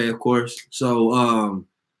from the Bay, of course. So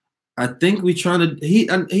I think he trying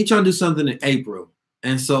to do something in April.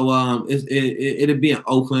 And so it'll be in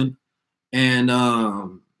Oakland and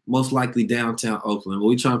most likely downtown Oakland. But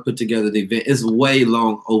we trying to put together the event. It's way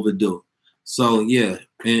long overdue. So yeah,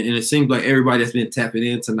 and it seems like everybody that's been tapping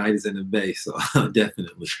in tonight is in the Bay. So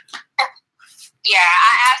definitely. Yeah,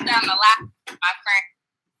 I asked them a lot. My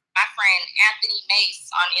friend Anthony Mace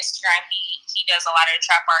on Instagram, he does a lot of the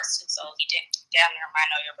trap arts too, so he did down there might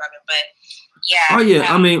know your brother. But yeah. Oh yeah,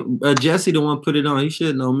 I mean Jesse the one put it on. He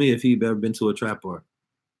should know me if he'd ever been to a trap art.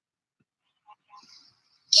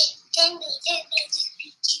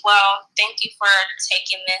 Well, thank you for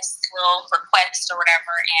taking this little request or whatever,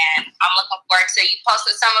 and I'm looking forward to you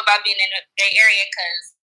posting something about being in the Bay Area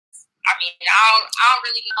because I mean, I don't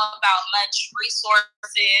really know about much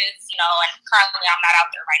resources, and currently I'm not out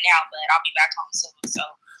there right now, but I'll be back home soon. So.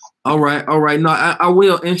 All right. No, I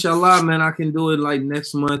will. Inshallah, man. I can do it like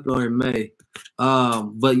next month or in May.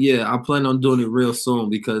 But yeah, I plan on doing it real soon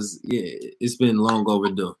because it's been long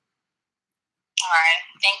overdue. All right.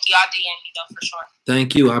 Thank you. I'll DM you though for sure.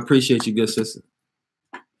 Thank you. I appreciate you, good sister.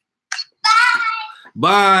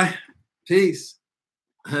 Bye. Peace.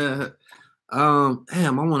 Damn,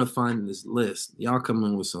 I want to find this list. Y'all come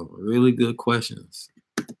in with some really good questions.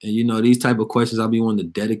 And these type of questions, I'll be wanting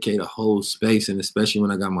to dedicate a whole space, and especially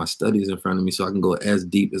when I got my studies in front of me so I can go as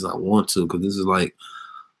deep as I want to, because this is like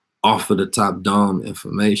off of the top dome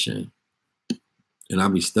information. And I'll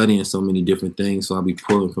be studying so many different things, so I'll be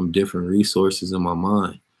pulling from different resources in my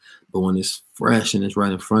mind. But when it's fresh and it's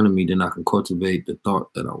right in front of me, then I can cultivate the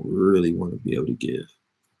thought that I really want to be able to give.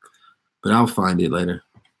 But I'll find it later.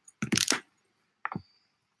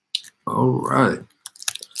 All right.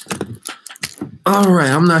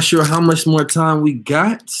 I'm not sure how much more time we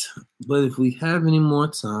got, but if we have any more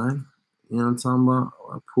time, you know what I'm talking about?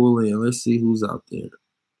 I'll pull in. Let's see who's out there.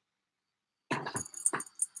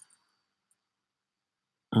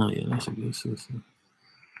 Oh, yeah, that's a good system.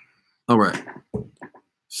 All right.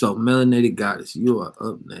 So, Melanated Goddess, you are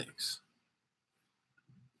up next.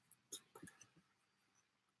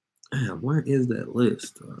 Damn, where is that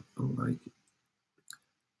list? I don't like it.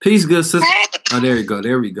 Peace, good sister. Oh, there you go.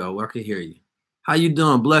 There we go. I can hear you. How you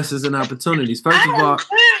doing? Blessings and opportunities. First of all,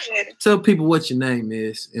 tell people what your name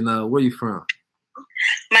is and where you from.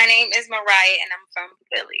 My name is Mariah, and I'm from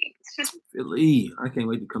Philly. Philly. I can't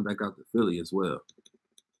wait to come back out to Philly as well.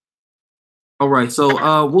 All right. So,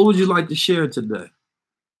 what would you like to share today?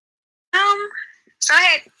 So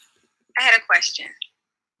I had a question.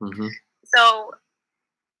 Mm-hmm. So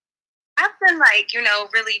I've been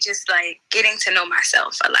really just getting to know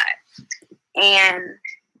myself a lot, and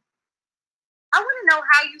I want to know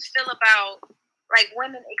how you feel about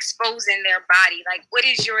women exposing their body. What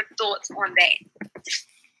is your thoughts on that?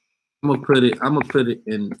 I'm gonna put it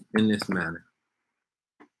in this manner.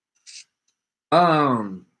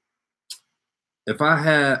 If I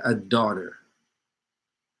had a daughter,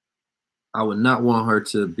 I would not want her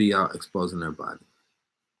to be out exposing her body.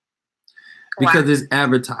 Because it's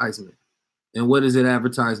advertisement. And what is it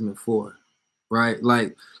advertisement for? Right?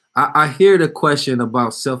 I hear the question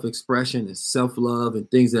about self-expression and self-love and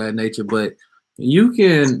things of that nature, but you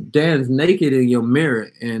can dance naked in your mirror,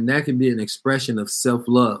 and that can be an expression of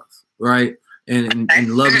self-love, right? And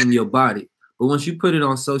loving your body. But once you put it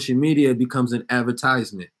on social media, it becomes an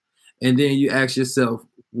advertisement. And then you ask yourself,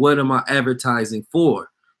 what am I advertising for?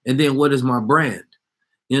 And then what is my brand?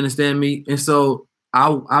 You understand me? And so I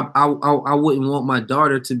wouldn't want my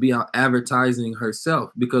daughter to be out advertising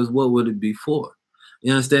herself, because what would it be for?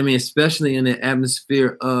 You understand me? Especially in the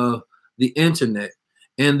atmosphere of the internet.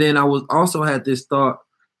 And then I was also had this thought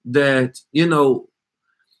that,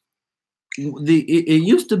 it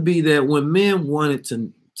used to be that when men wanted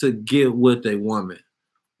to get with a woman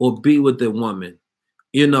or be with a woman,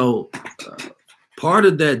 part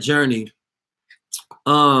of that journey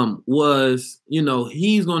was,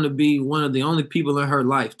 he's going to be one of the only people in her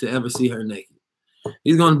life to ever see her naked.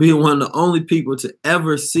 He's going to be one of the only people to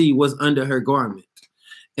ever see what's under her garment.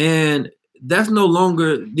 And that's no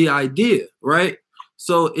longer the idea, right?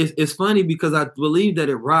 So it's funny because I believe that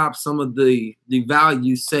it robs some of the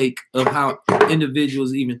value sake of how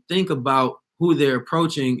individuals even think about who they're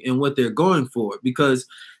approaching and what they're going for. Because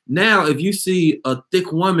now if you see a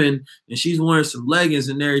thick woman and she's wearing some leggings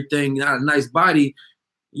and everything, got a nice body,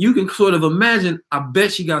 you can sort of imagine, I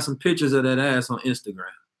bet she got some pictures of that ass on Instagram.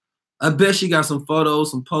 I bet she got some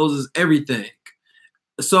photos, some poses, everything.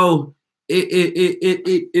 So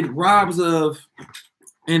it robs of,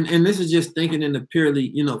 and this is just thinking in the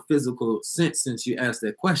purely, physical sense, since you asked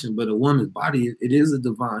that question, but a woman's body, it is a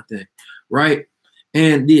divine thing, right?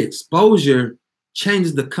 And the exposure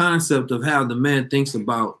changes the concept of how the man thinks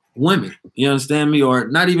about women. You understand me? Or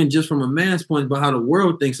not even just from a man's point, but how the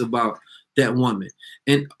world thinks about that woman.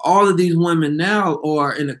 And all of these women now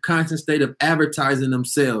are in a constant state of advertising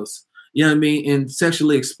themselves, you know what I mean? And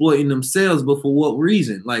sexually exploiting themselves, but for what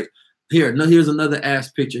reason? Like, here's another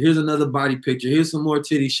ass picture. Here's another body picture. Here's some more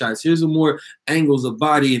titty shots. Here's some more angles of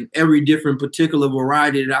body in every different particular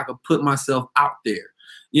variety that I could put myself out there.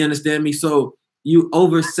 You understand me? So you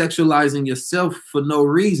over-sexualizing yourself for no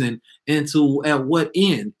reason, and at what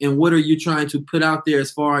end? And what are you trying to put out there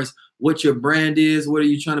as far as what your brand is? What are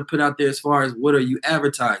you trying to put out there as far as what are you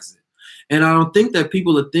advertising? And I don't think that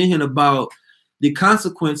people are thinking about the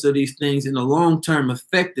consequence of these things in the long-term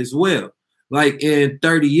effect as well. Like in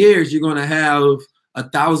 30 years, you're going to have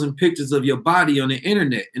 1,000 pictures of your body on the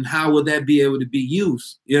internet. And how will that be able to be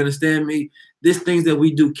used? You understand me? These things that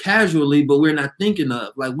we do casually, but we're not thinking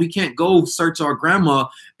of. Like, we can't go search our grandma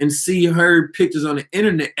and see her pictures on the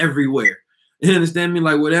internet everywhere. You understand me?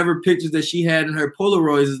 Like, whatever pictures that she had in her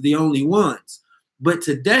Polaroids is the only ones. But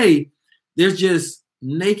today, there's just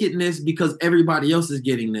nakedness because everybody else is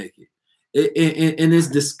getting naked. And it's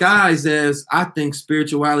disguised as, I think,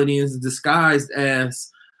 spirituality is disguised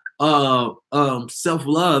as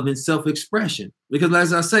self-love and self-expression. Because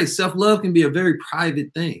as I say, self-love can be a very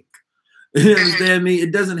private thing. You understand me?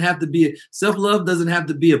 It doesn't have to be, self-love doesn't have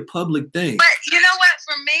to be a public thing. But you know what,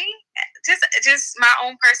 for me, just my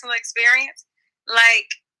own personal experience, like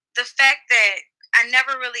the fact that I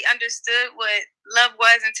never really understood what love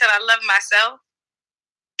was until I loved myself.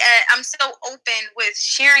 I'm so open with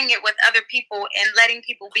sharing it with other people and letting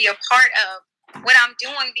people be a part of what I'm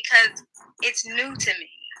doing because it's new to me.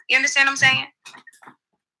 You understand what I'm saying?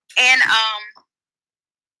 And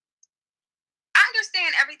I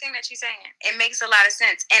understand everything that you're saying. It makes a lot of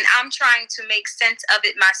sense. And I'm trying to make sense of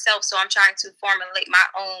it myself. So I'm trying to formulate my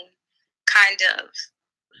own kind of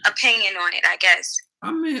opinion on it, I guess.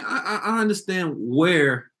 I mean, I understand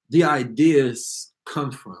where the ideas come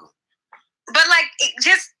from. But like,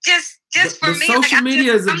 just for me, social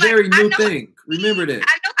media is a very new thing. Remember that.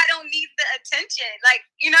 I know I don't need the attention. Like,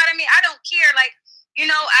 you know what I mean? I don't care. Like,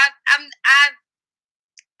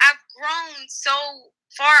 I've grown so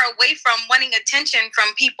far away from wanting attention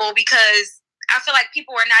from people because I feel like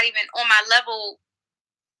people are not even on my level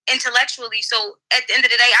intellectually. So at the end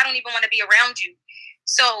of the day, I don't even want to be around you.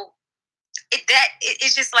 So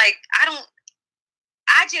it's just like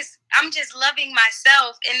I'm just loving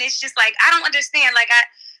myself, and it's just like I don't understand. Like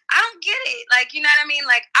I don't get it. Like, you know what I mean?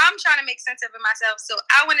 Like, I'm trying to make sense of it myself. So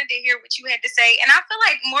I wanted to hear what you had to say, and I feel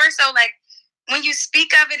like more so like when you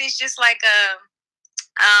speak of it, it's just like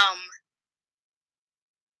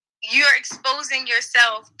you're exposing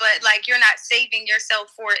yourself, but like you're not saving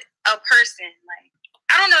yourself for a person. Like,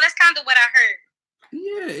 I don't know. That's kind of what I heard.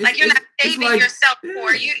 Yeah, like you're not saving yourself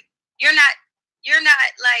for you. You're not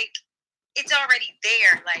like. It's already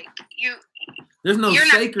there. Like there's no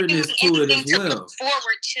sacredness to it as well. To look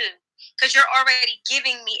forward to, because you're already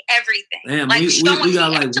giving me everything. Damn, like, we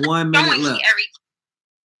got like 1 minute left. Everything.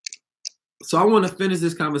 So I want to finish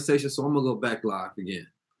this conversation. So I'm gonna go back live again.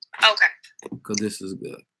 Okay. Because this is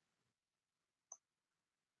good.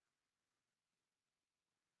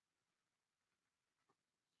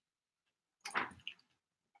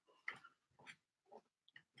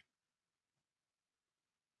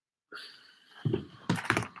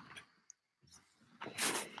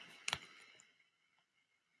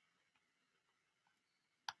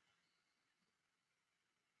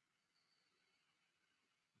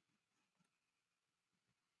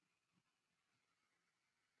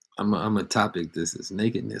 I'm a topic. This is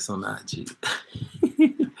nakedness on IG.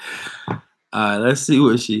 All right, let's see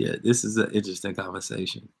where she at. This is an interesting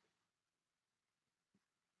conversation.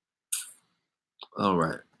 All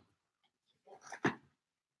right.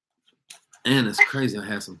 And it's crazy. I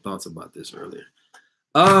had some thoughts about this earlier.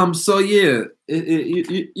 So yeah,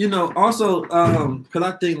 also, because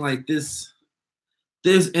I think like this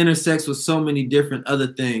intersects with so many different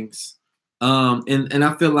other things. And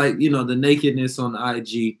I feel like, the nakedness on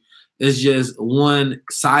IG is just one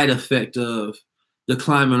side effect of the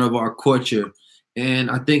climate of our culture. And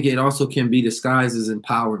I think it also can be disguised as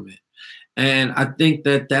empowerment. And I think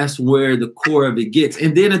that that's where the core of it gets.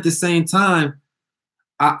 And then at the same time,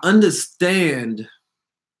 I understand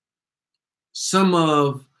some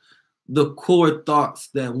of the core thoughts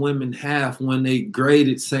that women have when they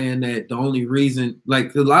graded, saying that the only reason,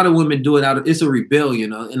 like a lot of women do it out of, it's a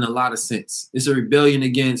rebellion in a lot of sense. It's a rebellion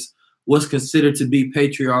against what's considered to be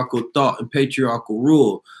patriarchal thought and patriarchal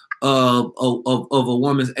rule of a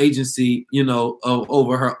woman's agency,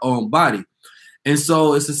 over her own body. And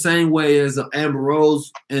so it's the same way as Amber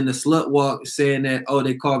Rose and the slut walk saying that, oh,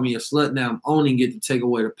 they called me a slut. Now I'm owning it to take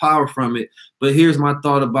away the power from it. But here's my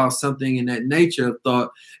thought about something in that nature of thought.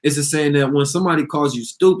 It's the saying that when somebody calls you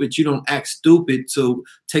stupid, you don't act stupid to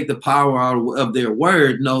take the power out of their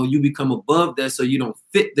word. No, you become above that so you don't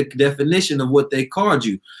fit the definition of what they called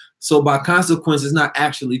you. So by consequence, it's not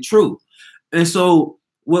actually true. And so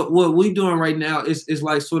what we doing right now is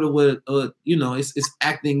like sort of what it's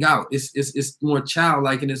acting out. It's more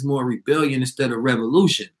childlike and it's more rebellion instead of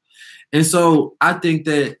revolution. And so I think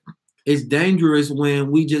that it's dangerous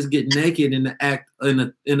when we just get naked and act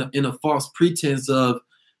in a false pretense of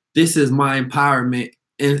this is my empowerment,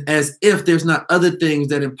 and as if there's not other things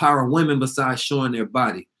that empower women besides showing their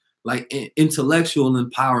body, like intellectual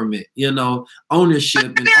empowerment,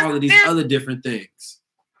 ownership, and all of these other different things.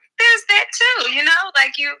 There's that too,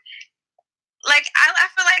 I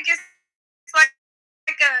feel like it's like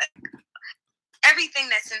everything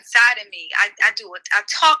that's inside of me. I do it. I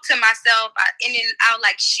talk to myself, and then I'll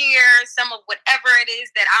share some of whatever it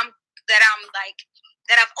is that I've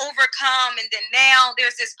overcome, and then now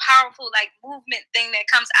there's this powerful movement thing that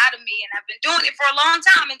comes out of me, and I've been doing it for a long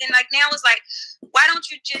time, and then now it's why don't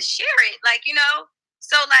you just share it,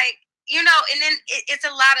 so and then it's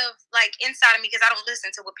a lot of inside of me, because I don't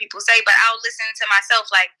listen to what people say, but I'll listen to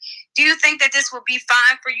myself. Do you think that this would be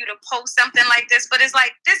fine for you to post something like this? But it's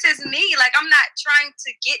this is me. I'm not trying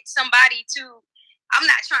to get somebody to, I'm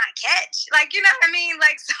not trying to catch, you know what I mean?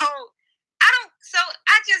 So I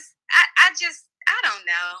don't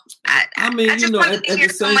know. I just want to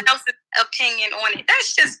hear someone else's opinion on it.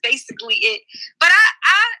 That's just basically it. But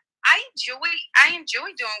I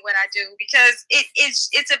enjoy doing what I do, because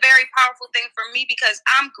it's a very powerful thing for me, because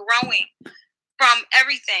I'm growing from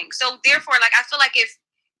everything. So therefore, I feel like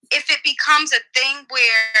if it becomes a thing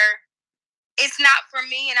where it's not for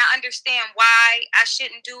me and I understand why I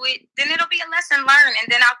shouldn't do it, then it'll be a lesson learned,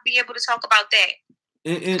 and then I'll be able to talk about that.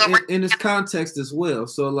 In its context as well.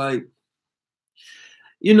 So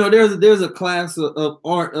there's a class of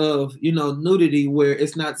art of, nudity where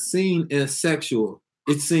it's not seen as sexual.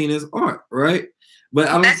 It's seen as art, right? But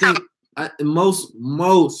I don't think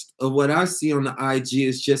most of what I see on the IG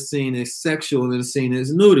is just seen as sexual and seen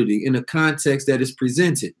as nudity in the context that is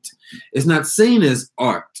presented. It's not seen as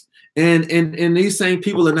art. And these same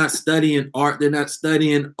people are not studying art. They're not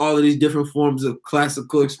studying all of these different forms of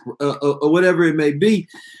classical or whatever it may be.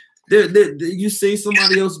 You see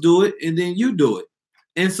somebody else do it, and then you do it.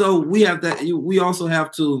 And so we also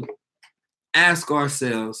have to ask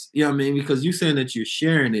ourselves, because you're saying that you're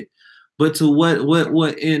sharing it, but to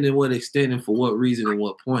what end and what extent and for what reason and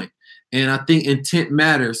what point. And I think intent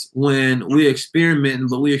matters when we're experimenting,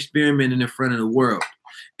 but we're experimenting in front of the world.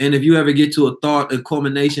 And if you ever get to a thought, a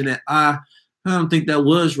culmination that I don't think that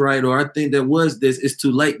was right, or I think that was this, it's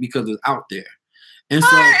too late because it's out there. And so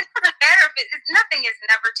it doesn't matter nothing is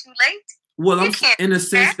never too late. Well, I'm in the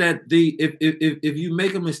sense that if you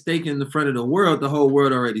make a mistake in the front of the world, the whole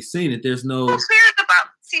world already seen it. There's no. Who cares about?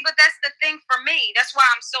 See, but that's the thing for me. That's why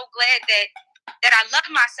I'm so glad that I love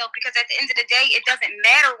myself, because at the end of the day, it doesn't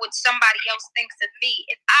matter what somebody else thinks of me.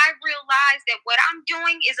 If I realize that what I'm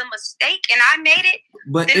doing is a mistake and I made it,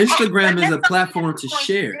 but Instagram is a platform to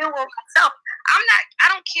share. I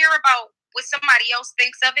don't care about what somebody else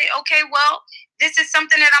thinks of it. Okay, well, this is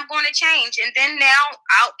something that I'm going to change, and then now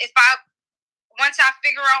once I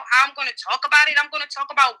figure out how I'm going to talk about it, I'm going to talk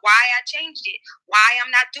about why I changed it, why I'm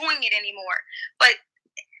not doing it anymore. But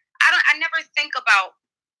I never think about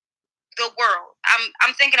the world.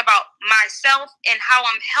 I'm thinking about myself and how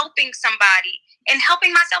I'm helping somebody and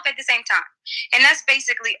helping myself at the same time. And that's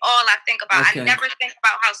basically all I think about. Okay. I never think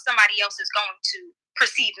about how somebody else is going to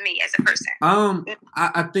perceive me as a person.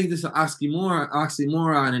 I think there's an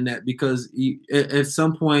oxymoron in that, because at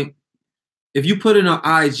some point, if you put it on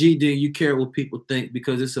IG, then you care what people think,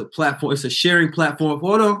 because it's a platform. It's a sharing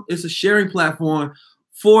platform. It's a sharing platform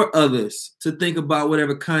for others to think about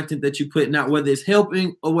whatever content that you're putting out, whether it's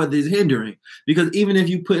helping or whether it's hindering. Because even if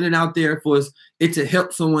you put it out there for it to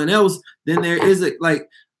help someone else, then there is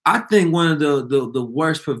I think one of the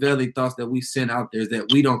worst prevailing thoughts that we send out there is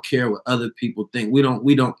that we don't care what other people think. We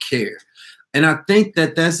don't care. And I think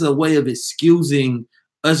that that's a way of excusing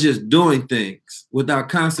us just doing things without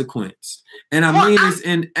consequence. And I mean this,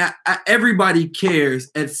 and everybody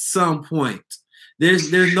cares at some point.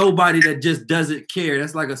 There's nobody that just doesn't care.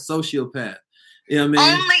 That's like a sociopath. You know what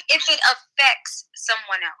I mean? Only if it affects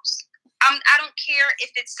someone else. I don't care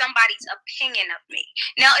if it's somebody's opinion of me.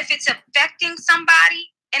 Now, if it's affecting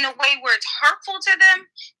somebody in a way where it's hurtful to them,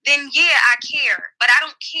 then yeah, I care. But I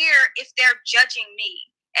don't care if they're judging me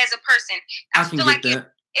as a person. I feel like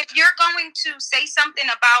if you're going to say something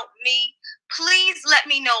about me, please let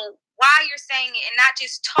me know why you're saying it and not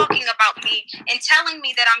just talking about me and telling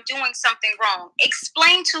me that I'm doing something wrong.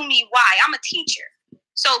 Explain to me why. I'm a teacher.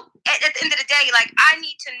 So at the end of the day, like, I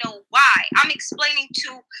need to know why. I'm explaining to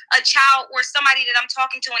a child or somebody that I'm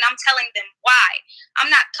talking to, and I'm telling them why. I'm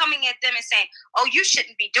not coming at them and saying, oh, you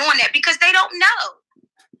shouldn't be doing that, because they don't know.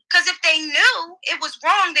 Because if they knew it was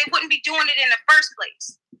wrong, they wouldn't be doing it in the first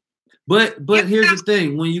place. But here's the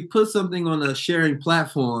thing. When you put something on a sharing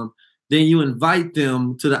platform, then you invite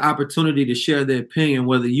them to the opportunity to share their opinion,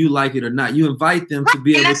 whether you like it or not. You invite them to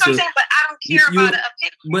be able to. What I'm saying, but I don't care about an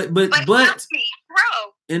opinion. But me, bro.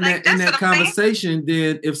 In that conversation,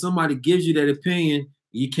 then if somebody gives you that opinion,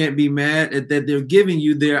 you can't be mad at that they're giving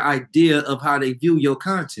you their idea of how they view your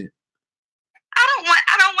content. I don't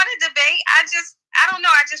want to debate. I don't know.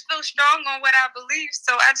 I just feel strong on what I believe.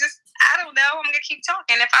 So I don't know. I'm gonna keep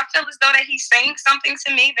talking. If I feel as though that he's saying something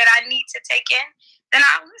to me that I need to take in, then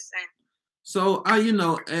I'll listen. So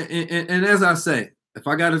and as I say, if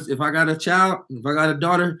I got a child, if I got a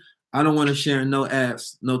daughter, I don't want to share no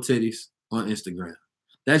ass, no titties on Instagram.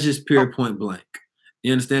 That's just pure point blank.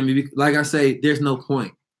 You understand me? Like I say, there's no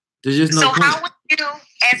point. There's just no point. So how would you,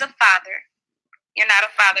 as a father, you're not a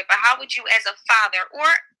father, but how would you, as a father or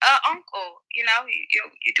an uncle, you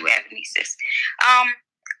do have nieces,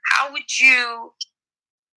 how would you,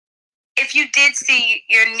 if you did see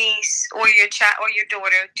your niece or your child or your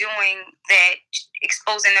daughter doing that,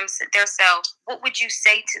 exposing themselves, what would you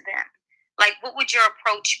say to them? Like, what would your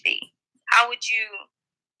approach be? How would you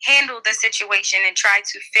handle the situation and try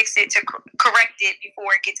to fix it, to correct it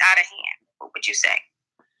before it gets out of hand? What would you say?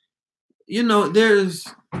 There's,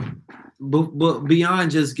 but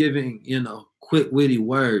beyond just giving, quick, witty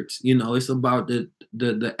words, it's about the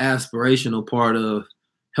aspirational part of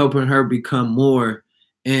helping her become more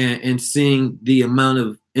and seeing the amount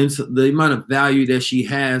of value that she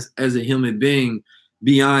has as a human being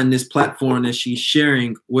beyond this platform that she's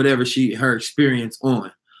sharing whatever her experience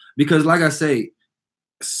on. Because like I say,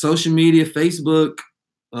 social media, Facebook,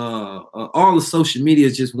 all of social media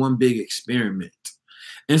is just one big experiment.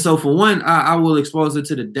 And so for one, I will expose her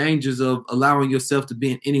to the dangers of allowing yourself to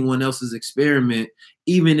be in anyone else's experiment,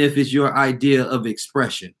 even if it's your idea of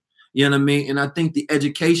expression. You know what I mean? And I think the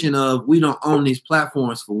education of, we don't own these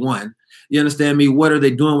platforms, for one. You understand me? What are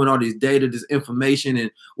they doing with all these data, this information, and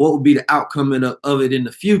what would be the outcome of it in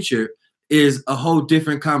the future is a whole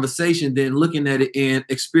different conversation than looking at it in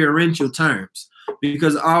experiential terms.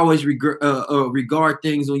 Because I always regard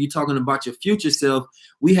things, when you're talking about your future self,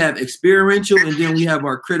 we have experiential and then we have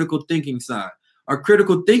our critical thinking side. Our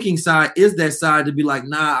critical thinking side is that side to be like,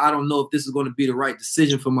 nah, I don't know if this is going to be the right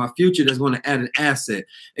decision for my future that's going to add an asset.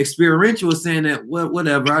 Experiential is saying that, well,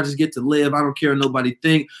 whatever, I just get to live. I don't care what nobody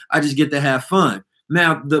think. I just get to have fun.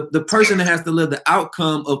 Now, the person that has to live the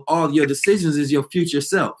outcome of all your decisions is your future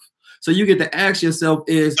self. So you get to ask yourself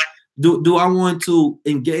is, do I want to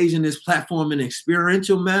engage in this platform in an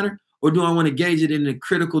experiential manner, or do I want to engage it in a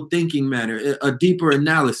critical thinking manner, a deeper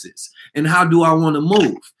analysis? And how do I want to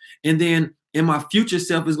move? And then in my future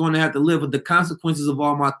self is going to have to live with the consequences of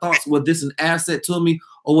all my thoughts. Was this an asset to me,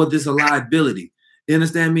 or was this a liability? You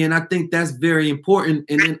understand me? And I think that's very important.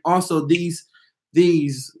 And then also this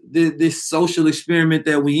social experiment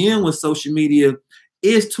that we in with social media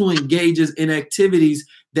is to engage us in activities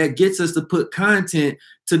that gets us to put content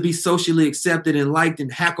to be socially accepted and liked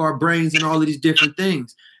and hack our brains and all of these different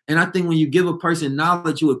things. And I think when you give a person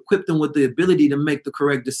knowledge, you equip them with the ability to make the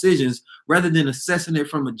correct decisions rather than assessing it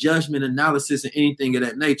from a judgment, analysis, and anything of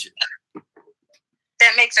that nature.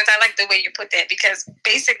 That makes sense. I like the way you put that, because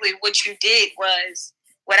basically what you did was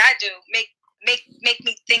what I do, make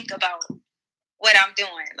me think about what I'm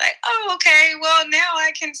doing. Like, oh, okay, well, now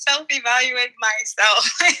I can self-evaluate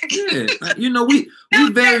myself. Yeah,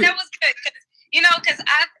 that was good. Because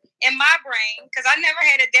in my brain, because I never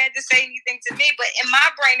had a dad to say anything to me, but in my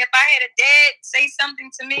brain, if I had a dad say something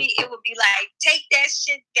to me, it would be like, take that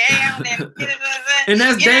shit down and and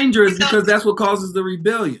that's dangerous, because that's what causes the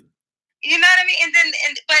rebellion. You know what I mean?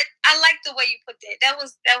 But I like the way you put that. That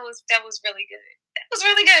was really good. That was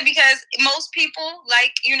really good, because most people,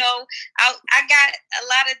 like, I got a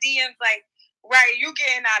lot of DMs like, right, you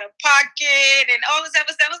getting out of pocket and all this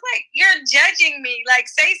other stuff. I was like, you're judging me. Like,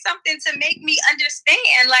 say something to make me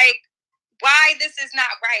understand. Like, why this is not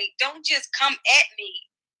right. Don't just come at me.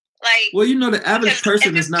 Like, well, you know, the average because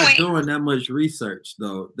person at is this not point- doing that much research,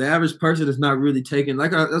 though. The average person is not really taking,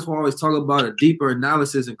 that's why I always talk about a deeper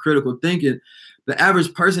analysis and critical thinking. The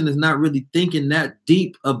average person is not really thinking that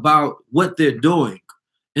deep about what they're doing.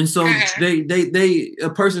 And so a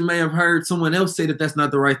person may have heard someone else say that that's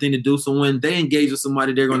not the right thing to do. So when they engage with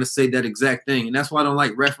somebody, they're going to say that exact thing. And that's why I don't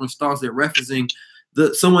like reference thoughts. They're referencing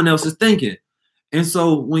someone else's thinking. And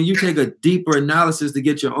so when you take a deeper analysis to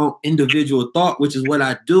get your own individual thought, which is what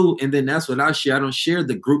I do, and then that's what I share. I don't share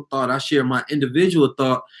the group thought. I share my individual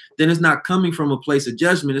thought. Then it's not coming from a place of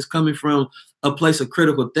judgment. It's coming from a place of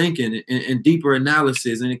critical thinking and deeper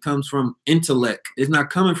analysis. And it comes from intellect. It's not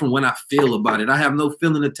coming from what I feel about it. I have no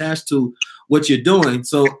feeling attached to what you're doing.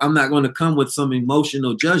 So I'm not going to come with some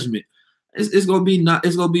emotional judgment. It's going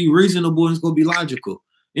to be reasonable and it's going to be logical.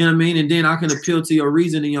 You know what I mean? And then I can appeal to your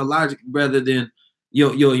reason and your logic rather than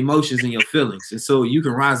your emotions and your feelings. And so you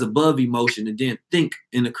can rise above emotion and then think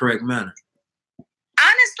in the correct manner.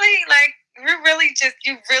 Honestly, like, you really just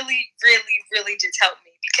helped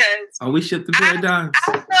me because we shift the paradigm.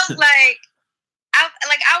 I felt like I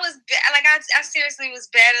seriously was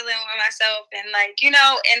battling with myself and like, you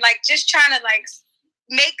know, and like just trying to like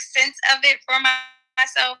make sense of it for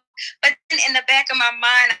myself. But then in the back of my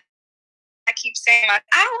mind, I keep saying, I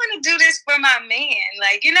want to do this for my man.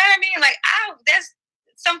 Like, you know what I mean? Like, that's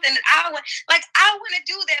something that I want to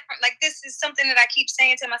do that. Like, this is something that I keep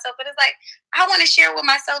saying to myself, but it's like, I want to share with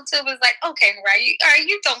myself too. But it's like, okay, right, you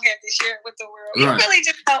don't have to share it with the world. Right. You really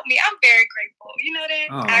just helped me. I'm very grateful. You know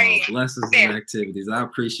that? Blessings and activities. I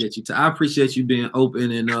appreciate you. I appreciate you being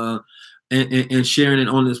open and sharing it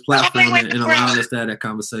on this platform and allowing us to have that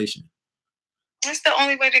conversation. That's the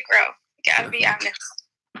only way to grow. You gotta be honest.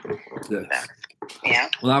 Yes. Yeah.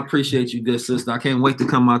 Well, I appreciate you, good sister. I can't wait to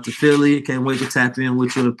come out to Philly. Can't wait to tap in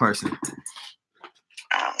with you in person.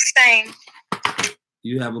 Oh, same.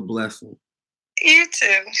 You have a blessing. You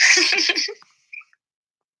too.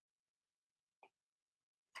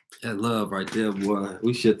 That love right there, boy.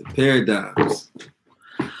 We shift the paradigms.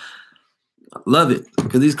 I love it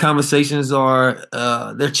because these conversations are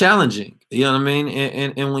they're challenging. You know what I mean?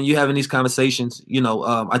 And when you're having these conversations, you know,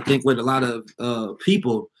 I think with a lot of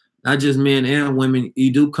people, not just men and women,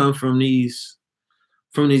 you do come from these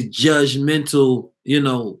judgmental, you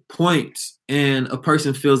know, points, and a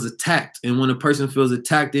person feels attacked. And when a person feels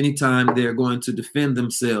attacked, anytime they're going to defend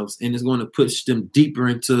themselves, and it's going to push them deeper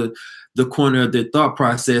into the corner of their thought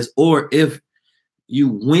process. Or if you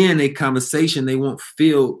win a conversation, they won't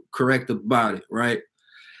feel correct about it, right?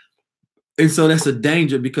 And so that's a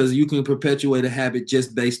danger because you can perpetuate a habit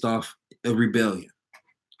just based off a rebellion.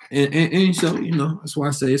 And so, you know, that's why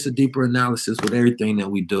I say it's a deeper analysis with everything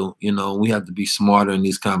that we do. You know, we have to be smarter in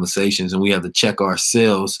these conversations, and we have to check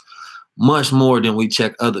ourselves much more than we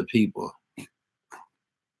check other people.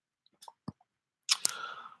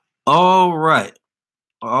 All right.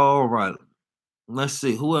 Let's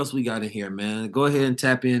see. Who else we got in here, man? Go ahead and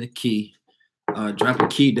tap in the key. Drop a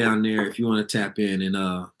key down there if you want to tap in. And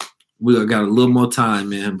we got a little more time,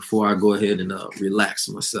 man, before I go ahead and relax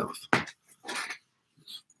myself.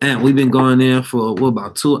 And we've been going in for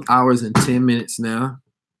about 2 hours and 10 minutes now.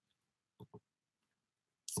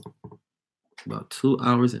 About 2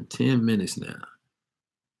 hours and 10 minutes now.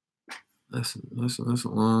 That's a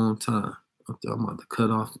long time. I'm about to cut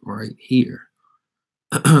off right here.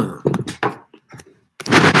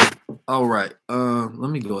 All right. Let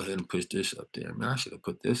me go ahead and push this up there. Man, I should have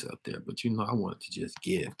put this up there, but you know, I wanted to just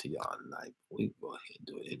give to y'all tonight. We can go ahead and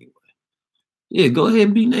do it anyway. Yeah, go ahead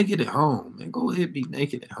and be naked at home, man. Go ahead and be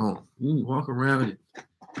naked at home. You can walk around and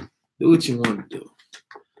do what you want to do.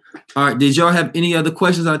 All right. Did y'all have any other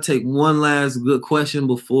questions? I'll take one last good question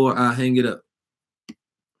before I hang it up.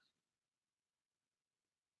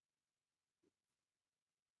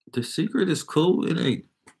 The secret is cool. It ain't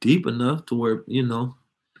deep enough to where, you know,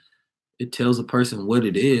 it tells a person what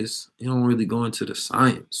it is. You don't really go into the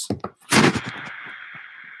science.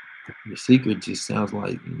 The secret just sounds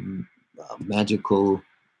like magical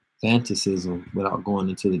fantasism without going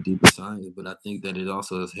into the deeper science. But I think that it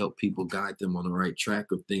also has helped people guide them on the right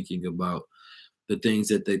track of thinking about the things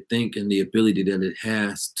that they think and the ability that it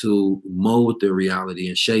has to mold their reality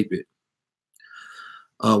and shape it.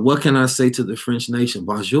 What can I say to the French nation?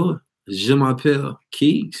 Bonjour, je m'appelle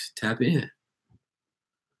Keys. Tap in.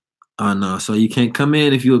 No, so you can't come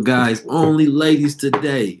in if you're guys. Only ladies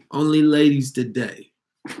today. Only ladies today.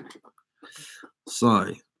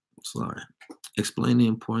 Sorry. Explain the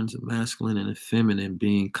importance of masculine and feminine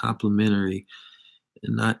being complementary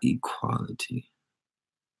and not equality.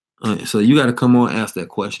 All right, so you got to come on and ask that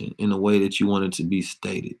question in a way that you want it to be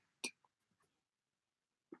stated.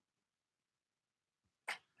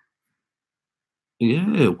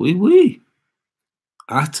 Yeah, we.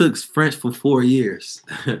 I took French for 4 years.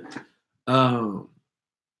 French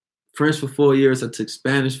for 4 years. I took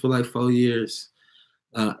Spanish for like 4 years.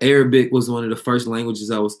 Arabic was one of the first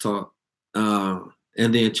languages I was taught. And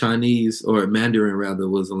then Chinese, or Mandarin rather,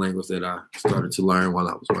 was a language that I started to learn while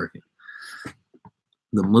I was working.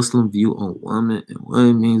 The Muslim view on women and what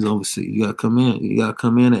it means overseas. You gotta come in. You gotta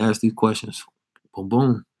come in and ask these questions. Boom,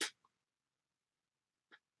 boom.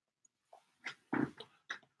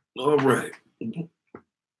 All right.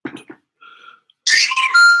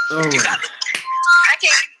 All right. I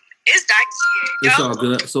can't. It's dark here. It's all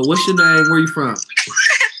good. So, what's your name? Where you from? I'm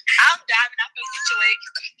driving. I'm from Detroit.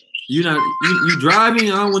 You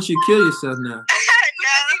driving? I don't want you to kill yourself now. No,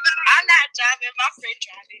 I'm not driving. My friend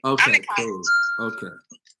driving. Okay, I'm in college. cool. Okay.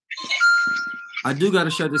 I do got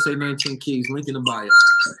a shirt that say 19 Keys. Link in the bio.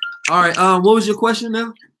 All right. What was your question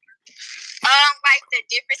now? Like the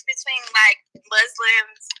difference between like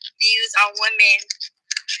Muslims' views on women,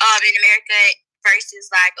 in America versus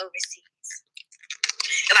like overseas.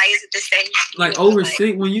 Like, is it the same? Like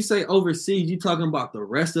overseas, when you say overseas, you talking about the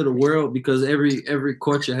rest of the world, because every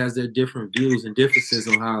culture has their different views and differences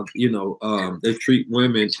on how they treat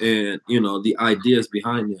women and the ideas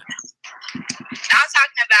behind them. I'm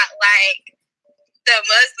talking about like the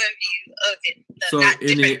Muslim view of it. So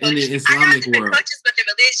in the Islamic world, cultures, but the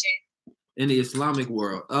religion. In the Islamic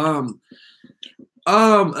world,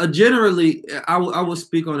 generally, I will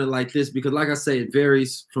speak on it like this, because, like I say, it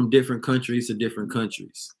varies from different countries to different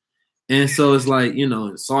countries. And so it's like,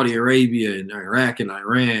 in Saudi Arabia and Iraq and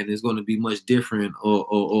Iran is going to be much different,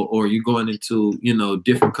 or you're going into,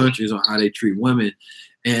 different countries on how they treat women.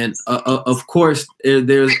 And of course,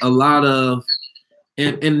 there's a lot of,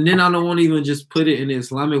 and then I don't want to even just put it in the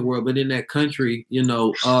Islamic world, but in that country,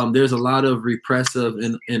 there's a lot of repressive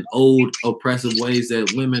and old oppressive ways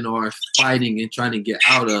that women are fighting and trying to get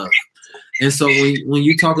out of. And so when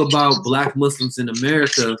you talk about Black Muslims in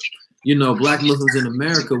America, Black Muslims in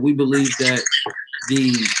America, we believe that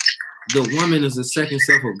the woman is a second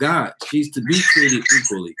self of God. She's to be treated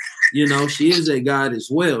equally. She is a God as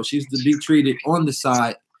well. She's to be treated on the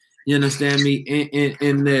side, you understand me?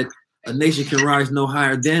 And that a nation can rise no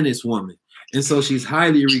higher than this woman. And so she's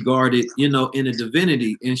highly regarded, in a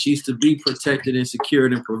divinity, and she's to be protected and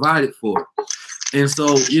secured and provided for. And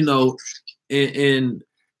so, in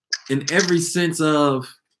every sense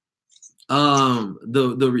of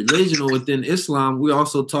the religion, or within Islam, we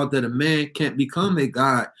also taught that a man can't become a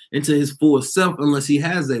God into his full self unless he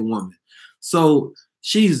has a woman. So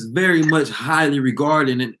she's very much highly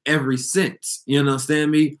regarded in every sense. You understand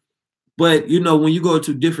me? But, when you go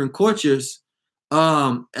to different cultures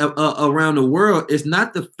around the world, it's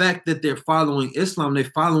not the fact that they're following Islam.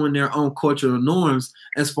 They're following their own cultural norms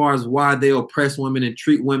as far as why they oppress women and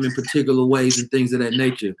treat women particular ways and things of that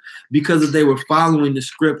nature. Because if they were following the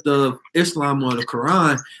script of Islam or the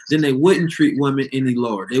Quran, then they wouldn't treat women any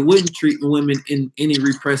lower. They wouldn't treat women in any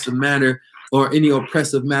repressive manner or any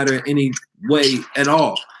oppressive matter in any way at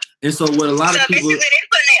all. And so what a lot of people... Basically, they're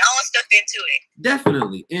putting their own stuff into it.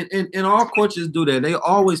 Definitely. And all cultures do that. They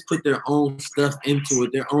always put their own stuff into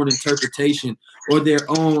it, their own interpretation, or their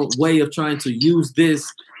own way of trying to use this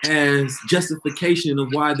as justification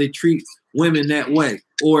of why they treat women that way,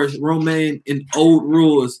 or remain in old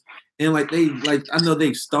rules. And I know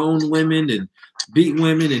they've stoned women and beat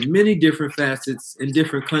women in many different facets in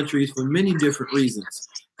different countries for many different reasons.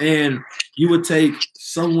 And you would take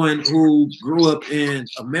someone who grew up in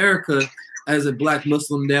America as a Black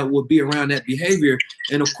Muslim that would be around that behavior.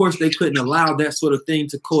 And of course, they couldn't allow that sort of thing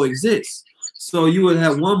to coexist. So you would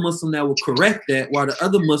have one Muslim that would correct that, while the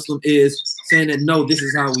other Muslim is saying that, no, this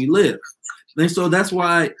is how we live. And so that's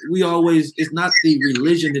why it's not the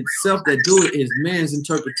religion itself that do it, it's man's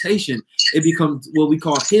interpretation. It becomes what we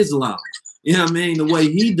call Islam. You know what I mean? The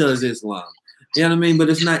way he does Islam. You know what I mean? But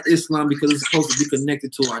it's not Islam because it's supposed to be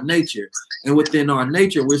connected to our nature. And within our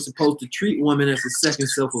nature, we're supposed to treat women as the second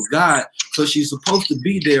self of God. So she's supposed to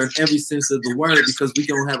be there in every sense of the word, because we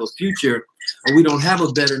don't have a future, or we don't have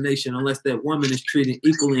a better nation unless that woman is treated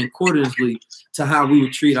equally and accordingly to how we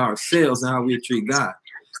would treat ourselves and how we would treat God.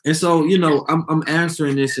 And so, I'm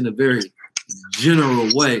answering this in a very general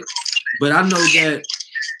way. But I know that,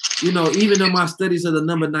 even in my studies of the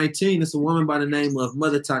number 19, it's a woman by the name of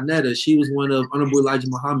Mother Tanetta. She was one of Honorable Elijah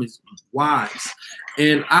Muhammad's wives.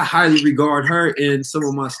 And I highly regard her in some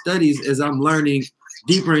of my studies as I'm learning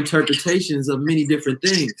deeper interpretations of many different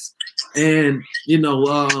things. And,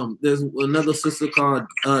 there's another sister called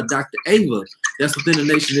Dr. Ava. That's within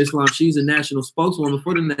the Nation of Islam. She's a national spokeswoman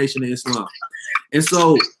for the Nation of Islam. And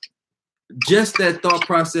so just that thought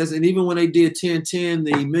process, and even when they did 1010,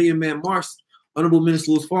 the Million Man March Honorable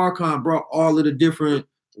Minister Louis Farrakhan brought all of the different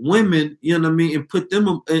women, you know what I mean, and put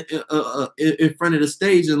them in front of the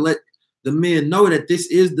stage and let the men know that this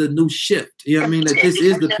is the new shift. You know what I mean? That this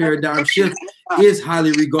is the paradigm shift, is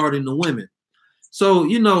highly regarding the women. So,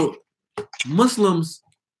 you know, Muslims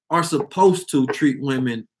are supposed to treat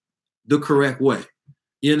women the correct way.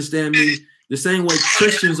 You understand me? The same way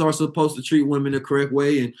Christians are supposed to treat women the correct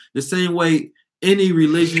way, and the same way any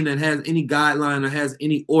religion that has any guideline or has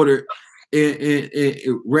any order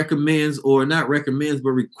it recommends, or not recommends,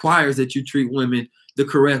 but requires that you treat women the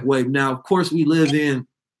correct way. Now, of course, we live in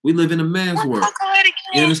a man's world.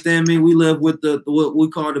 You understand me? We live with what we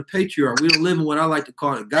call the patriarch. We don't live in what I like to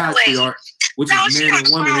call the Godtriarch, which is man and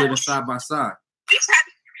woman living side by side.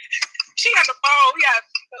 She on the phone. We got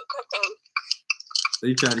So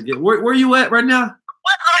you trying to get where you at right now?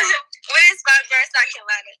 Where is South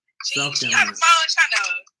Carolina? She on the phone trying to.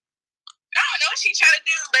 I don't know what she's trying to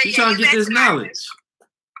do, but she's trying to get this knowledge.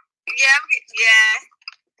 Yeah.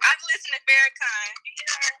 I listen to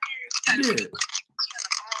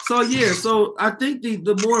Farrakhan. Yeah. So I think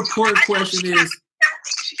the more important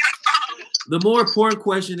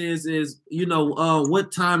question is, you know,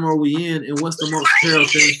 what time are we in, and what's the most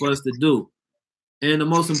perilous thing for us to do? And the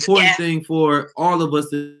most important thing for all of us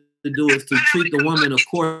to do is to treat the woman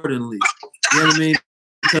accordingly. You know what I mean?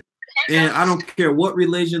 And I don't care what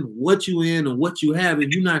religion, what you in, or what you have, if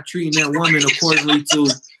you're not treating that woman accordingly to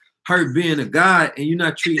her being a God, and you're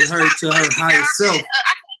not treating her to her higher self. Okay,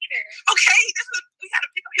 we gotta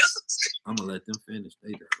pick up your sister. I'm gonna let them finish.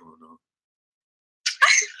 They got going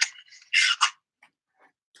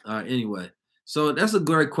on. Anyway, so that's a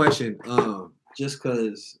great question. Just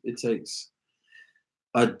because it takes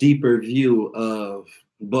a deeper view of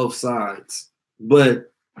both sides,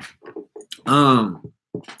 but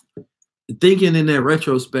thinking in that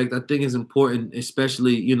retrospect, I think it's important,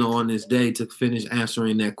 especially, you know, on this day, to finish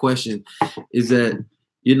answering that question, is that,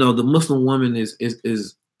 you know, the Muslim woman is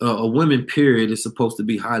a woman, period, is supposed to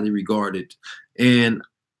be highly regarded, and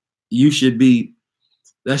that should be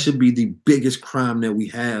the biggest crime that we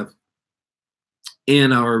have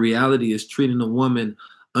in our reality, is treating a woman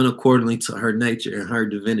unaccordingly to her nature and her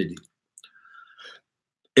divinity.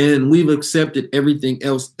 And we've accepted everything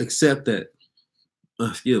else except that.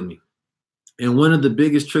 Excuse me. And one of the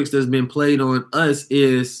biggest tricks that's been played on us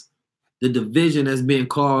is the division that's being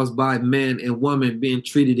caused by man and woman being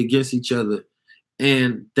treated against each other.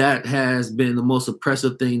 And that has been the most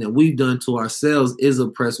oppressive thing that we've done to ourselves, is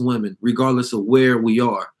oppress women, regardless of where we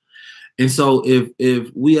are. And so if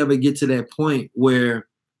we ever get to that point where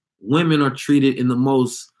women are treated in the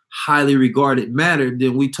most highly regarded manner,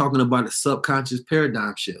 then we're talking about a subconscious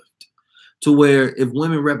paradigm shift. To where if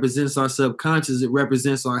women represents our subconscious, it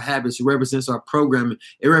represents our habits, it represents our programming,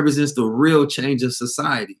 it represents the real change of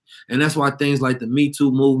society. And that's why things like the Me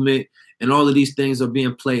Too movement and all of these things are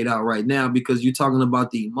being played out right now, because you're talking about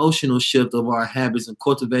the emotional shift of our habits and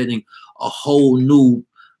cultivating a whole new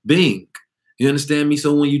being. You understand me?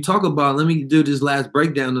 So when you talk about, let me do this last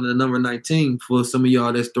breakdown of the number 19 for some of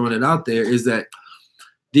y'all that's throwing it out there, is that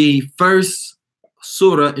the first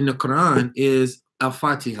surah in the Quran is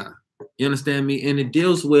Al-Fatiha. You understand me? And it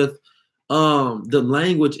deals with the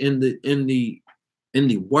language in the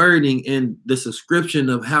wording and the subscription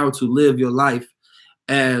of how to live your life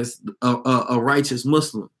as a righteous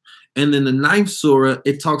Muslim. And then the 9th surah,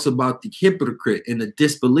 it talks about the hypocrite and the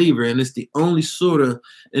disbeliever, and it's the only surah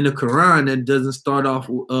in the Quran that doesn't start off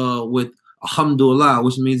with Alhamdulillah,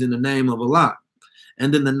 which means in the name of Allah.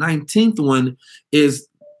 And then the 19th one is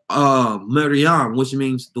Maryam, which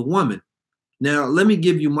means the woman. Now, let me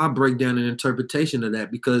give you my breakdown and interpretation of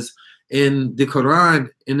that, because in the Quran,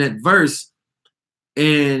 in that verse,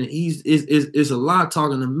 and is Allah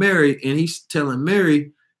talking to Mary, and he's telling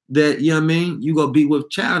Mary that, you know what I mean, you gonna be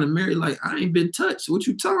with child, and Mary like, I ain't been touched. What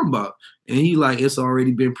you talking about? And he like, it's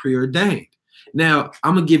already been preordained. Now,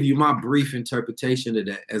 I'm gonna give you my brief interpretation of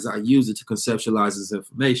that as I use it to conceptualize this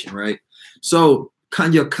information, right? So,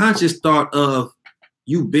 your conscious thought of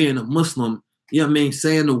you being a Muslim, you know what I mean,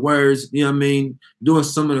 saying the words, you know what I mean, doing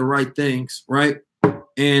some of the right things, right?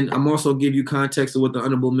 And I'm also give you context of what the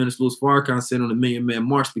Honorable Minister Louis Farrakhan said on the Million Man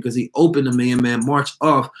March, because he opened the Million Man March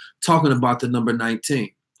off talking about the number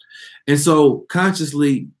 19. And so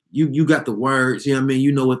consciously, you got the words, you know what I mean,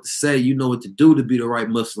 you know what to say, you know what to do to be the right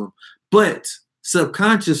Muslim. But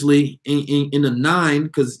subconsciously, in the 9,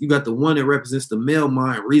 because you got the 1 that represents the male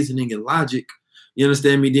mind, reasoning and logic, you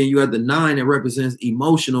understand me? Then you have the 9 that represents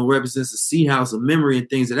emotional, represents the sea house of memory and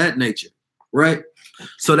things of that nature, right?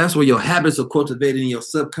 So that's where your habits are cultivated in your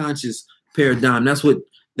subconscious paradigm. That's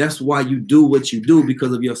That's why you do what you do,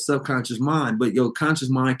 because of your subconscious mind. But your conscious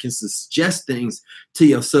mind can suggest things to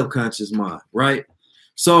your subconscious mind, right?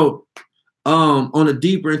 So on a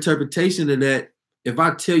deeper interpretation of that, if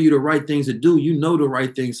I tell you the right things to do, you know the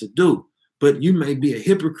right things to do. But you may be a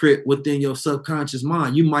hypocrite within your subconscious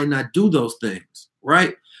mind. You might not do those things,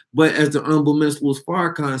 right? But as the Honorable Minister Louis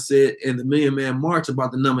Farrakhan said in the Million Man March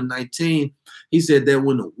about the number 19, he said that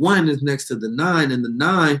when the 1 is next to the 9, and the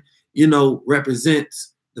 9,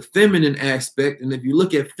 represents the feminine aspect. And if you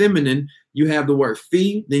look at feminine, you have the word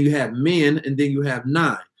fee, then you have men, and then you have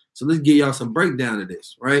 9. So let's give y'all some breakdown of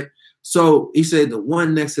this, right? So he said the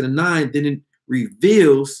 1 next to the 9, then it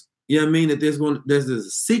reveals, that there's a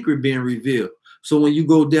secret being revealed. So when you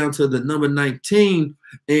go down to the number 19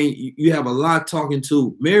 and you have a lot talking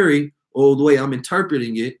to Mary, or the way I'm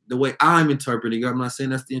interpreting it, I'm not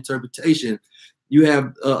saying that's the interpretation. You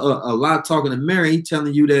have a lot talking to Mary,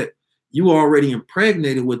 telling you that you are already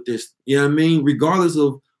impregnated with this, regardless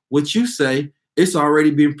of what you say, it's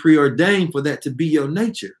already been preordained for that to be your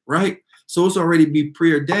nature, right? So it's already been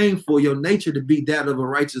preordained for your nature to be that of a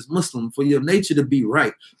righteous Muslim, for your nature to be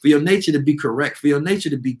right, for your nature to be correct, for your nature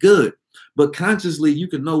to be good. But consciously, you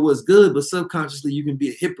can know what's good, but subconsciously, you can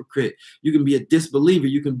be a hypocrite. You can be a disbeliever.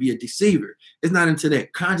 You can be a deceiver. It's not until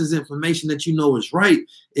that conscious information that you know is right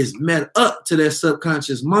is met up to that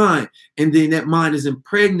subconscious mind. And then that mind is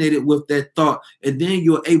impregnated with that thought. And then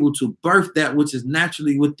you're able to birth that which is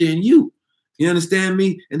naturally within you. You understand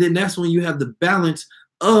me? And then that's when you have the balance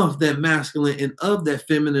of that masculine and of that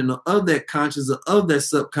feminine, or of that conscious, or of that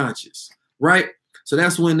subconscious, right? So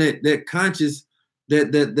that's when that conscious,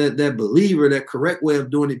 that believer, that correct way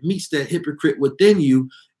of doing it meets that hypocrite within you.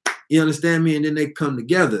 You understand me? And then they come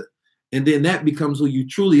together. And then that becomes who you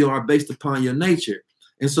truly are based upon your nature.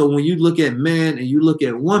 And so when you look at man and you look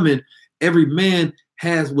at woman, every man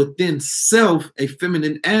has within self a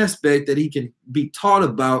feminine aspect that he can be taught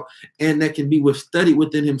about, and that can be studied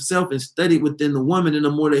within himself and studied within the woman. And the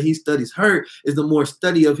more that he studies her, is the more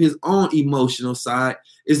study of his own emotional side,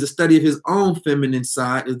 is the study of his own feminine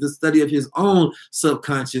side, is the study of his own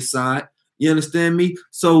subconscious side. You understand me?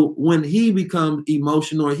 So when he becomes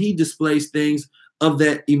emotional, or he displays things of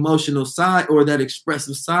that emotional side, or that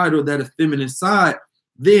expressive side, or that feminine side,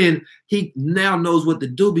 then he now knows what to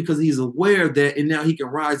do, because he's aware of that, and now he can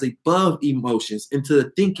rise above emotions into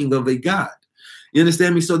the thinking of a God. You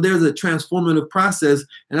understand me? So there's a transformative process,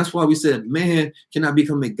 and that's why we said man cannot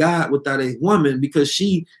become a God without a woman, because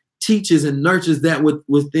she teaches and nurtures that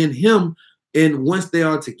within him, and once they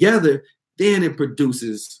are together, then it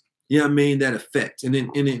produces, that effect. And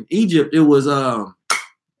in Egypt, it was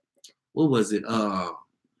what was it?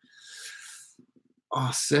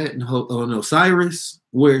 Set and Osiris,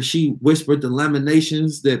 where she whispered the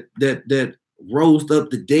lamentations that rose up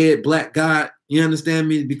the dead black god. You understand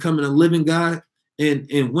me? Becoming a living god. And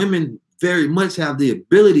women very much have the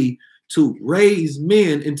ability to raise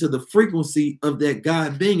men into the frequency of that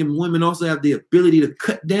God being. And women also have the ability to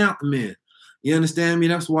cut down men. You understand me?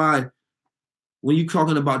 That's why when you're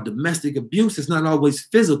talking about domestic abuse, it's not always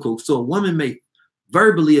physical. So a woman may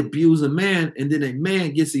verbally abuse a man, and then a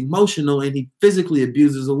man gets emotional and he physically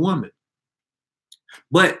abuses a woman.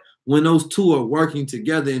 But when those two are working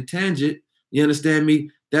together in tangent, you understand me?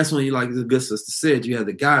 That's when you, like the good sister said, you have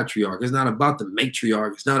the God triarch. It's not about the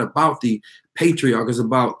matriarch. It's not about the patriarch. It's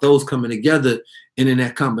about those coming together. And in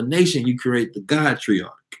that combination, you create the God triarch.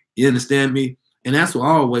 You understand me? And that's what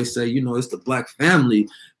I always say, it's the black family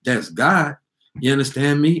that's God. You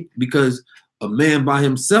understand me? Because a man by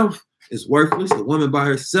himself is worthless. The woman by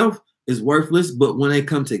herself is worthless. But when they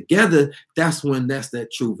come together, that's that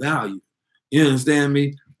true value. You understand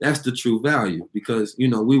me? That's the true value, because,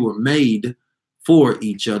 we were made for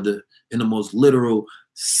each other in the most literal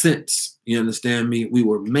sense. You understand me? We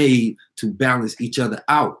were made to balance each other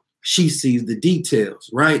out. She sees the details,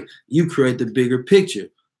 right? You create the bigger picture.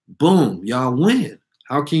 Boom, y'all win.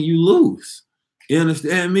 How can you lose? You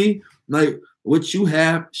understand me? Like, what you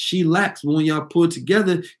have, she lacks. But when y'all pull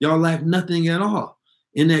together, y'all lack nothing at all.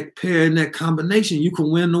 In that pair, in that combination, you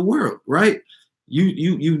can win the world, right?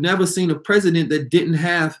 You've never seen a president that didn't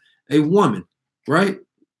have a woman, right?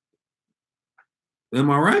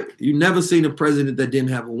 Am I right? You've never seen a president that didn't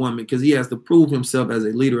have a woman, because he has to prove himself as a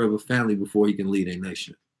leader of a family before he can lead a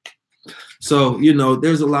nation. So,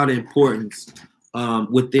 there's a lot of importance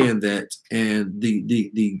within that. And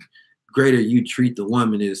the greater you treat the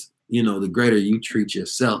woman is, the greater you treat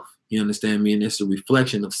yourself. You understand me? And it's a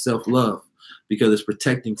reflection of self-love, because it's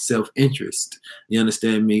protecting self-interest. You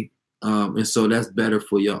understand me? And so that's better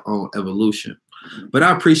for your own evolution. But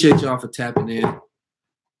I appreciate y'all for tapping in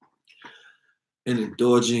and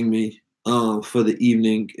indulging me for the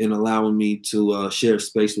evening and allowing me to share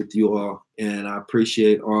space with you all. And I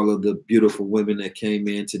appreciate all of the beautiful women that came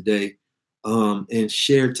in today and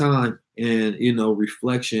shared time and,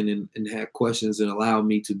 reflection and had questions and allowed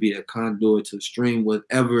me to be a conduit to stream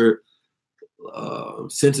whatever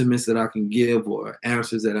sentiments that I can give or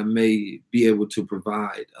answers that I may be able to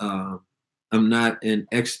provide. I'm not an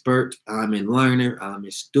expert. I'm a learner. I'm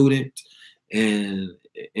a student. And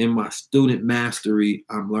in my student mastery,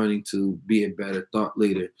 I'm learning to be a better thought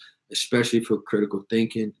leader, especially for critical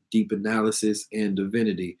thinking, deep analysis, and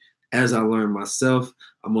divinity. As I learn myself,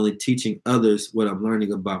 I'm only teaching others what I'm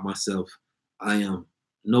learning about myself. I am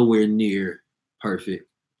nowhere near perfect.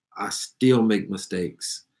 I still make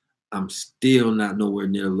mistakes. I'm still not nowhere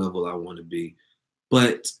near the level I want to be,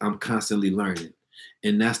 but I'm constantly learning.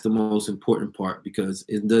 And that's the most important part because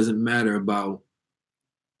it doesn't matter about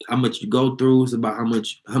how much you go through. It's about how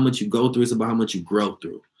much you go through. It's about how much you grow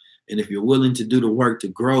through. And if you're willing to do the work to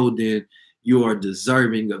grow, then you are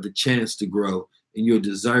deserving of the chance to grow, and you're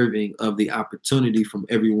deserving of the opportunity from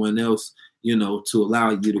everyone else, to allow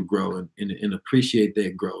you to grow and appreciate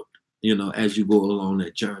that growth, as you go along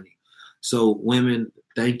that journey. So women,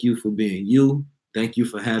 thank you for being you. Thank you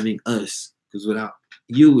for having us, because without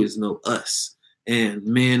you is no us. And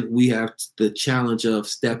men, we have the challenge of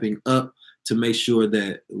stepping up to make sure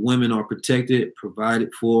that women are protected,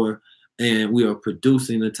 provided for, and we are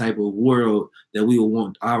producing the type of world that we will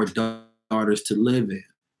want our daughters to live in.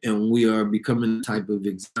 And we are becoming the type of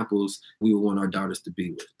examples we want our daughters to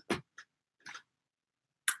be with.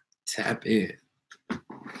 Tap in.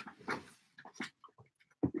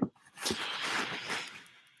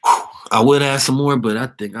 I would add some more, but I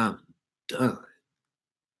think I'm done.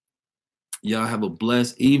 Y'all have a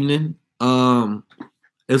blessed evening.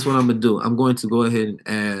 That's what I'm gonna do. I'm going to go ahead and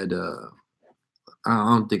add. I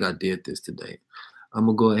don't think I did this today. I'm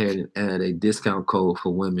gonna go ahead and add a discount code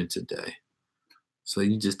for women today. So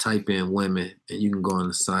you just type in women, and you can go on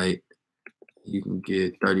the site. You can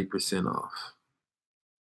get 30% off.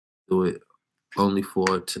 Do it only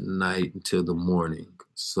for tonight until the morning.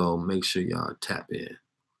 So make sure y'all tap in.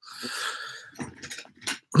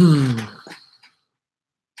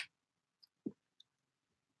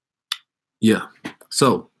 Yeah.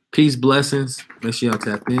 So peace, blessings. Make sure y'all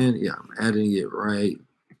tap in. Yeah, I'm adding it right.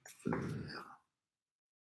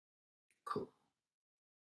 Cool.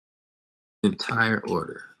 Entire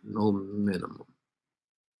order, no minimum.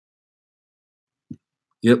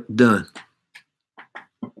 Yep, done.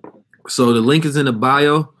 So the link is in the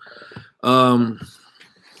bio.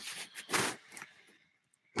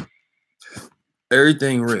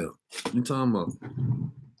 Everything real. You talking about?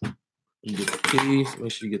 You get the keys.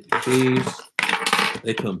 Make sure you get the keys.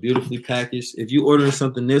 They come beautifully packaged. If you ordering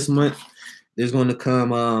something this month, there's going to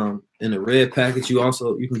come in a red package. You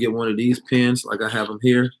can get one of these pins, like I have them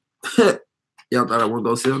here. Y'all thought I wouldn't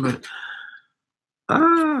go sell that?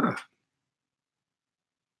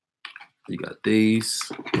 You got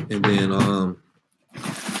these, and then hold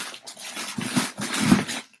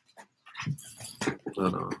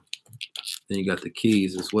on. Then you got the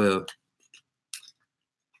keys as well.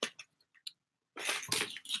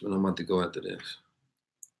 But I'm about to go after this.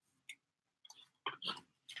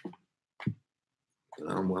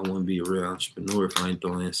 I want to be a real entrepreneur if I ain't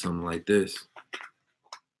throwing in something like this.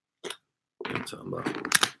 What I'm talking about.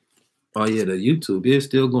 Oh yeah, the YouTube is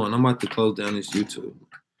still going. I'm about to close down this YouTube.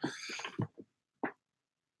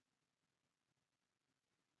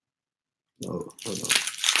 Oh, hold on.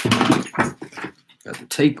 Got the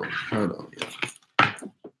tape on. Hold on, y'all.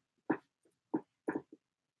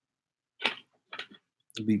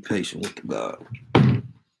 Be patient with the God.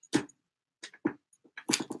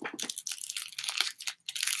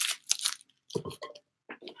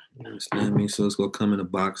 Understand me? So it's gonna come in a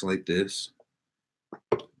box like this.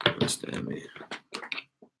 Understand me?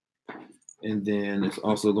 And then it's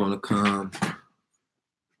also gonna come.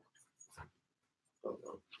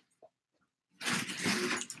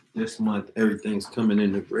 This month, everything's coming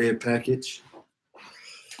in the red package.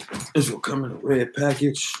 This will come in a red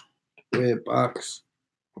package, red box.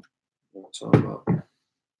 What I'm talking about.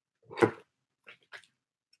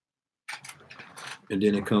 And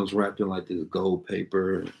then it comes wrapped in like this gold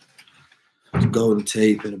paper, golden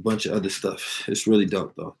tape, and a bunch of other stuff. It's really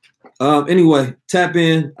dope though. Anyway, tap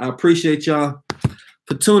in. I appreciate y'all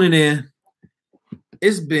for tuning in.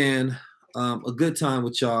 It's been a good time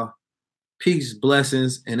with y'all. Peace,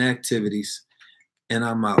 blessings, and activities. And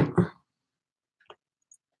I'm out.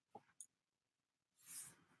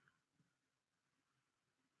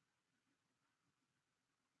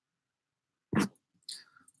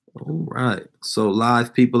 All right. So,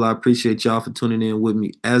 live people, I appreciate y'all for tuning in with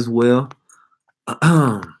me as well.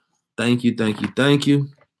 Thank you.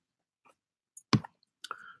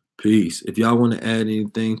 Peace. If y'all want to add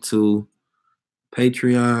anything to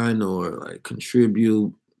Patreon or like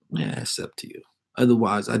contribute, it's up to you.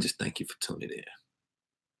 Otherwise, I just thank you for tuning in.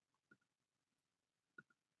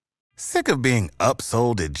 Sick of being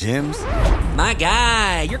upsold at gyms? My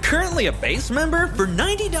guy, you're currently a base member? For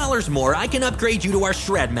 $90 more, I can upgrade you to our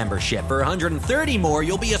Shred membership. For $130 more,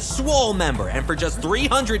 you'll be a Swole member. And for just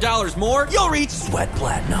 $300 more, you'll reach Sweat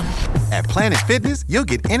Platinum. At Planet Fitness, you'll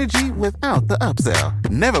get energy without the upsell.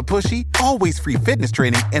 Never pushy, always free fitness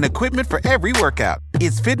training and equipment for every workout.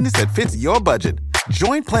 It's fitness that fits your budget.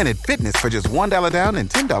 Join Planet Fitness for just $1 down and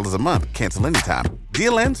 $10 a month. Cancel anytime.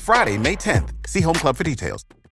 Deal ends Friday, May 10th. See Home Club for details.